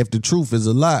say half the truth is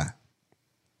a lie.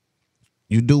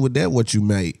 You do with that what you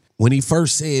made. When he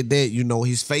first said that,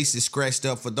 his face is scratched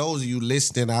up. For those of you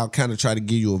listening, I'll kind of try to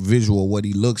give you a visual of what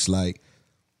he looks like.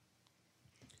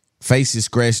 Face is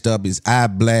scratched up, his eye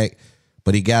black,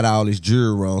 but he got all his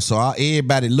jewelry on. So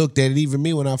everybody looked at it, even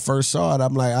me when I first saw it.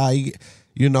 I'm like,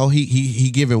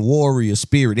 he giving warrior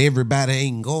spirit. Everybody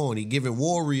ain't going. He giving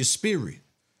warrior spirit.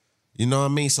 You know what I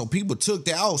mean? So people took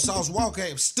that, Sauce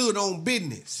Walker stood on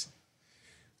business.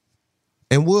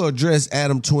 And we'll address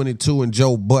Adam 22 and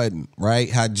Joe Budden, right?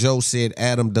 How Joe said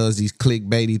Adam does these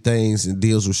clickbaity things and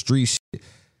deals with street shit.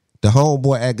 The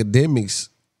homeboy Academics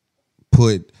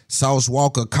put Sauce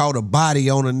Walker caught a body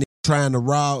on a nigga trying to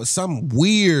rob, some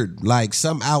weird, like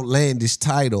some outlandish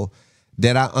title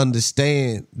that I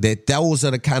understand that those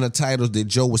are the kind of titles that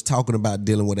Joe was talking about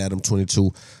dealing with Adam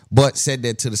 22, but said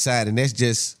that to the side. And that's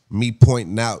just me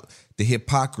pointing out the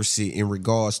hypocrisy in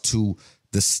regards to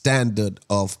the standard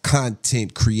of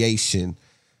content creation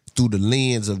through the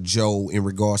lens of Joe in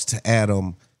regards to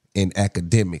Adam and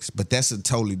Academics. But that's a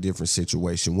totally different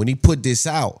situation. When he put this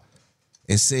out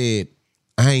and said,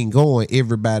 I ain't going,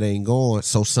 everybody ain't going,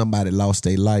 so somebody lost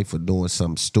their life for doing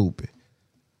something stupid.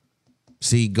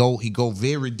 See, he go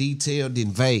very detailed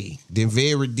and vague, then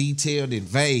very detailed and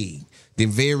vague,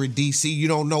 then very deep. See, you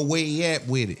don't know where he at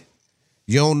with it.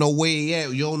 You don't know where he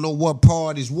at. You don't know what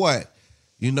part is what.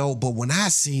 But when I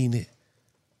seen it,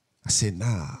 I said,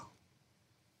 nah,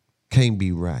 can't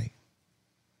be right.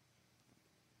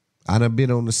 I done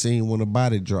been on the scene when a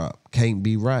body dropped. Can't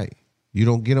be right. You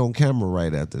don't get on camera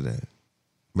right after that.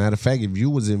 Matter of fact, if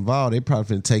you was involved, they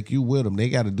probably finna take you with them. They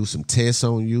got to do some tests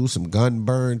on you, some gun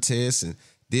burn tests and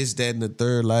this, that, and the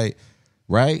third, like,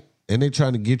 right? And they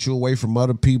trying to get you away from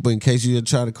other people in case you're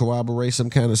trying to corroborate some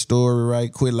kind of story,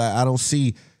 right? Quit, like, I don't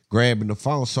see grabbing the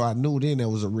phone. So I knew then that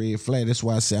was a red flag. That's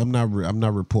why I said I'm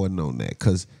not reporting on that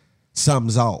because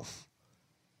something's off.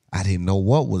 I didn't know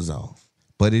what was off.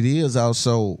 But it is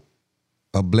also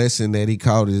a blessing that he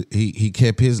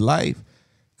kept his life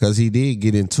because he did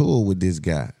get into it with this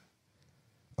guy.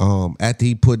 After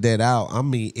he put that out, I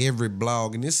mean, every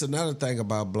blog, and this is another thing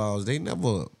about blogs, they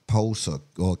never post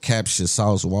or capture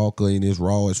Sauce Walker in his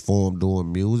rawest form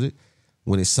doing music.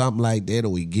 When it's something like that, or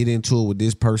we get into it with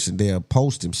this person, they'll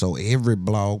post him. So every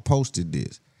blog posted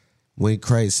this. When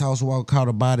crazy, Sauce Walker caught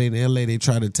a body in LA, they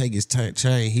tried to take his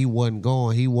chain. He wasn't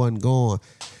going.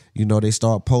 They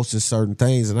start posting certain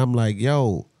things, and I'm like,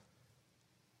 yo,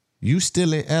 you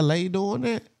still in LA doing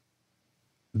that?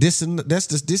 This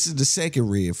is the second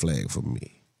red flag for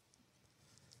me.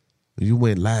 You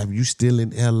went live, you still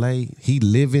in LA. He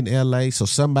live in LA. So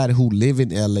somebody who live in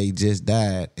LA just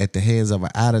died at the hands of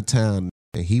an out of town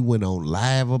and he went on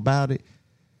live about it.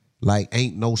 Like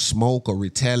ain't no smoke or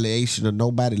retaliation or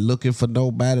nobody looking for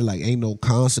nobody. Like ain't no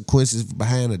consequences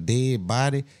behind a dead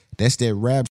body. That's that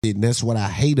rap shit. And that's what I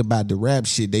hate about the rap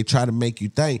shit. They try to make you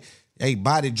think, hey,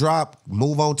 body drop,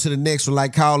 move on to the next one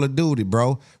like Call of Duty,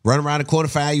 bro. Run around the corner,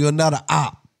 find you another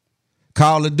op.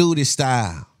 Call of Duty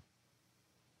style.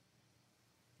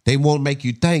 They won't make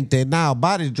you think that now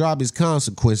body drop is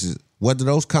consequences. Whether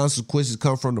those consequences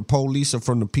come from the police or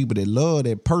from the people that love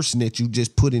that person that you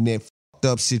just put in that fucked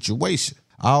up situation.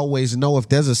 I always know if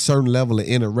there's a certain level of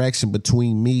interaction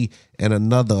between me and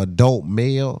another adult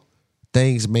male,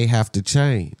 things may have to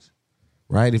change.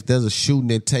 Right? If there's a shooting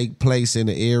that take place in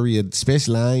the area,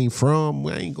 especially I ain't from,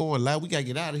 we ain't going live. We got to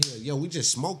get out of here. Yo, we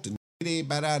just smoked and get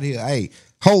everybody out of here. Hey,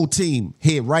 whole team,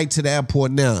 head right to the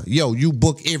airport now. Yo, you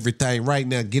book everything right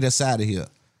now. Get us out of here.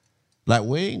 Like,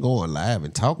 we ain't going live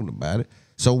and talking about it.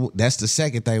 So that's the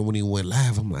second thing when he went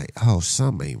live. I'm like, oh,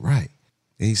 something ain't right.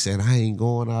 And he said, I ain't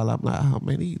going all. I'm like, oh,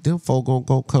 man, them folk gonna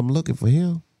go come looking for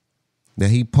him. Now,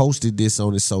 he posted this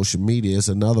on his social media. It's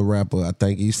another rapper. I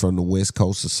think he's from the West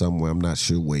Coast or somewhere. I'm not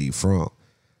sure where he's from.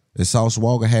 And Sauce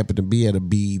Walker happened to be at a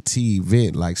BET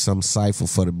event, like some cypher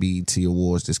for the BET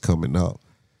Awards that's coming up.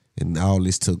 And all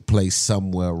this took place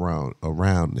somewhere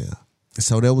around there.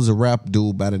 So there was a rap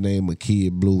dude by the name of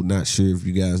Kid Blue. Not sure if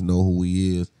you guys know who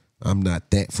he is. I'm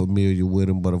not that familiar with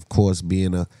him. But, of course,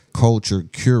 being a culture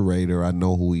curator, I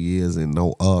know who he is and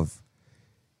know of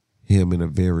him in a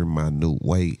very minute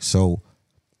way. So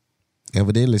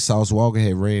evidently Sauce Walker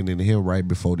had ran into him right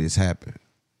before this happened.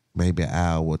 maybe an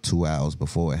hour or 2 hours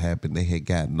before it happened, they had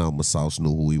gotten numbers. Sauce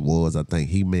knew who he was. I think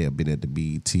he may have been at the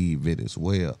BET event as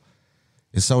well.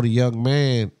 And so the young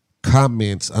man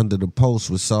comments under the post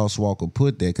with Sauce Walka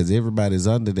put there, because everybody's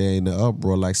under there in the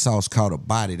uproar like Sauce caught a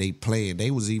body. They playing.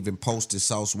 They was even posting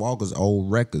Sauce Walka's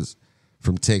old records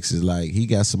from Texas. Like, he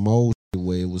got some old shit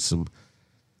where it was some,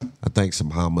 I think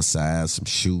some homicides, some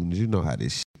shootings. You know how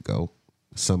this shit go.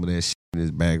 Some of that shit in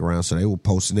his background. So they were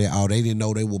posting that. Oh, they didn't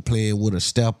know they were playing with a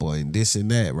stepper and this and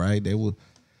that, right? They were.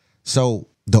 So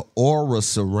the aura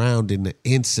surrounding the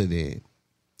incident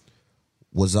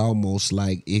was almost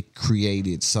like it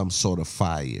created some sort of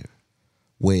fire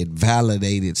where it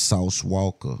validated Sauce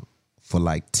Walka for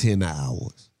like 10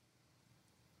 hours.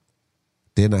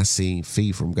 Then I seen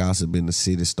Fee from Gossip in the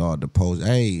City start to post,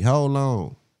 hey, hold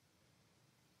on.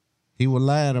 He was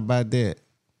lying about that.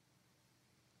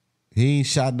 He ain't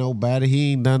shot nobody.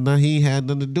 He ain't done nothing. He ain't had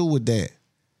nothing to do with that.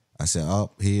 I said,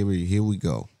 oh, here we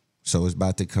go. So it's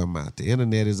about to come out. The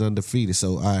internet is undefeated.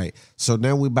 So, all right. So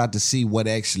now we're about to see what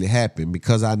actually happened,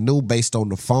 because I knew based on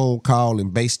the phone call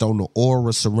and based on the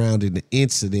aura surrounding the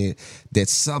incident that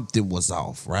something was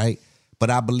off, right? But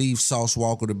I believe Sauce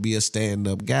Walka to be a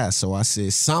stand-up guy. So I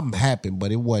said something happened,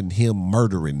 but it wasn't him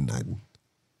murdering nothing.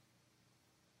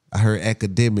 I heard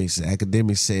academics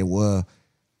said, well,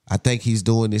 I think he's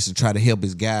doing this to try to help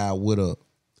his guy with a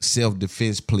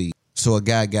self-defense plea. So a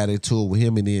guy got into it with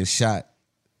him and then shot.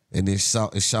 And then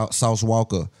Sauce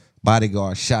Walka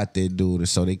bodyguard shot that dude. And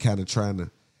so they kind of trying to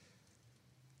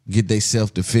get their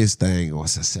self-defense thing on.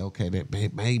 So I said, okay, that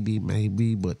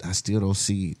maybe, but I still don't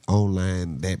see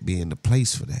online that being the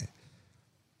place for that.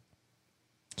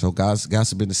 So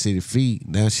Gossip in the City feed.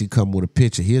 Now she come with a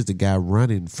picture. Here's the guy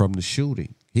running from the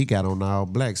shooting. He got on all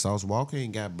black. Sauce Walka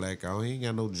ain't got black on. He ain't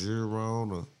got no jewelry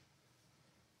on.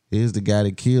 Here's the guy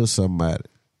that killed somebody.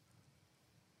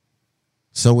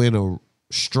 So in a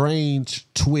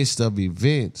strange twist of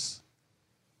events,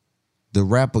 the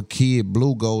rapper Kid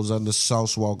Blue goes under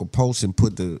Sauce Walka post and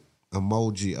put the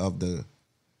emoji of the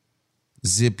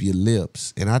zip your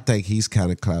lips. And I think he's kind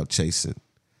of clout chasing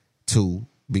too,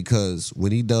 because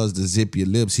when he does the zip your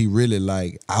lips, he really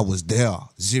like, I was there,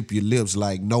 zip your lips,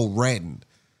 like no ratting.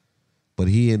 But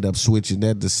he ended up switching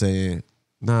that to saying,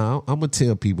 nah, I'm going to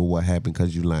tell people what happened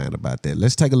because you lying about that.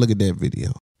 Let's take a look at that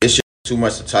video. It's too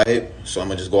much to type, so I'm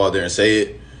going to just go out there and say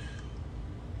it.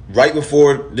 Right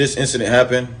before this incident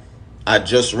happened, I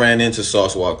just ran into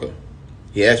Sauce Walka.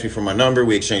 He asked me for my number.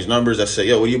 We exchanged numbers. I said,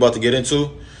 yo, what are you about to get into?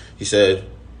 He said,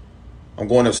 I'm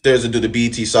going upstairs to do the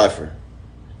BET Cypher.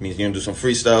 It means you're going to do some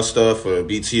freestyle stuff or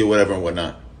BT or whatever and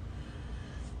whatnot.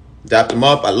 Dapped him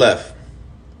up. I left.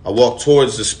 I walked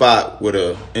towards the spot where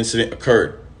the incident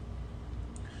occurred.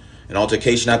 An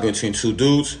altercation happened between two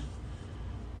dudes.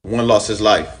 One lost his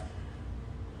life.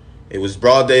 It was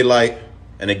broad daylight.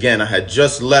 And again, I had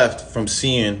just left from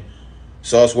seeing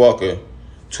Sauce Walka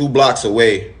 2 blocks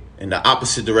away in the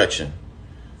opposite direction.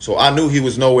 So I knew he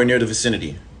was nowhere near the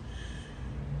vicinity.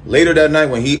 Later that night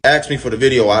when he asked me for the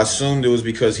video, I assumed it was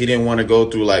because he didn't want to go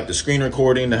through like the screen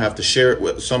recording to have to share it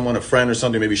with someone, a friend or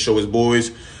something, maybe show his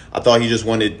boys. I thought he just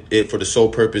wanted it for the sole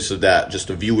purpose of that, just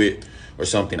to view it or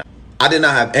something. I did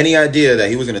not have any idea that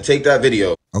he was going to take that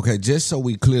video. Okay, just so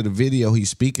we clear, the video he's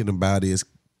speaking about is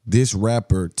this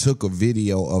rapper took a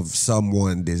video of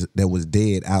someone that was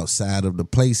dead outside of the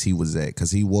place he was at,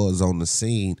 because he was on the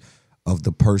scene of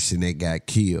the person that got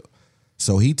killed.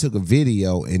 So he took a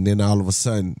video, and then all of a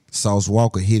sudden, Sauce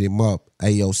Walka hit him up.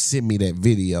 Hey, yo, send me that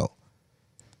video.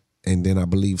 And then I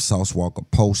believe Sauce Walka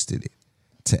posted it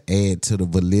to add to the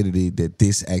validity that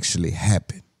this actually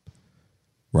happened.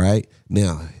 Right?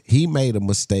 Now, he made a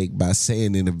mistake by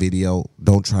saying in the video,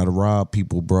 don't try to rob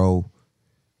people, bro.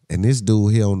 And this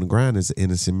dude here on the ground is an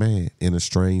innocent man in a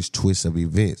strange twist of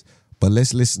events. But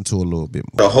let's listen to a little bit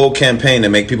more. The whole campaign to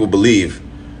make people believe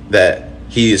that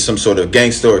he is some sort of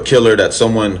gangster or killer, that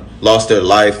someone lost their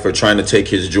life for trying to take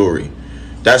his jewelry.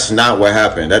 That's not what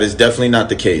happened. That is definitely not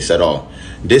the case at all.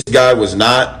 This guy was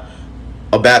not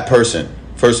a bad person,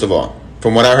 first of all.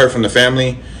 From what I heard from the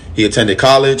family, he attended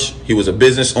college, he was a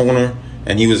business owner,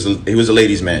 and he was a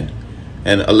ladies' man.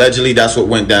 And allegedly that's what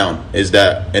went down, is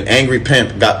that an angry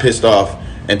pimp got pissed off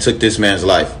and took this man's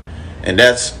life. And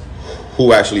that's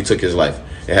who actually took his life.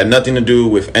 It had nothing to do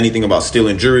with anything about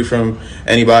stealing jewelry from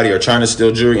anybody or trying to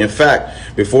steal jewelry. In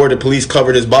fact, before the police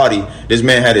covered his body, this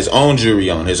man had his own jewelry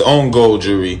on, his own gold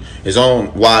jewelry, his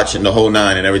own watch and the whole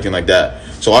nine and everything like that.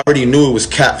 So I already knew it was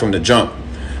cap from the jump.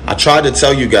 I tried to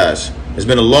tell you guys, it's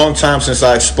been a long time since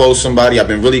I exposed somebody. I've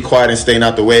been really quiet and staying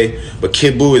out the way, but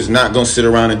Kid Boo is not going to sit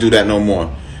around and do that no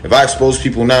more. If I expose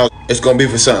people now, it's going to be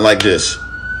for something like this.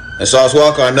 And Sauce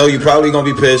Walker, I know you probably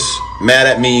gonna be pissed, mad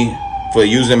at me for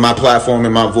using my platform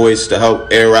and my voice to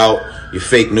help air out your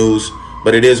fake news,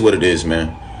 but it is what it is,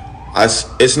 man.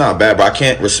 It's not bad, but I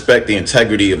can't respect the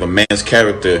integrity of a man's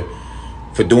character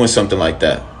for doing something like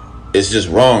that. It's just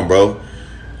wrong, bro.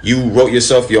 You wrote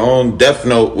yourself your own death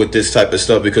note with this type of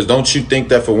stuff, because don't you think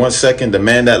that for 1 second, the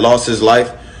man that lost his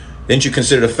life, didn't you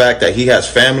consider the fact that he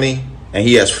has family and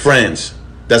he has friends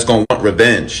that's gonna want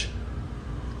revenge?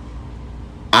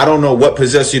 I don't know what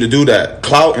possessed you to do that.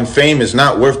 Clout and fame is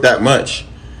not worth that much.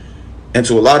 And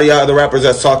to a lot of y'all other rappers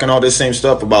that's talking all this same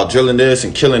stuff about drilling this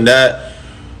and killing that,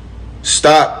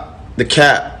 stop the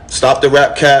cap. Stop the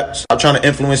rap cap. Stop trying to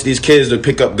influence these kids to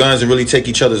pick up guns and really take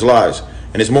each other's lives.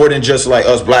 And it's more than just like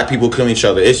us black people killing each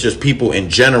other. It's just people in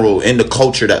general in the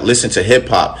culture that listen to hip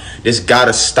hop. This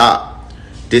gotta stop.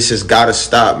 This has gotta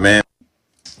stop, man.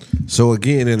 So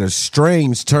again, in a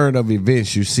strange turn of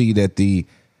events, you see that the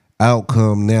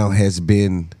outcome now has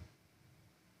been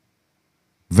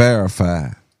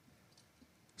verified.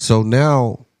 So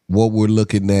now what we're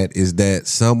looking at is that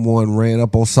someone ran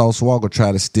up on Sauce Walker,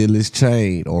 tried to steal his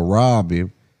chain or rob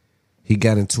him. He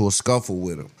got into a scuffle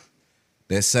with him.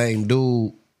 That same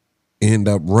dude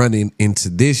ended up running into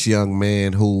this young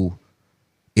man who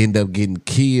ended up getting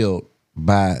killed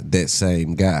by that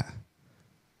same guy.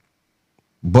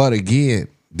 But again,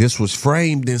 this was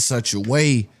framed in such a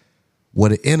way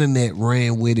where the internet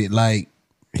ran with it like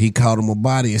he caught him a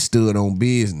body and stood on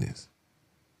business.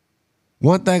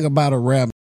 One thing about a rap,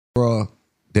 bro,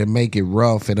 that make it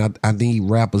rough, and I need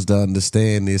rappers to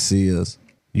understand this, is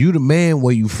you the man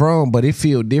where you from, but it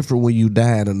feel different when you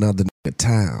die in another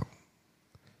town.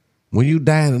 When you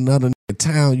die in another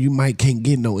town, you might can't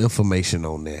get no information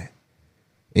on that.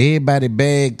 Everybody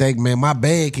bag think, man, my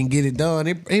bag can get it done.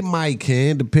 It might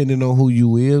can, depending on who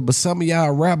you is, but some of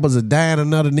y'all rappers are dying in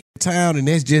another town, and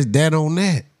that's just that on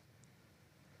that.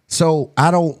 So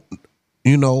I don't,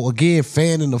 again,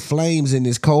 fanning the flames in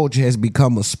this culture has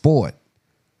become a sport.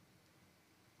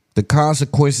 The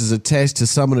consequences attached to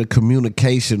some of the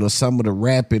communication or some of the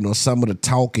rapping or some of the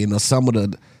talking or some of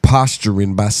the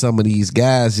posturing by some of these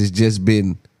guys has just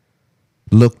been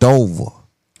looked over.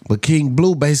 But King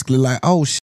Blue basically like, oh,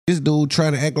 shit, this dude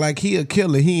trying to act like he a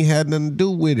killer. He ain't had nothing to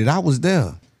do with it. I was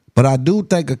there. But I do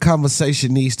think a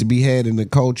conversation needs to be had in the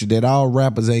culture that all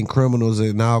rappers ain't criminals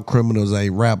and all criminals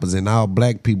ain't rappers, and all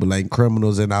black people ain't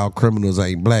criminals and all criminals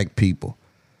ain't black people.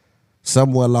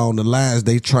 Somewhere along the lines,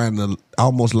 they trying to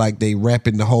almost like they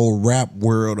wrapping the whole rap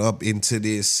world up into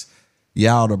this,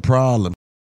 y'all the problem.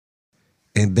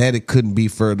 And that it couldn't be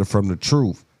further from the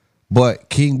truth. But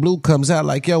King Blue comes out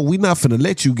like, yo, we not finna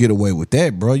let you get away with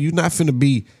that, bro. You not finna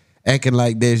be acting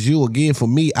like that's you. Again, for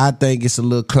me, I think it's a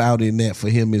little cloud in that for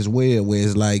him as well, where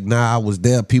it's like, nah, I was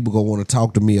there. People gonna want to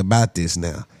talk to me about this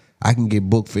now. I can get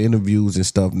booked for interviews and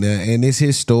stuff now. And it's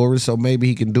his story, so maybe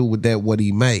he can do with that what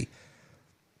he may.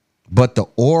 But the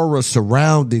aura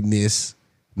surrounding this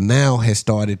now has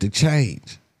started to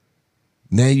change.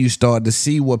 Now you start to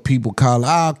see what people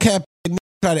call, Cap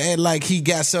try to act like he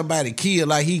got somebody killed,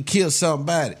 like he killed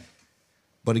somebody.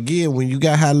 But again, when you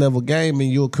got high level game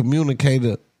and you're a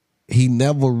communicator, he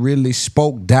never really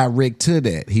spoke direct to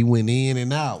that. He went in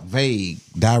and out, vague,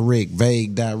 direct.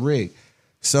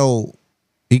 So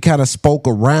he kind of spoke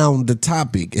around the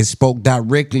topic and spoke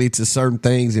directly to certain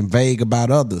things and vague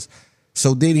about others.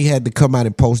 So then he had to come out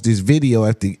and post this video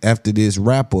after this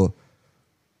rapper,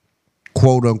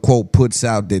 quote unquote, puts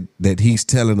out that he's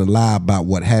telling a lie about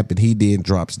what happened. He then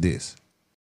drops this.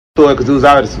 Because it was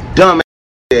already some dumb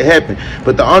that happened.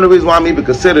 But the only reason why I'm even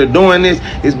consider doing this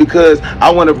is because I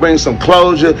want to bring some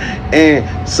closure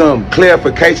and some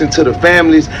clarification to the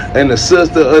families and the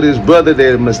sister of this brother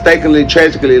that mistakenly,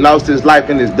 tragically lost his life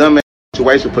in this dumb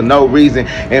situation for no reason,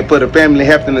 and for the family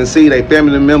having to see their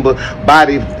family member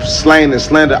body slain and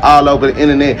slandered all over the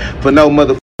internet for no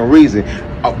motherfucking reason.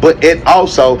 But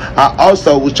I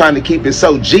also was trying to keep it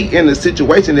so G in the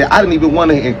situation that I didn't even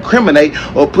want to incriminate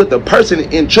or put the person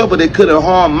in trouble that could have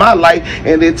harmed my life,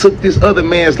 and they took this other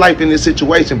man's life in this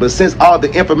situation. But since all the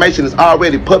information is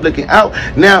already public and out,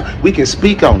 now we can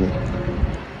speak on it.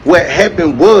 What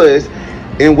happened was,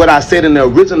 and what I said in the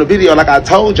original video, like I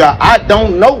told y'all, I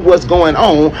don't know what's going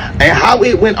on and how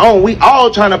it went on. We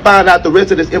all trying to find out the rest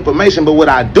of this information, but what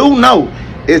I do know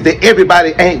is that everybody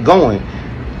ain't going.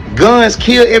 Guns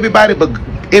kill everybody, but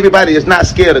everybody is not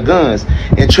scared of guns.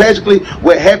 And tragically,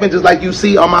 what happened, just like you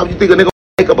see, you think a nigga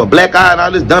make up a black eye and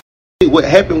all this dumb shit. What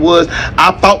happened was,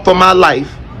 I fought for my life.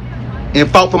 and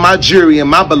fought for my jury and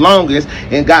my belongings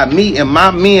and got me and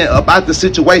my men up out the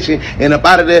situation and up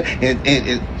out of there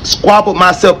and squabbled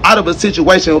myself out of a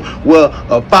situation where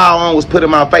a firearm was put in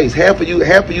my face. Half of you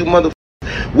motherfuckers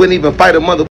wouldn't even fight a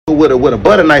motherfucker with a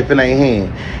butter knife in their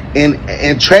hand.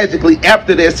 And tragically,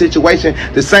 after that situation,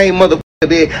 the same motherfucker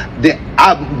that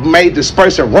I made this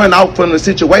person run out from the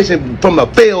situation from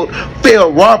a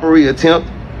failed robbery attempt,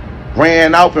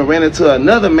 ran off and ran into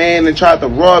another man and tried to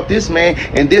rob this man,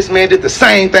 and this man did the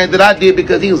same thing that I did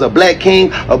because he was a black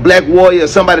king, a black warrior,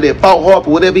 somebody that fought hard for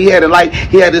whatever he had in life.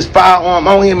 He had his firearm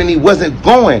on him and he wasn't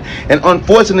going, and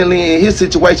unfortunately in his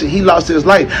situation he lost his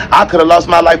life. I could have lost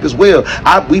my life as well.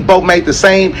 We both made the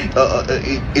same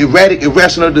erratic,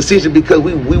 irrational decision because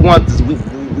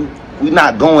we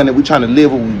not going and we trying to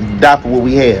live or we die for what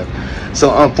we have.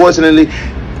 So unfortunately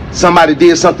somebody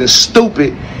did something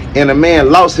stupid and a man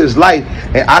lost his life,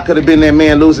 and I could have been that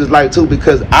man lose his life too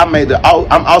because I'm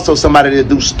also somebody that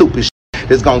do stupid shit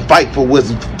that's gonna fight for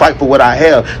what I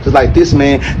have. Just like this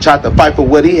man tried to fight for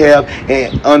what he have,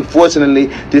 and unfortunately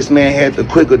this man had the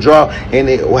quicker draw, and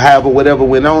whatever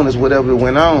went on is whatever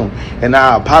went on. And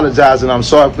I apologize and I'm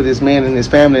sorry for this man and his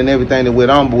family and everything that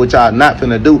went on, but what y'all not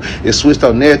finna do is switch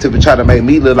the narrative and try to make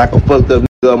me look like a fucked up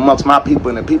amongst my people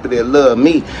and the people that love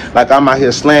me, like I'm out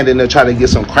here slandering and trying to get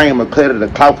some cream or credit or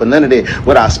clout for none of that.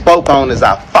 What I spoke on is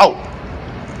I fought,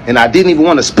 and I didn't even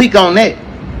want to speak on that.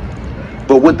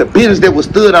 But what the business that was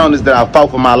stood on is that I fought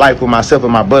for my life with myself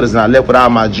and my brothers, and I left with all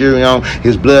my jewelry on,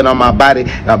 his blood on my body,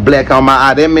 black on my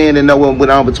eye. That man didn't know what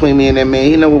went on between me and that man.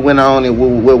 He know what went on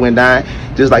and what went down.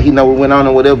 Just like he know what went on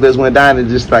and whatever else went down. It's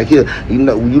just like, here, you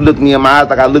know, you look me in my eyes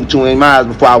like I looked you in my eyes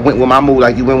before I went with my move,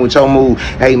 like you went with your move.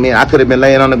 Hey man, I could have been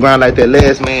laying on the ground like that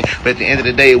last man, but at the end of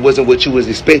the day, it wasn't what you was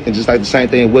expecting. Just like the same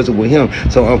thing it wasn't with him.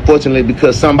 So unfortunately,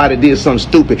 because somebody did something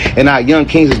stupid, and our young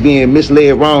kings is being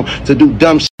misled wrong to do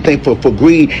dumb shit, think for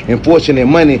greed and fortune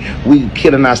and money, we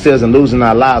killing ourselves and losing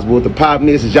our lives. But what the problem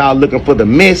is y'all looking for the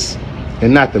mess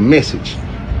and not the message.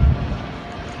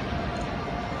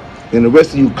 And the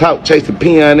rest of you clout chasing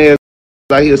peon ass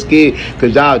out here scared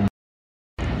because y'all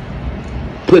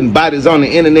putting bodies on the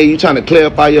internet. You trying to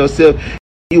clarify yourself.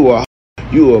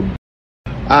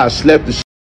 I slept the shit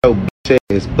out bitch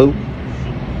ass boo.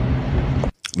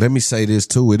 Let me say this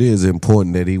too. It is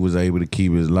important that he was able to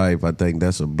keep his life. I think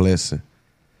that's a blessing.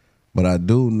 But I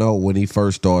do know when he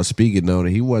first started speaking on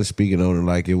it, he wasn't speaking on it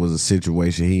like it was a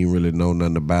situation. He didn't really know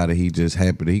nothing about it. He just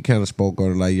happened. He kind of spoke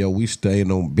on it like, yo, we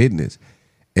staying on business.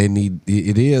 And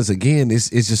it is, again, it's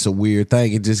just a weird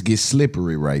thing. It just gets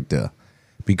slippery right there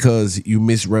because you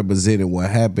misrepresented what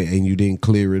happened and you didn't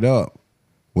clear it up.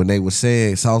 When they were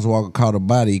saying Sauce Walker caught a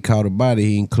body, he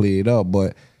didn't clear it up.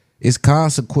 But it's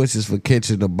consequences for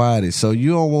catching the body. So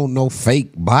you don't want no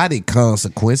fake body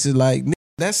consequences. Like,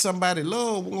 that's somebody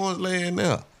loved ones laying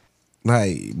there.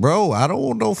 Like, bro, I don't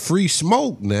want no free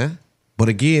smoke now. But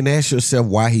again, ask yourself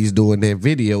why he's doing that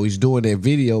video. He's doing that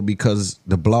video because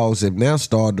the blogs have now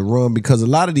started to run, because a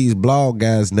lot of these blog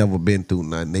guys never been through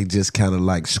nothing. They just kind of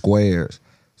like squares.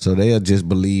 So they'll just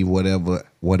believe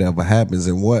whatever happens.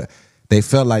 And what they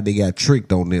felt like they got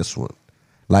tricked on this one.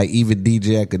 Like even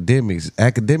DJ Academics.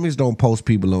 Academics don't post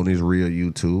people on his real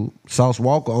YouTube. Sauce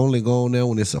Walker only go on there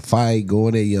when it's a fight,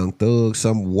 going at Young Thug,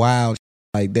 some wild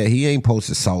like that. He ain't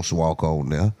posted Sauce Walker on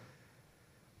there.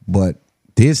 But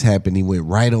this happened, he went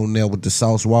right on there with the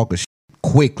Sauce Walker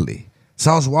quickly.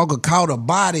 Sauce Walker caught a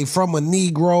body from a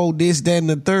Negro, this, that, and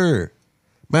the third.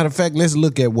 Matter of fact, let's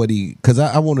look at what because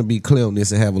I want to be clear on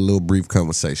this and have a little brief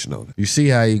conversation on it. You see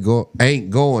how he ain't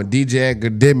going. DJ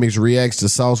Academics reacts to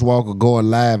Sauce Walker going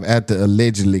live after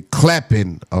allegedly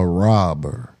clapping a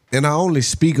robber. And I only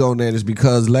speak on that is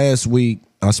because last week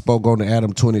I spoke on the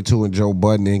Adam 22 and Joe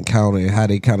Budden encounter and how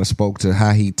they kind of spoke to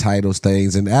how he titles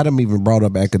things. And Adam even brought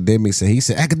up Academics, and he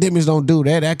said, Academics don't do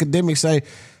that. Academics say,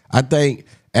 I think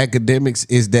Academics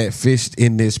is that fish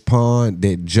in this pond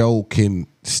that Joe can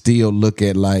still look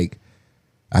at like,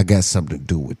 I got something to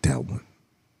do with that one.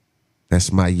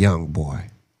 That's my young boy.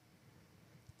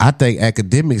 I think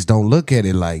Academics don't look at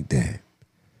it like that.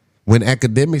 When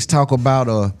Academics talk about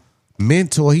a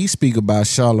mentor, he speak about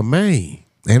Charlemagne.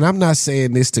 And I'm not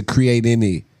saying this to create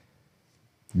any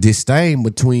disdain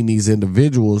between these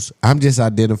individuals. I'm just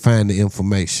identifying the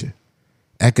information.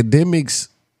 Academics,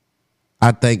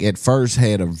 I think at first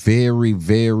had a very,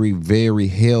 very, very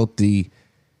healthy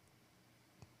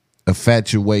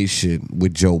infatuation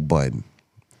with Joe Budden.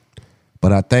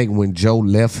 But I think when Joe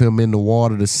left him in the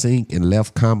water to sink and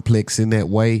left Complex in that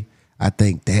way, I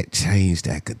think that changed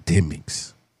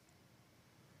Academics.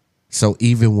 So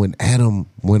even when Adam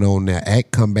went on there,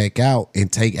 come back out and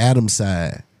take Adam's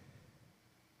side,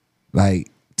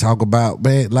 like talk about,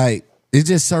 man, like, it's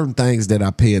just certain things that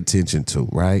I pay attention to,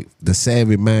 right? The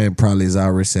savvy mind probably has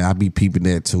already said, I'll be peeping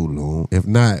that too, Loon. If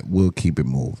not, we'll keep it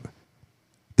moving.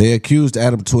 They accused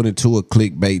Adam 22 of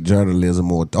clickbait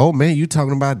journalism, or, oh man, you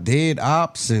talking about dead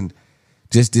ops and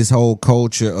just this whole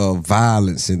culture of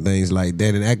violence and things like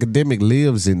that. And Academic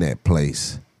lives in that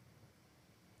place,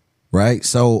 right?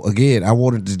 So again, I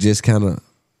wanted to just kind of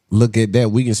look at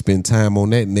that. We can spend time on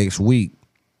that next week.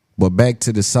 But back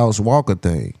to the Sauce Walker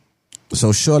thing.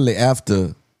 So shortly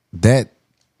after that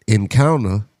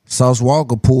encounter, Sauce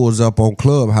Walker pulls up on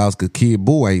Clubhouse because Kid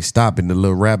Boo ain't stopping. The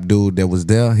little rap dude that was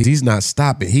there, he's not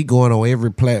stopping. He going on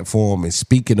every platform and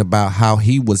speaking about how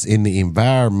he was in the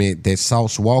environment that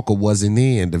Sauce Walker wasn't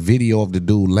in. The video of the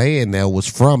dude laying there was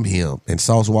from him, and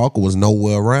Sauce Walker was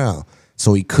nowhere around.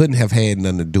 So he couldn't have had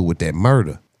nothing to do with that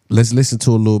murder. Let's listen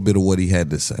to a little bit of what he had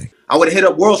to say. I would have hit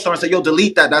up World Star and said, yo,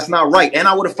 delete that. That's not right. And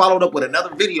I would have followed up with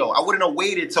another video. I wouldn't have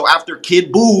waited till after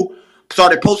Kid Boo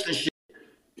started posting shit.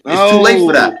 It's too late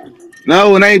for that.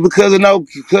 No, it ain't because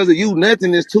of you.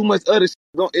 Nothing. There's too much other shit.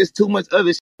 It's too much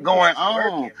other shit going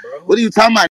on. What are you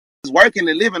talking about? Working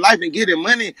and living life and getting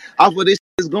money off of this shit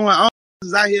that's going on.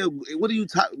 Out here, what are you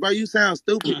talking, bro? You sound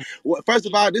stupid. Well, first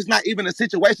of all, this is not even a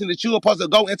situation that you are supposed to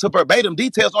go into verbatim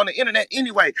details on the internet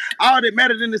anyway. All that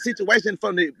mattered in the situation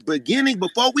from the beginning,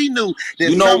 before we knew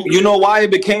that you know why it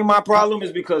became my problem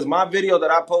is because my video that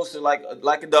I posted like a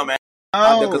dumbass.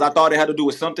 Because I thought it had to do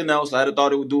with something else. I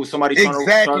thought it would do with somebody trying to do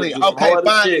some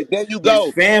other shit. There you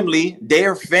go.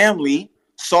 Their family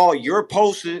saw your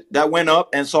post that went up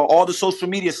and saw all the social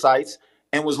media sites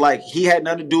and was like, he had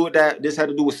nothing to do with that. This had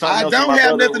to do with something else. I don't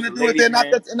have nothing to do with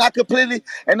that. And I completely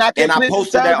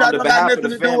posted that on the behalf of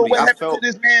the family.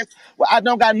 I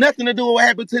don't got nothing to do with what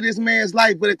happened to this man's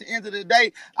life. But at the end of the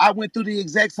day, I went through the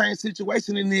exact same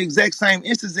situation in the exact same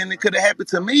instance, and it could have happened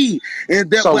to me. And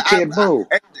therefore, and then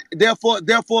this point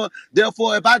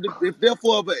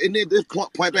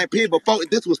blank period, before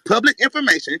this was public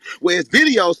information, where it's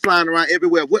videos flying around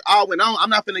everywhere. What all went on? I'm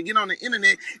not gonna get on the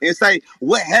internet and say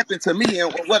what happened to me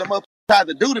and what a motherfucker tried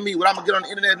to do to me. What I'm gonna get on the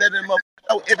internet and let them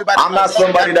know everybody. I'm not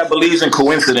somebody that believes in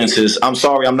coincidences. I'm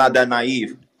sorry, I'm not that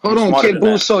naive. Hold on, Kid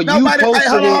Boo. So nobody, you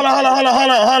posted hold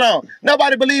on.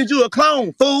 Nobody believes you a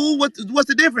clone, fool. What's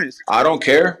the difference? I don't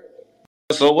care.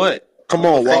 So what? Come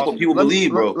on, Walt. What people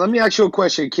believe, bro. Let me ask you a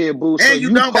question, Kid Boo. So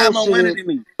you don't got more money than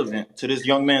me. To this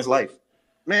young man's life.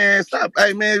 Man, stop.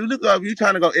 Hey, man, look up. You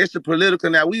trying to go extra political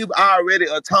now. We've already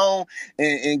atoned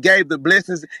and gave the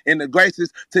blessings and the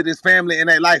graces to this family in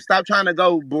their life. Stop trying to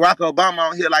go Barack Obama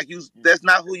on here like you. That's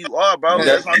not who you are, bro.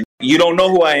 You don't know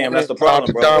who I am. That's the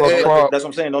problem, bro. That's what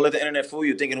I'm saying. Don't let the internet fool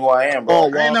you thinking who I am, bro.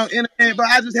 Ain't no internet, but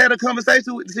I just had a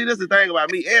conversation with. See, that's the thing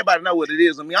about me. Everybody know what it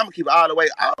is. I mean, I'm gonna keep it all the way.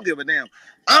 I don't give a damn.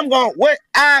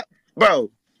 Bro.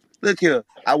 Look here,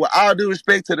 with all due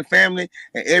respect to the family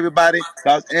and everybody,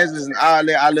 Los Angeles and all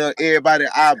that, I love everybody.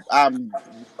 I'm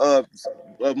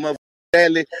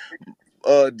sadly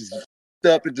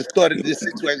up and distorted this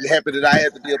situation happened that I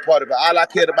had to be a part of it. All I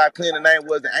cared about clearing the name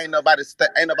was that ain't nobody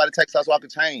take Sauce Walker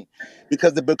chain.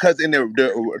 Because in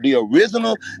the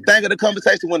original thing of the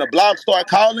conversation, when the blog started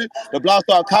calling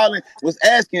was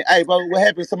asking, hey bro, what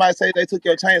happened? Somebody said they took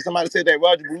your chain. Somebody said that,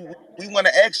 Roger, we want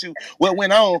to ask you what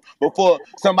went on before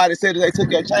somebody said that they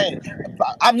took your chain.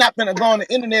 I'm not gonna go on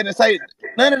the internet and say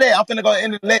none of that. I'm gonna go on the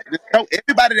internet and show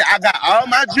everybody that I got all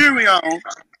my jewelry on.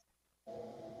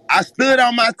 I stood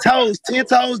on my toes, 10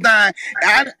 toes down.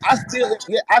 I still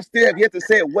have yet to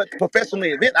say what professional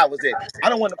event I was at. I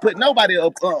don't want to put nobody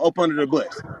up under the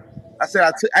bus. I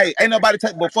said, hey, ain't nobody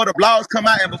take, before the blogs come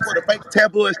out and before the fake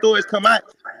tabloid stories come out,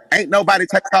 ain't nobody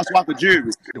take Sauce Walker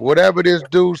jewelry. Whatever this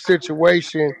dude's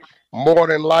situation, more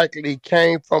than likely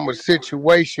came from a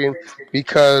situation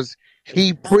because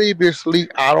he previously,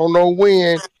 I don't know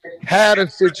when, had a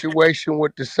situation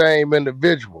with the same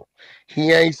individual.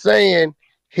 He ain't saying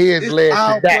his led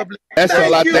to that. That's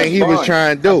all I think he was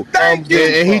trying to do. And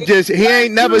he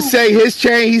ain't never say his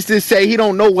chain. He just say he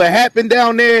don't know what happened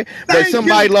down there, but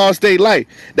somebody lost their life.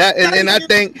 And I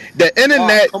think the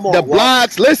internet, the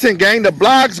blogs, listen, gang, the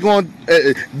blogs going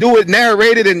to do it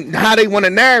narrated and how they want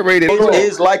to narrate it. It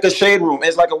is like a shade room.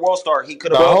 It's like a World Star. He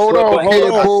could have. Hold on.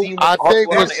 I think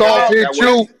when Sauce hit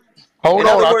you. In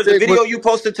other words, the video you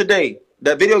posted today,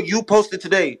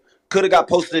 could have got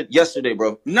posted yesterday,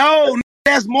 bro. No.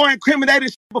 That's more incriminating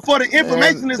before the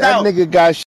information is out. That nigga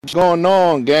got shit going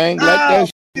on, gang. Let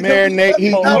that shit marinate.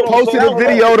 He posted a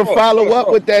video to follow up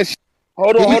with that shit.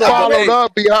 He followed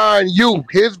up behind you.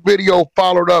 His video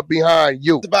followed up behind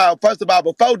you. First of all,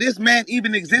 before this man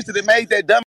even existed and made that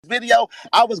dumb video,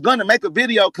 I was gonna make a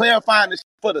video clarifying this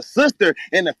for the sister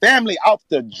and the family off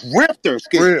the drifter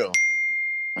skit. Real.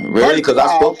 Really? Because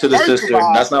I spoke to the sister.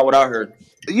 That's not what I heard.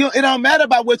 It don't matter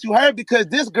about what you heard because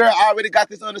this girl already got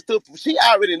this understood. She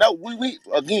already know. We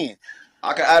again.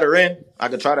 I can add her in. I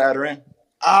can try to add her in.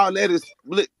 All that is,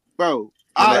 bro.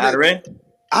 Add her in.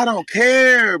 I don't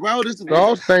care, bro. This is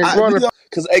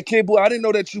because Kid Boo, I didn't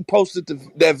know that you posted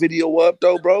that video up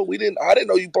though, bro. I didn't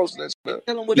know you posted that shit.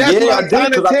 That's what I'm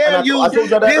trying to tell you. I told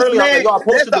you that earlier. I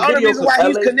posted that's the only reason why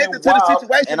he's connected to the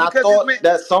situation. And I thought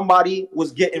that somebody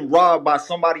was getting robbed by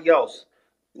somebody else.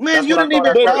 Man, you didn't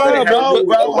even bro.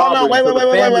 Hold on, wait.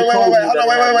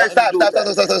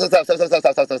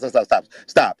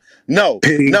 Stop. No.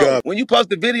 When you post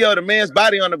the video of the man's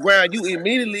body on the ground, you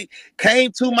immediately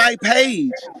came to my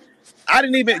page. I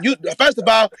didn't even first of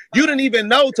all, you didn't even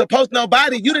know to post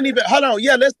nobody. You didn't even hold on.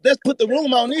 Yeah, let's put the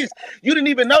room on this. You didn't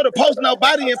even know to post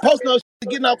nobody and post no to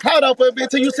get no clout off of it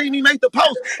until you see me make the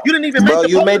post. You didn't even make the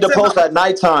post. Bro, you made the post at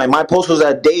nighttime. My post was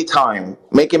at daytime.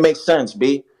 Make it make sense,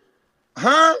 B.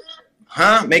 Huh?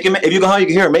 Make it. If you can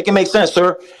hear it. Make it make sense,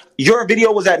 sir. Your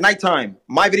video was at nighttime.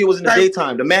 My video was in the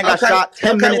daytime. The man got shot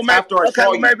 10 minutes after I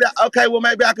saw you. Maybe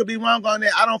I could be wrong on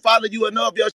that. I don't follow you or know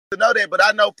of your shit to know that, but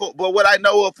I know what I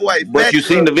know of for a fact. But you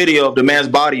seen the video of the man's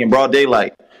body in broad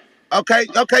daylight. Okay.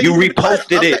 You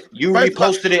reposted it. You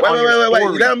reposted it on your story.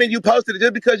 Wait. You don't mean you posted it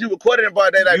just because you recorded it in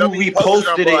broad daylight. You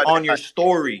reposted it on your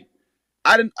story.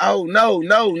 I didn't. Oh no! We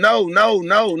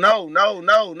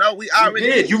already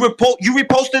did. You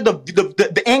reposted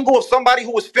the angle of somebody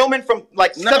who was filming from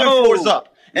like 7 floors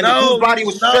up, and the dude's body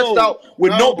was stretched out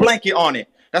with no blanket on it.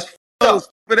 That's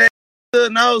stupid.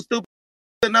 No, stupid.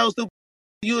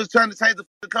 You was trying to change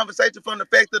the conversation from the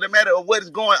fact of the matter of what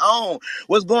is going on.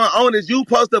 What's going on is you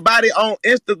post the body on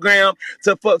Instagram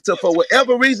for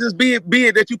whatever reasons be it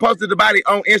that you posted the body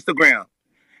on Instagram.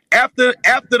 After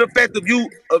the fact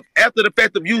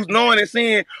of you knowing and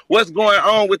seeing what's going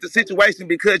on with the situation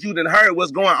because you didn't heard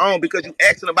what's going on because you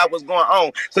asking about what's going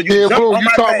on. So you talking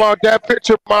about that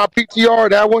picture of my PTR,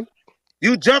 that one?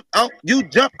 You jumped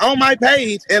on my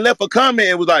page and left a comment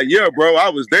and was like, "Yeah, bro, I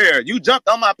was there." You jumped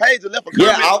on my page and left a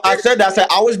comment. Yeah, I said that. I said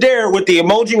I was there with the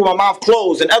emoji with my mouth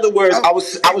closed. In other words, I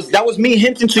was. That was me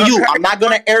hinting to you. I'm not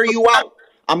gonna air you out.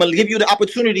 I'm gonna give you the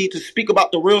opportunity to speak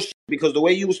about the real shit because the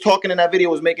way you was talking in that video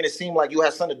was making it seem like you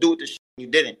had something to do with this shit and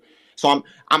you didn't. So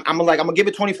I'm gonna give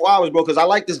it 24 hours, bro, because I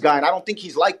like this guy and I don't think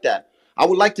he's like that. I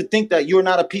would like to think that you're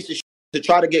not a piece of shit to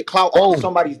try to get clout on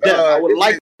somebody's death. I would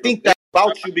like to think that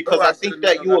about you because I think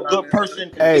that you're a good person.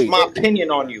 It's my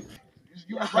opinion on you.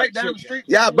 You right down the street.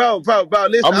 Yeah, bro.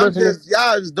 Listen,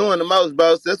 y'all just doing the most,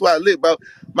 bro. So that's why I lit, bro.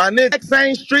 My nigga,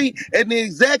 same street at the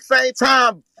exact same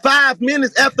time. 5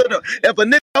 minutes after if a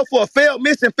nigga go for a failed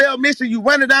mission, you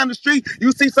running down the street,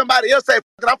 you see somebody else say,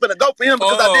 I'm finna go for him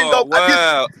because I didn't go.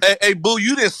 Wow. Hey, Boo,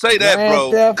 you didn't say that,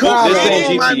 bro. Come on,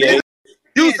 my nigga.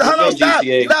 Hold on, stop.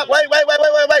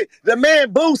 Wait. The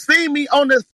man Boo seen me on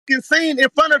the fucking scene in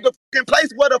front of the fucking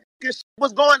place where the fucking shit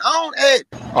was going on at.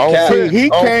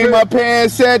 He came up here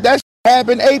and said that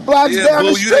happened 8 blocks down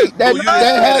the street. That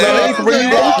happened. He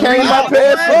came up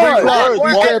here for We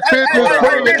said 5th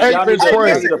Spring and 8th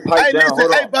Spring.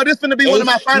 Hey, bro, this finna be one of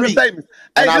my final statements.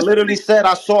 And I literally said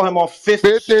I saw him on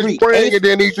 5th Street. Spring, and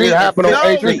then it happened on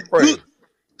 8th Spring.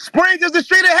 Spring is the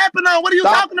street it happened on. What are you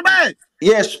talking about?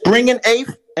 Yeah, Spring and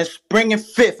 8th and Spring and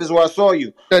 5th is where I saw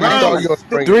you.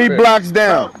 3 blocks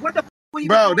down.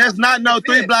 Bro, that's not no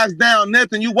 3 blocks down,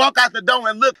 nothing. You walk out the door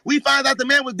and look. We find out the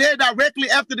man was dead directly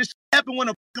after this shit happened when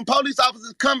the fucking police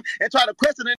officers come and try to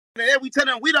question it. And we tell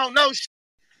them we don't know shit.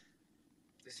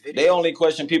 They only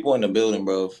question people in the building,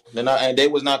 bro. They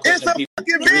was not questioning people.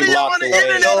 It's a fucking video on the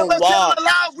internet of us telling the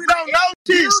lies. We don't know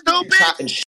shit,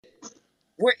 stupid.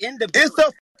 We're in the building. It's a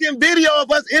fucking video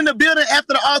of us in the building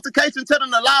after the altercation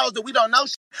telling the lies that we don't know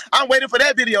shit. I'm waiting for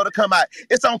that video to come out.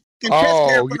 It's on fucking chest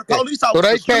cam from the police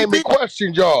officers. So they came and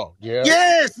questioned y'all. Yeah.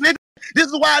 Yes, nigga. This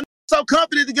is why I'm so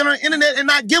confident to get on the internet and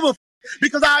not give a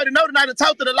because I already know that I done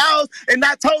talked to the laws and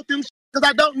not told them because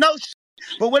I don't know shit.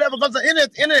 But whatever goes on the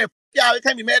internet, y'all, you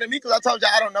can't be mad at me because I told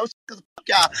y'all I don't know shit because fuck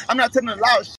y'all. I'm not telling the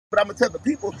law shit, but I'm going to tell the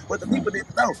people what the people need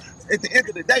to know. At the end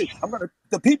of the day,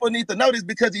 the people need to know this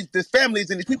because these families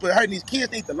and these people hurting these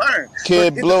kids need to learn.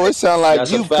 Kid Blue, it sound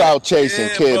like you clout chasing,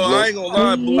 Kid Blue. I ain't gonna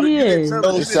lie, Blue.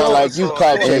 It sound like you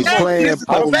clout chasing. Take that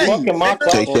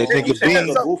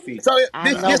nigga B. So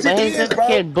yes, it is,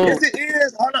 bro. Yes, it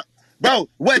is. Hold on. Bro,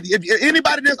 if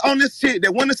anybody that's on this shit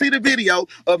that want to see the video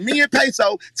of me and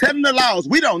Peso telling the laws,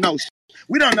 we don't know shit.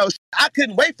 We don't know shit. I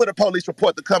couldn't wait for the police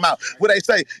report to come out where they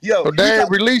say, yo. So they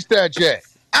ain't released that yet.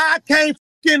 I can't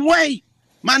fucking wait.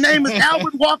 My name is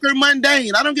Albert Walker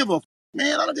Mundane. I don't give a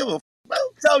man. I don't give a bro.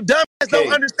 So dumb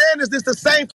don't understand this. This is the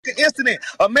same fucking incident.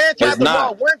 A man tried to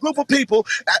rob one group of people.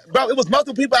 Bro, it was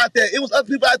multiple people out there. It was other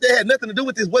people out there had nothing to do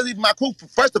with this. Wasn't even my crew.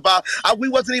 First of all, we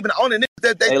wasn't even on the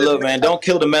that they. Hey, look, man, don't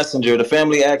kill the messenger. The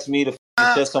family asked me to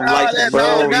shed some light.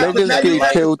 Bro, niggas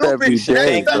get killed every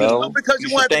day, bro. Because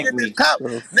you wanted to get this clout.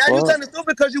 Now you turning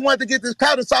stupid because you wanted to get this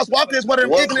clout. And Sauce Walker is one of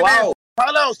them ignorant ass.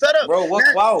 Hold on, shut up. Bro, what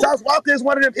clout? Sauce Walker is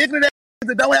one of them ignorant ass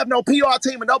that don't have no PR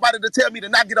team and nobody to tell me to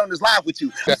not get on this live with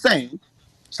you. I'm saying.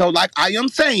 So, like I am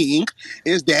saying,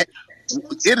 is that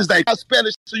it is a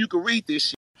Spanish so you can read this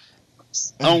shit.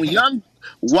 On Young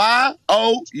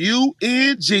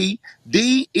YOUNGDEJI_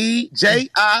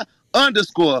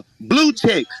 blue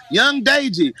check, Young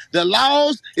Deji. The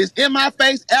laws is in my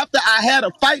face after I had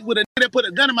a fight with a nigga that put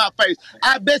a gun in my face.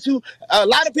 I bet you a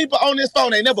lot of people on this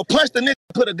phone, they never punched a nigga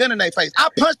put a gun in their face. I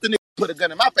punched the nigga put a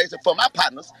gun in my face and for my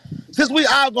partners. Since we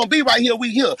all gonna be right here, we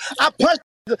here. I punched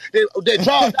they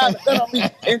draw down the gun on me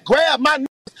and grab my nigga.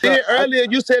 Earlier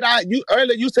you said I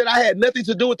had nothing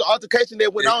to do with the altercation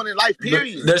that went on in life.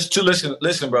 Period. There's two.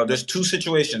 Listen, bro. There's two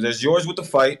situations. There's yours with the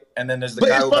fight, and then there's the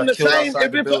guy who got killed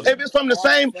outside the building. If it's from the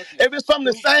same,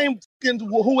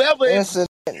 whoever is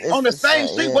on the same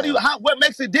street, what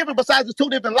makes it different besides the two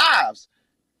different lives?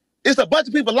 It's a bunch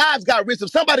of people's lives got risked. If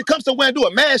somebody comes somewhere and do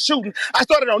a mass shooting, I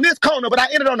started on this corner, but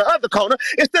I ended on the other corner.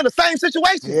 It's still the same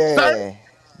situation, sir.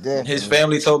 His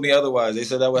family told me otherwise. They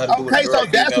said that would have to do with so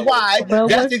that's why.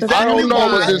 That's exactly I don't know.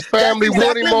 why. Was his family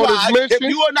with him on his mission?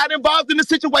 If you are not involved in the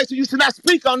situation, you should not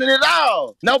speak on it at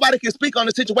all. Nobody can speak on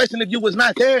the situation if you was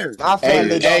not there. My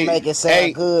family don't make it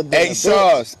sound good. Hey,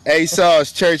 Sauce,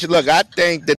 Church. Look, I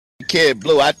think the kid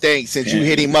Blue. I think since you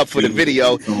hit him up for the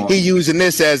video, he using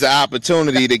this as an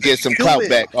opportunity to get some clout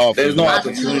back off. There's no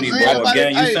opportunity, bro.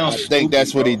 Again, you sound stupid. I think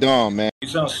that's what he doing, man. You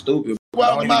sound stupid. I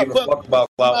don't even give a fuck about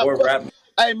clout or rapping.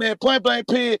 Hey man, point blank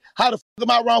period. How the fuck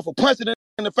am I wrong for punching it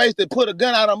in the face that put a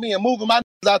gun out on me and moving my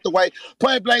out the way?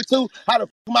 Point blank too. How the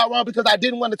fuck am I wrong because I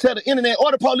didn't want to tell the internet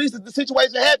or the police that the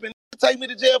situation happened? Take me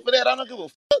to jail for that. I don't give a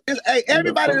fuck. Hey,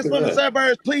 everybody that's from the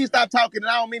suburbs, please stop talking. And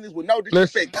I don't mean this with no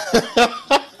disrespect.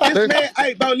 This man,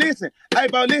 hey bro, listen.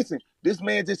 This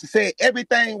man just said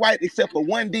everything right except for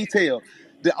one detail.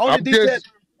 The only detail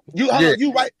you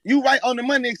right on the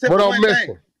money except for one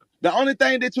thing. The only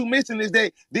thing that you missing is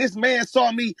that this man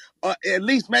saw me at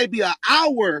least maybe an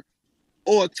hour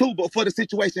or two before the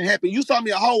situation happened. You saw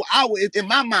me a whole hour in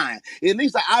my mind, at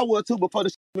least an hour or two before the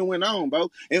shit went on,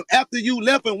 bro. And after you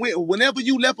left and whenever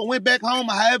you left and went back home,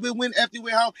 or however it went after you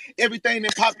went home, everything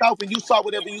that popped off and you saw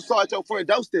whatever you saw at your front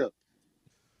doorstep.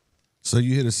 So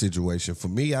you hit a situation. For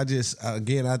me, I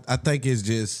think it's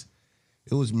just,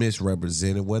 it was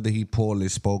misrepresented. Whether he poorly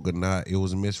spoke or not, it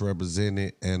was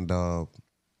misrepresented. And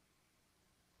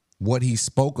what he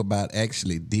spoke about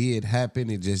actually did happen.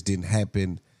 It just didn't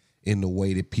happen in the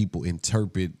way that people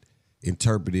interpreted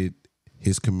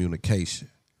his communication,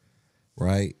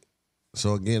 right?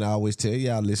 So again, I always tell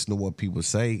y'all, listen to what people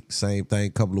say. Same thing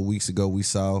a couple of weeks ago, we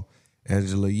saw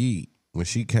Angela Yee when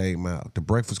she came out. The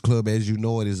Breakfast Club, as you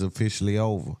know it, is officially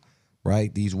over,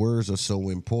 right? These words are so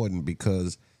important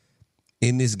because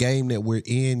in this game that we're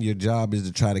in, your job is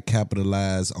to try to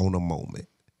capitalize on a moment.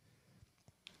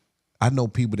 I know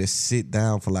people that sit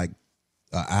down for like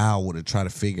an hour to try to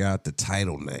figure out the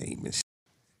title name and shit.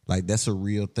 Like, that's a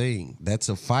real thing. That's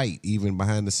a fight, even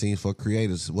behind the scenes for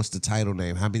creators. What's the title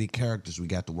name? How many characters we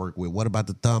got to work with? What about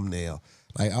the thumbnail?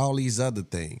 Like, all these other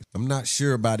things. I'm not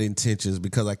sure about intentions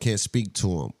because I can't speak to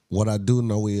them. What I do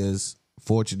know is,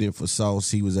 fortunate for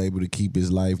Sauce, he was able to keep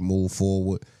his life move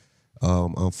forward.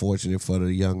 Unfortunate for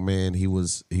the young man, he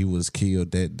was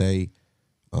killed that day.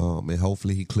 And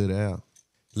hopefully he cleared out.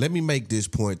 Let me make this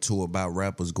point, too, about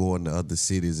rappers going to other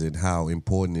cities and how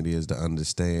important it is to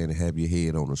understand and have your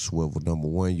head on a swivel. Number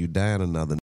one, you die in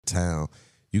another town.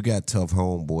 You got tough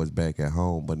homeboys back at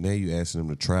home, but now you asking them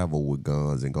to travel with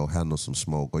guns and go handle some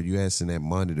smoke, or you asking that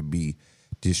money to be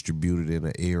distributed in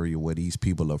an area where these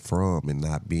people are from and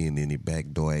not being any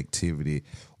backdoor activity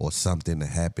or something to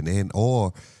happen. And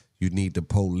or you need the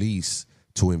police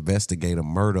to investigate a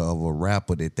murder of a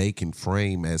rapper that they can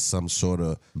frame as some sort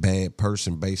of bad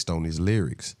person based on his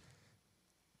lyrics.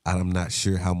 I'm not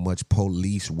sure how much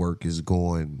police work is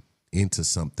going into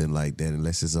something like that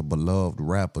unless it's a beloved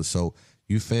rapper. So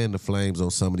you fan the flames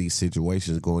on some of these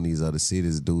situations going to these other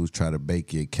cities, dudes try to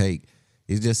bake your cake.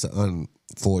 It's just an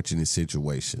unfortunate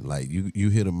situation. Like, you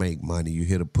here to make money. You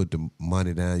here to put the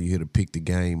money down. You here to pick the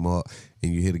game up.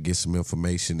 And you here to get some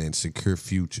information and secure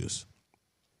futures.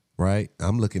 Right?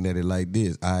 I'm looking at it like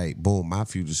this. All right, boom, my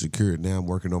future secured. Now I'm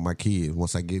working on my kids.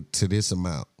 Once I get to this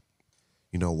amount,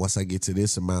 once I get to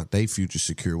this amount, they future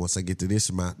secure. Once I get to this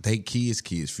amount, they kids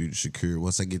future secure.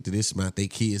 Once I get to this amount, they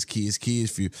kids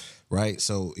future, right?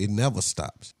 So it never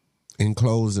stops. In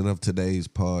closing of today's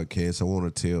podcast, I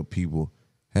want to tell people,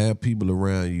 have people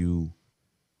around you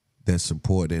that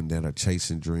support and that are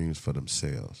chasing dreams for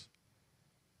themselves,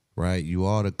 right? You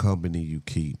are the company you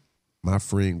keep. My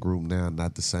friend group now,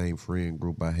 not the same friend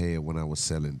group I had when I was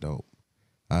selling dope.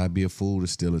 I'd be a fool to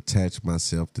still attach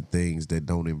myself to things that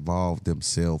don't involve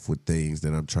themselves with things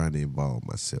that I'm trying to involve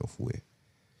myself with.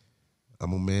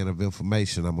 I'm a man of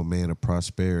information. I'm a man of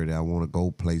prosperity. I want to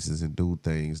go places and do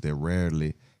things that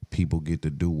rarely people get to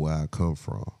do where I come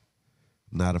from.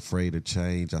 I'm not afraid of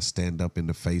change. I stand up in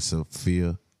the face of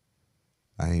fear.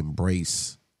 I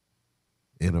embrace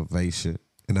innovation,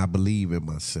 and I believe in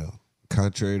myself.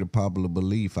 Contrary to popular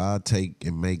belief, I'll take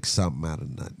and make something out of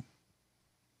nothing.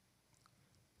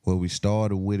 What we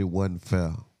started with, it wasn't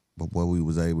fair, but what we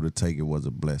was able to take, it was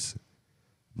a blessing.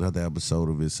 Another episode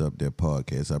of It's Up There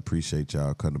Podcast. I appreciate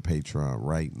y'all. Come to Patreon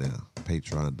right now.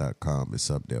 Patreon.com. It's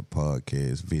Up There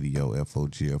Podcast. Video,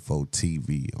 FOGFO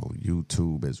TV on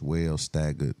YouTube as well.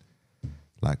 Staggered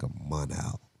like a month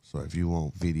out. So if you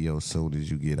want video as soon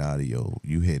as you get audio,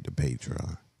 you head to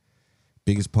Patreon.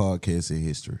 Biggest podcast in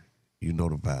history. You know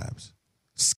the vibes.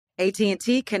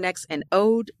 AT&T connects an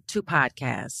ode to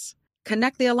podcasts.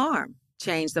 Connect the alarm.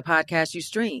 Change the podcast you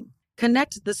stream.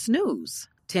 Connect the snooze.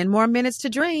 10 more minutes to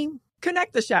dream.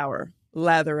 Connect the shower.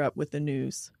 Lather up with the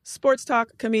news. Sports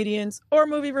talk, comedians, or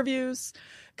movie reviews.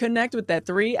 Connect with that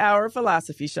 3-hour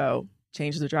philosophy show.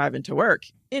 Change the drive into work.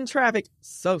 In traffic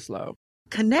so slow.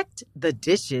 Connect the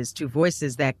dishes to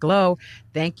voices that glow.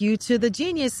 Thank you to the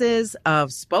geniuses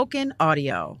of spoken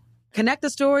audio. Connect the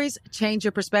stories. Change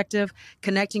your perspective.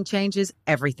 Connecting changes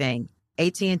everything.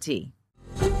 AT&T.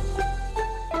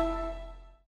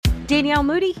 Danielle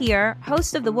Moody here,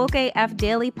 host of the Woke AF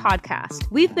Daily podcast.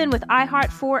 We've been with iHeart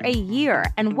for a year,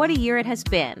 and what a year it has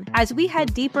been. As we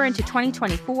head deeper into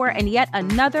 2024 and yet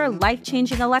another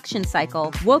life-changing election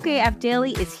cycle, Woke AF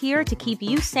Daily is here to keep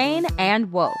you sane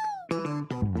and woke.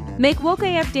 Make Woke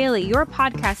AF Daily your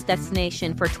podcast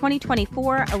destination for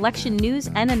 2024 election news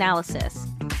and analysis.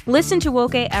 Listen to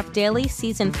Woke AF Daily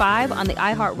Season 5 on the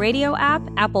iHeartRadio app,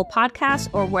 Apple Podcasts,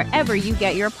 or wherever you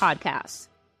get your podcasts.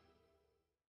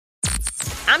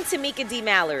 I'm Tamika D.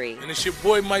 Mallory. And it's your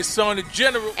boy, my son, the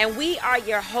General. And we are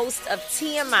your hosts of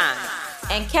TMI.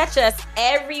 And catch us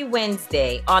every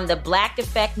Wednesday on the Black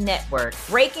Effect Network,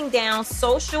 breaking down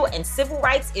social and civil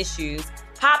rights issues,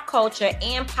 pop culture,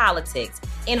 and politics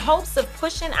in hopes of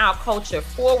pushing our culture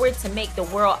forward to make the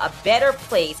world a better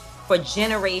place for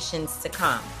generations to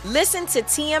come. Listen to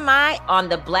TMI on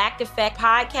the Black Effect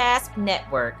Podcast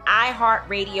Network,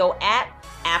 iHeartRadio app,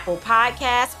 Apple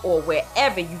Podcasts, or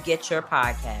wherever you get your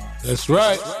podcasts. That's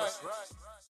right.